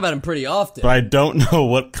 Yeah, I Yeah. talk about him pretty often. But I don't know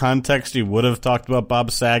what context you would have talked about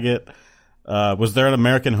Bob Saget. Was there an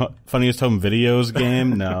American Funniest Home Videos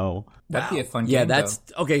game? No. That'd be a fun game. Yeah, that's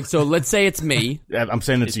though. okay. So let's say it's me. I'm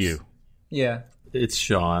saying it's you. Yeah. It's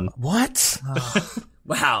Sean. What?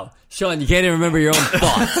 Wow, Sean, you can't even remember your own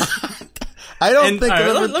thoughts. I don't And, think all right,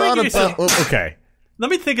 I've ever let me thought give you about... Oh, okay.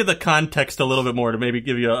 Let me think of the context a little bit more to maybe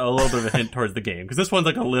give you a little bit of a hint towards the game, because this one's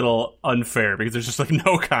like a little unfair because there's just like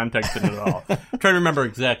no context in it at all. I'm trying to remember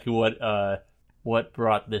exactly what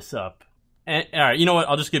brought this up. And, all right, you know what?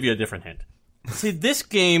 I'll just give you a different hint. See, this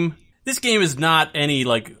game is not any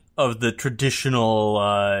like of the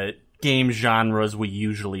traditional game genres we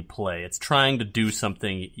usually play. It's trying to do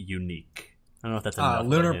something unique. I don't know if that's enough of a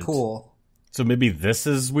Lunar hint. Pool. So maybe this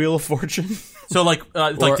is Wheel of Fortune? So, like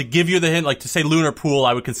to give you the hint, like to say Lunar Pool,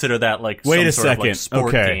 I would consider that like Wait some a sort of like second.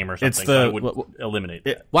 sport Okay. game or something. It's so the- I would eliminate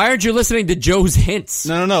that. Why aren't you listening to Joe's hints?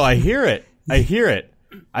 No. I hear it. I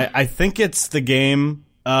think it's the game.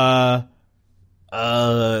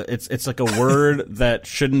 It's like a word that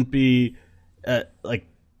shouldn't be like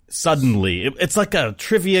suddenly. It's like a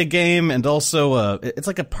trivia game and also it's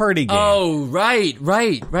like a party game. Oh, right.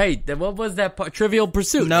 Then what was that part? Trivial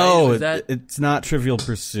Pursuit. no, right? Was that? it's not Trivial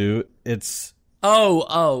Pursuit. It's. No,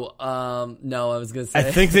 I was gonna say.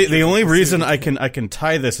 I think the only reason I can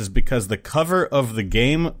tie this is because the cover of the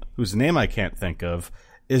game, whose name I can't think of,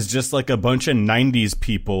 is just like a bunch of '90s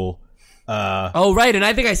people. Oh, right, and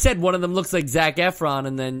I think I said one of them looks like Zac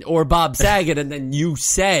Efron, or Bob Saget, and then you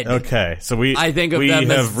said, Okay, so I think of we them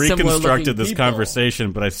as have similar-looking reconstructed this people.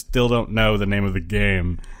 conversation, but I still don't know the name of the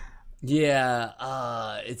game.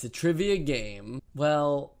 yeah, it's a trivia game.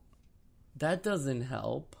 Well, that doesn't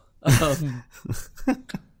help. It's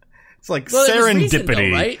like Well, it was serendipity. recent though,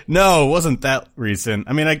 right? No, it wasn't that recent.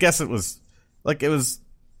 I mean, I guess it was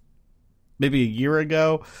maybe a year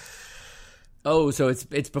ago. Oh, so it's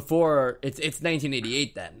before it's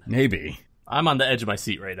 1988 then. Maybe. I'm on the edge of my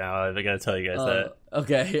seat right now. I gotta tell you guys that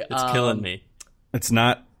Okay, it's killing me. It's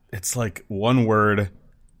not. It's like one word.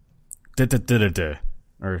 Da-da-da-da-da.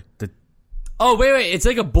 Or Oh, wait, it's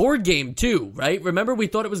like a board game too, right? Remember we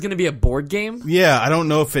thought it was going to be a board game? yeah, I don't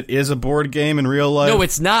know if it is a board game in real life. No,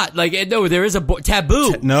 it's not. Like no, there is a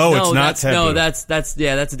Taboo. No, it's not that's, Taboo.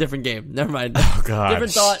 No, that's a different game. Never mind. Oh god.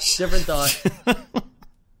 Different thought.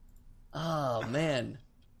 Oh man.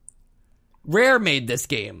 Rare made this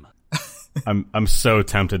game. I'm so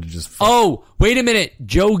tempted to just. Oh, wait a minute.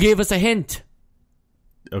 Joe gave us a hint.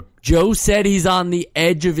 Okay. Joe said he's on the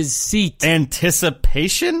edge of his seat.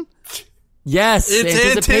 Anticipation. Yes,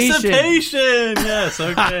 It's anticipation. Yes,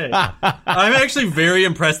 okay. I'm actually very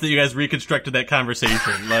impressed that you guys reconstructed that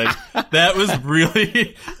conversation. Like that was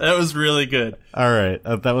really good. All right,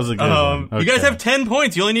 that was a good one. You guys Okay. have 10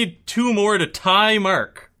 points. You only need 2 more to tie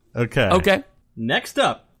Mark. Okay. Okay. Next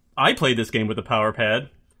up, I played this game with the power pad.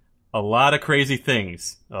 A lot of crazy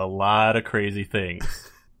things.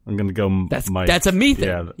 I'm gonna go Mike. That's a me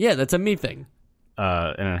thing. Yeah, that's a me thing.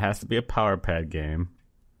 And it has to be a Power Pad game.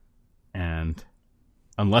 And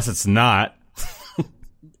unless it's not.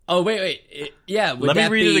 Oh, wait. Yeah, would Let me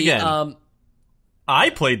that read be, it again. I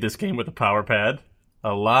played this game with a Power Pad.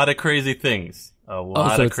 A lot of crazy things.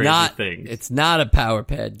 Things. It's not a Power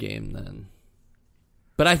Pad game then.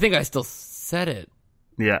 But I think I still said it.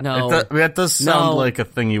 Yeah, No. that does sound No. like a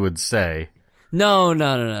thing you would say. No.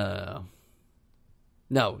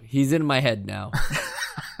 No, he's in my head now.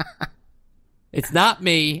 It's not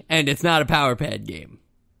me, and it's not a Power Pad game.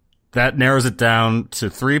 That narrows it down to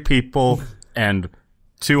 3 people and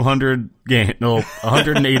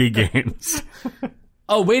 180 games.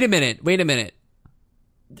 Oh, wait a minute.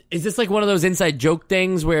 Is this like one of those inside joke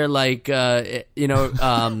things where, like, is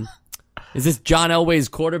this John Elway's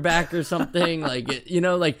quarterback or something? Like,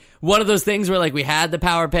 like one of those things where, like, we had the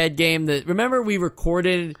Power Pad game that, remember we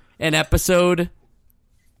recorded an episode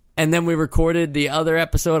and then we recorded the other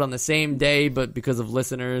episode on the same day, but because of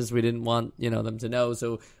listeners, we didn't want, them to know.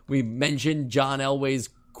 So we mentioned John Elway's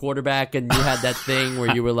quarterback, and you had that thing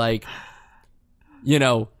where you were like,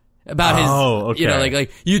 about his, okay.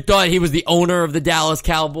 like you thought he was the owner of the Dallas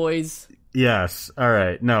Cowboys. Yes. All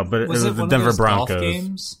right. No, but Was it it was the one Denver of those golf Broncos.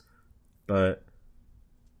 games? But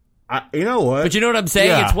you know what? But you know what I'm saying?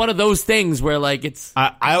 Yeah. It's one of those things where, like, it's...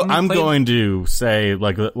 I'm going to say,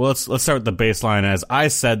 like, well, let's start with the baseline as I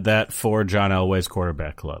said that for John Elway's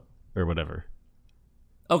quarterback club or whatever.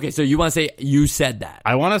 Okay, so you want to say you said that.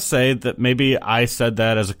 I want to say that maybe I said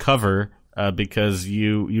that as a cover because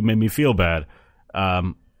you made me feel bad.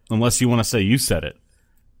 Unless you want to say you said it.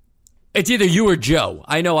 It's either you or Joe.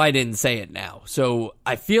 I know I didn't say it now. So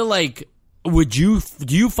I feel like, do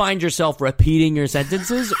you find yourself repeating your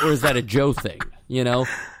sentences, or is that a Joe thing?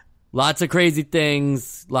 Lots of crazy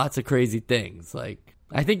things. Like,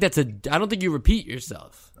 I think I don't think you repeat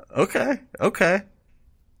yourself. Okay.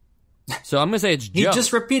 So I'm going to say it's He Joe.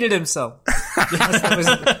 just repeated himself. Yes, that was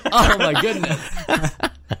Oh my goodness.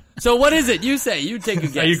 So what is it? You say. You take a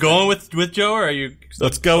guess. Are you going with Joe, or are you...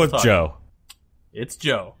 Let's go with talking? Joe. It's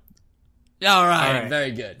Joe. All right. right.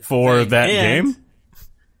 Very good. For that And- game?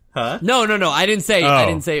 Huh? No. I didn't say. Oh. I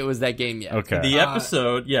didn't say it was that game yet. Okay. The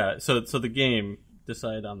episode, yeah. So the game,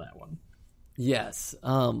 decide on that one. Yes.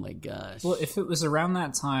 Oh my gosh. Well, if it was around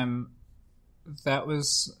that time, that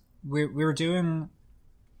was we were doing.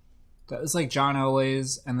 That was like John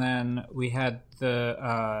Elway's, and then we had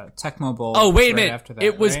the Tecmo Bowl. Oh, wait a right minute. After that,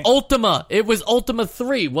 It was right? Ultima. It was Ultima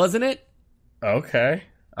 3, wasn't it? Okay.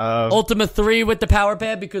 Ultima 3 with the Power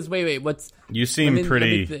Pad? Because, wait, what's... You seem let me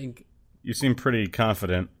pretty... think. You seem pretty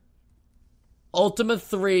confident. Ultima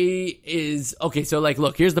 3 is... Okay, so, like,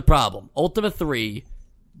 look, here's the problem. Ultima 3,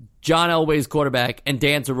 John Elway's quarterback, and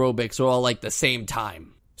Dance Aerobics are all, like, the same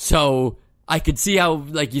time. So, I could see how...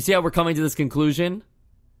 Like, you see how we're coming to this conclusion?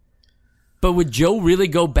 But would Joe really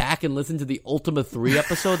go back and listen to the Ultima 3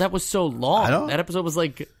 episode? That was so long. That episode was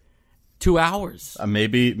like 2 hours.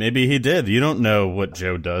 Maybe he did. You don't know what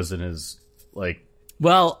Joe does in his, like...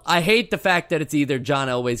 Well, I hate the fact that it's either John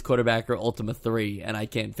Elway's quarterback or Ultima 3, and I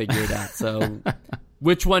can't figure it out. So,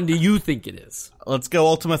 which one do you think it is? Let's go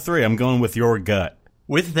Ultima 3. I'm going with your gut.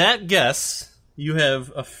 With that guess, you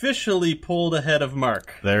have officially pulled ahead of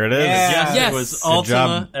Mark. There it is. Yeah. Yes. It was Good Ultima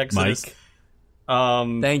job, Exodus. Mike.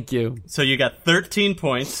 Thank you. So you got 13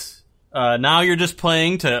 points. Now you're just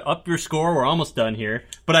playing to up your score. We're almost done here.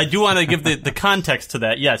 But I do want to give the context to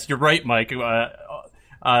that. Yes, you're right, Mike.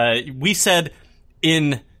 We said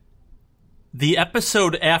in the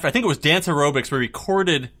episode after, I think it was Dance Aerobics, we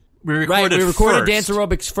recorded first. Dance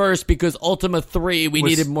Aerobics first because Ultima 3, we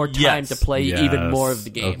needed more time to play even more of the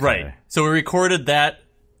game. Okay. Right. So we recorded that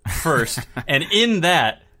first. And in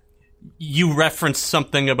that, you referenced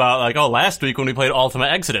something about, like, last week when we played Ultima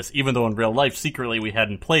Exodus, even though in real life, secretly, we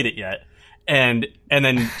hadn't played it yet. And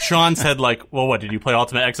then Sean said, like, well, what, did you play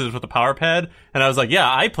Ultima Exodus with the Power Pad? And I was like,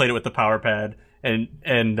 yeah, I played it with the Power Pad.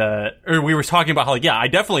 Or we were talking about how, like, yeah, I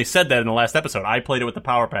definitely said that in the last episode. I played it with the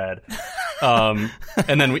Power Pad.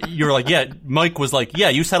 And then you were like, yeah, Mike was like, yeah,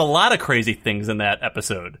 you said a lot of crazy things in that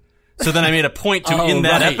episode. So then I made a point to, in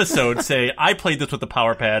that episode, say, I played this with the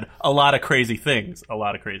Power Pad, a lot of crazy things.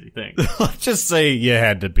 Let's just say you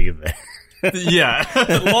had to be there. Yeah.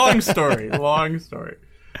 Long story.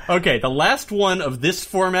 Okay, the last one of this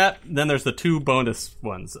format, then there's the 2 bonus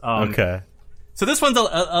ones. Okay. So this one's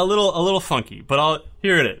a little funky, but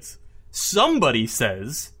here it is. Somebody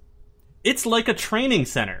says, it's like a training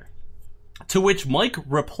center. To which Mike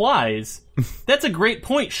replies, that's a great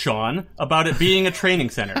point, Sean, about it being a training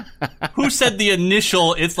center. Who said the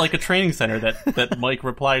initial, it's like a training center that Mike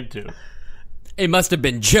replied to? It must have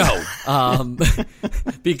been Joe,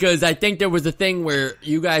 because I think there was a thing where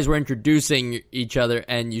you guys were introducing each other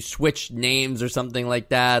and you switched names or something like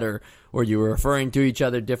that, or you were referring to each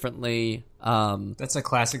other differently. That's a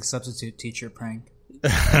classic substitute teacher prank.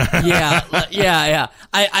 Yeah.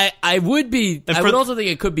 I would also think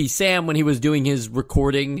it could be Sam when he was doing his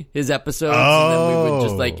recording his episodes, and then we would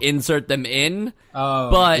just like insert them in.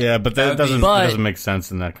 But that doesn't make sense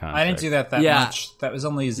in that context. I didn't do that much. That was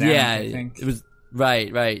only Zanuck, I think. It was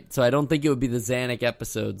right. So I don't think it would be the Zanuck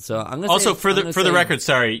episode. So I'm gonna also say, for the record,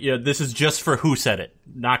 sorry, this is just for who said it.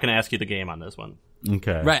 Not going to ask you the game on this one.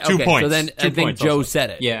 Okay, right. 2 points. So then I think Joe also said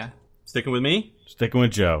it. Yeah. Sticking with me. Sticking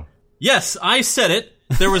with Joe. Yes, I said it.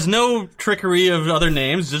 There was no trickery of other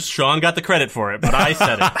names. Just Sean got the credit for it, but I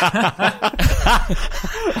said it.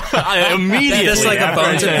 I immediately. That's like a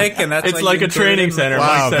bone to pick, and that's it's like a training center.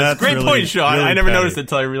 Wow, Mike says, great really, point, Sean. really I never petty. noticed it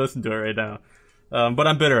until I re-listened to it right now. But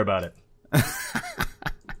I'm bitter about it.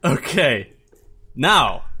 Okay.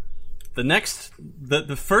 Now,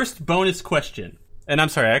 the first bonus question. And I'm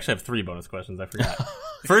sorry, I actually have 3 bonus questions. I forgot.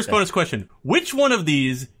 First bonus question. Which one of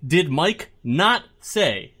these did Mike not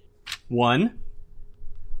say? 1.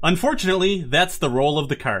 Unfortunately, that's the roll of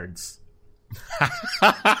the cards.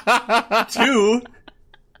 2.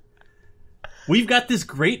 We've got this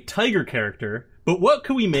great tiger character, but what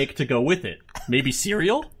could we make to go with it? Maybe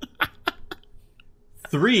cereal?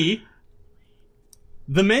 3.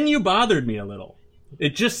 The menu bothered me a little.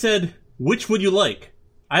 It just said, which would you like?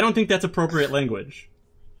 I don't think that's appropriate language.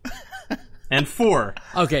 And 4.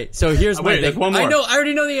 Okay, so here's my Wait, thing. there's one more. I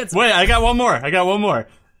already know the answer. Wait, I got one more.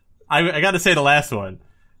 I got to say the last one.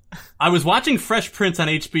 I was watching Fresh Prince on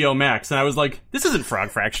HBO Max, and I was like, this isn't Frog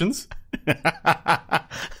Fractions.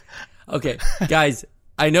 Okay, guys,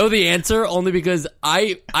 I know the answer only because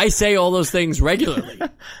I say all those things regularly.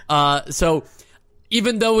 So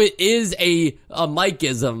even though it is a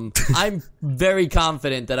Mikeism, I'm very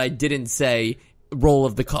confident that I didn't say roll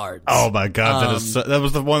of the cards. Oh my god, that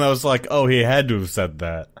was the one I was like, oh, he had to have said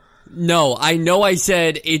that. No, I know I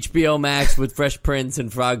said HBO Max with Fresh Prince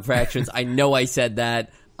and Frog Fractions. I know I said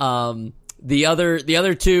that. The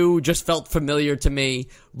other 2 just felt familiar to me.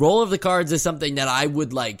 Roll of the cards is something that I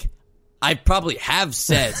would like. I probably have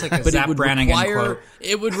said, It's like a but Zap Brannigan quote.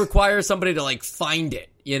 It would require somebody to like find it,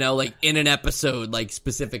 like in an episode, like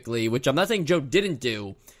specifically. Which I'm not saying Joe didn't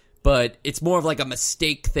do, but it's more of like a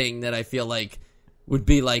mistake thing that I feel like would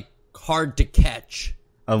be like hard to catch.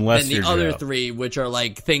 Unless than the other 3, which are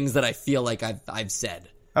like things that I feel like I've said.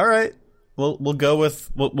 All right, we'll go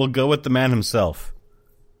with the man himself.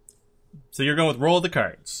 So you're going with roll of the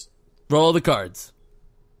cards. Roll of the cards.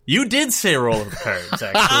 You did say roll of the cards,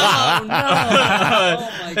 actually. Oh no! Oh my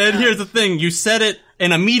God. And here's the thing: you said it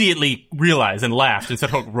and immediately realized and laughed and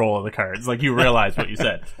said, "Oh, roll of the cards!" Like you realized what you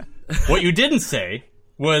said. What you didn't say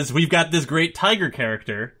was, "We've got this great tiger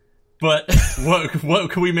character." But what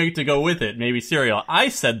can we make to go with it? Maybe cereal. I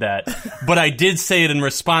said that, but I did say it in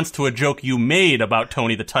response to a joke you made about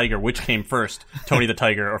Tony the Tiger, which came first, Tony the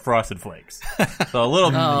Tiger or Frosted Flakes. So a little,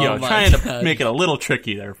 trying to make it a little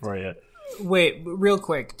tricky there for you. Wait, real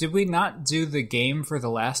quick. Did we not do the game for the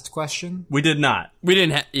last question? We did not. We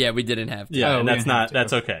didn't have. Yeah, we didn't have to. Yeah, Oh, and we that's didn't have not. to.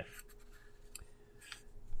 That's okay.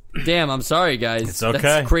 Damn, I'm sorry, guys. It's okay.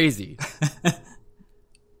 That's crazy.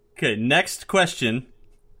 Okay, next question.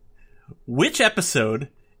 Which episode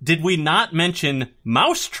did we not mention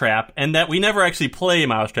Mousetrap and that we never actually play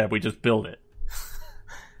Mousetrap, we just build it?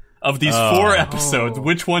 Of these 4 episodes,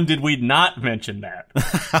 which one did we not mention that?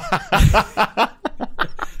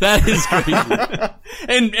 That is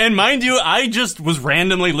crazy. And mind you, I just was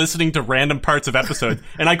randomly listening to random parts of episodes,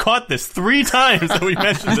 and I caught this 3 times that we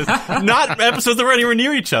mentioned this. Not episodes that were anywhere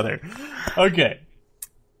near each other. Okay.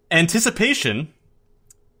 Anticipation,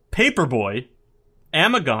 Paperboy,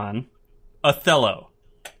 Amagon, Othello.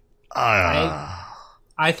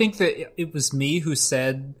 I think that it was me who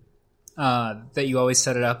said that you always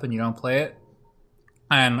set it up and you don't play it.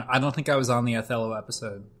 And I don't think I was on the Othello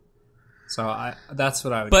episode. So that's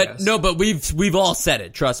what I would guess. But we've all said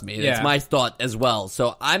it, trust me. Yeah. It's my thought as well.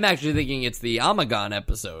 So I'm actually thinking it's the Amagon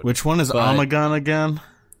episode. Which one is Amagon again?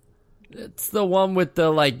 It's the one with the,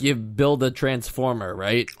 like, you build a transformer,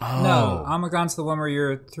 right? No, Amagon's the one where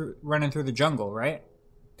you're running through the jungle, right?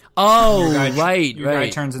 Oh, Your guy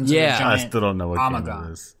right. turns into yeah. the giant I still don't know what game Amagon.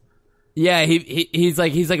 it is. Yeah, he's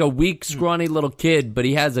like a weak, scrawny little kid, but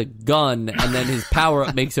he has a gun, and then his power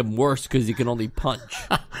up makes him worse because he can only punch.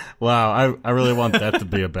 Wow, I really want that to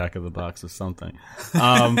be a back of the box of something.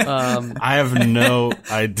 I have no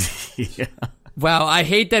idea. Wow, I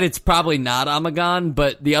hate that it's probably not Amagon,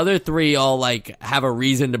 but the other three all like have a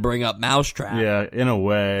reason to bring up Mousetrap. Yeah, in a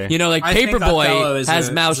way. You know, like I think Othello Paperboy is has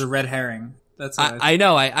is a red herring. That's what I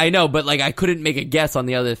know, but like I couldn't make a guess on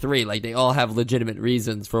the other three. Like they all have legitimate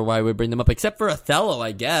reasons for why we bring them up, except for Othello,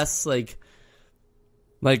 I guess. Like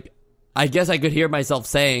I guess I could hear myself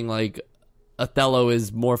saying like Othello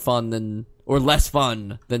is more fun than or less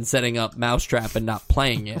fun than setting up Mousetrap and not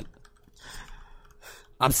playing it.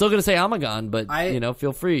 I'm still gonna say Amagon, but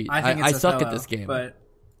feel free. I think I it's suck Othello, at this game. but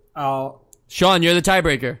Sean, you're the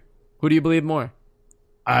tiebreaker. Who do you believe more?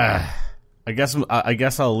 I guess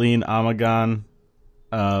I'll lean Amagon.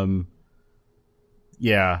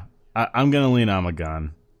 Yeah, I'm gonna lean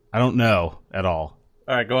Amagon. I don't know at all.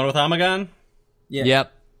 All right, going with Amagon. yeah.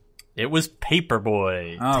 Yep. It was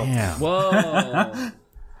Paperboy. Oh, Damn. Whoa.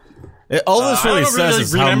 All this really I don't says really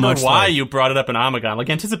is how remember much why like, you brought it up in Amagon. Like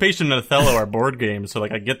Anticipation and Othello are board games, so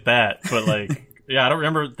like I get that, but like yeah, I don't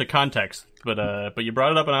remember the context. But you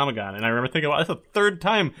brought it up in Amagon, and I remember thinking, well, that's the third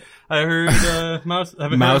time I heard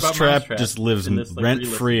Mousetrap just lives in this, like, rent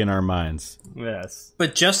free in our minds. Yes,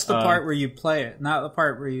 but just the part where you play it, not the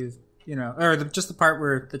part where just the part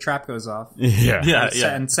where the trap goes off. Yeah.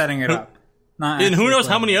 And setting it up. Not and who actually knows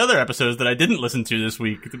how playing many it. other episodes that I didn't listen to this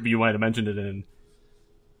week that you might have mentioned it in.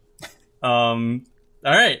 All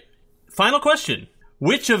right. Final question.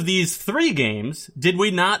 Which of these three games did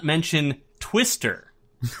we not mention Twister?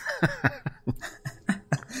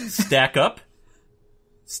 Stack Up,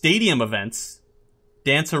 Stadium Events,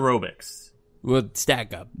 Dance Aerobics. Well,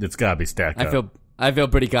 Stack Up. It's gotta be Stack Up. I feel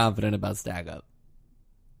pretty confident about Stack Up.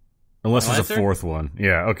 Unless there's Answer? a fourth one.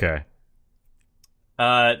 Yeah, okay.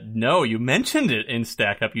 No, you mentioned it in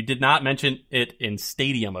Stack Up. You did not mention it in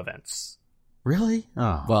Stadium Events. Really?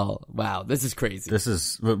 Oh. Well, wow, this is crazy. This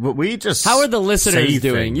is... But we just... How are the listeners say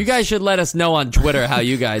doing? things. You guys should let us know on Twitter how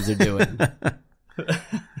you guys are doing.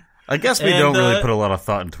 I guess we And, don't really put a lot of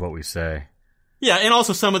thought into what we say. Yeah, and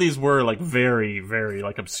also some of these were like very, very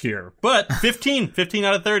like obscure. But 15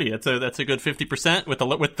 out of 30. That's a good 50%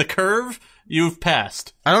 with the curve. You've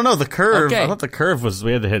passed. I don't know, the curve... Okay. I thought the curve was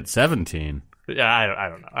we had to hit 17. Yeah, I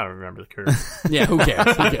don't know. I don't remember the curve. Yeah, who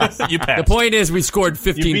cares? Who cares? You passed. The point is we scored You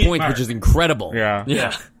 15 beat points, Mark. which is incredible. Yeah.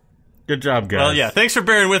 Yeah. Good job, guys. Well, yeah. Thanks for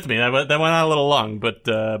bearing with me. That went on a little long, but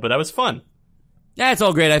that was fun. Yeah, it's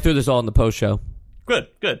all great. I threw this all in the post show. Good.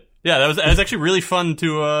 Yeah, that was actually really fun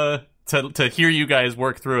to hear you guys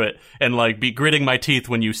work through it and like be gritting my teeth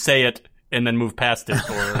when you say it and then move past it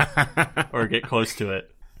or get close to it.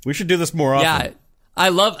 We should do this more often. Yeah. I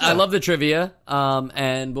love the trivia,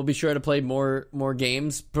 and we'll be sure to play more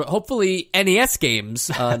games, hopefully NES games,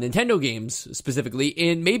 Nintendo games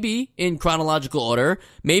specifically, maybe in chronological order,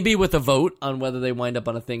 maybe with a vote on whether they wind up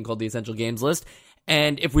on a thing called the Essential Games list.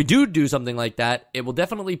 And if we do something like that, it will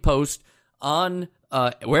definitely post on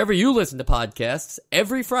wherever you listen to podcasts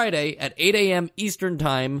every Friday at 8 a.m. Eastern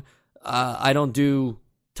Time. I don't do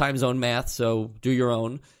time zone math, so do your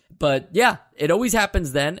own. But yeah, it always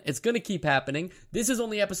happens then. It's going to keep happening. This is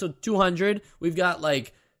only episode 200. We've got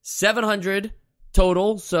like 700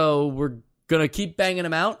 total, so we're going to keep banging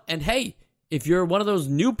them out. And hey, if you're one of those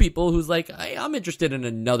new people who's like, hey, I'm interested in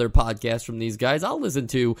another podcast from these guys, I'll listen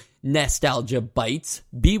to Nostalgia Bites,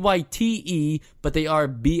 BYTE, but they are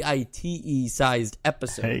BITE sized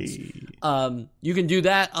episodes. Hey. You can do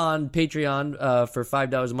that on Patreon for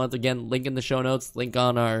 $5 a month. Again, link in the show notes, link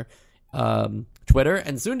on our Twitter,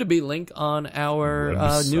 and soon to be link on our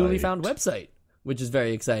newly found website, which is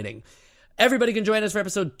very exciting. Everybody can join us for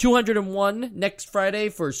episode 201 next Friday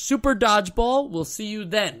for Super Dodgeball. We'll see you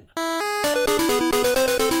then.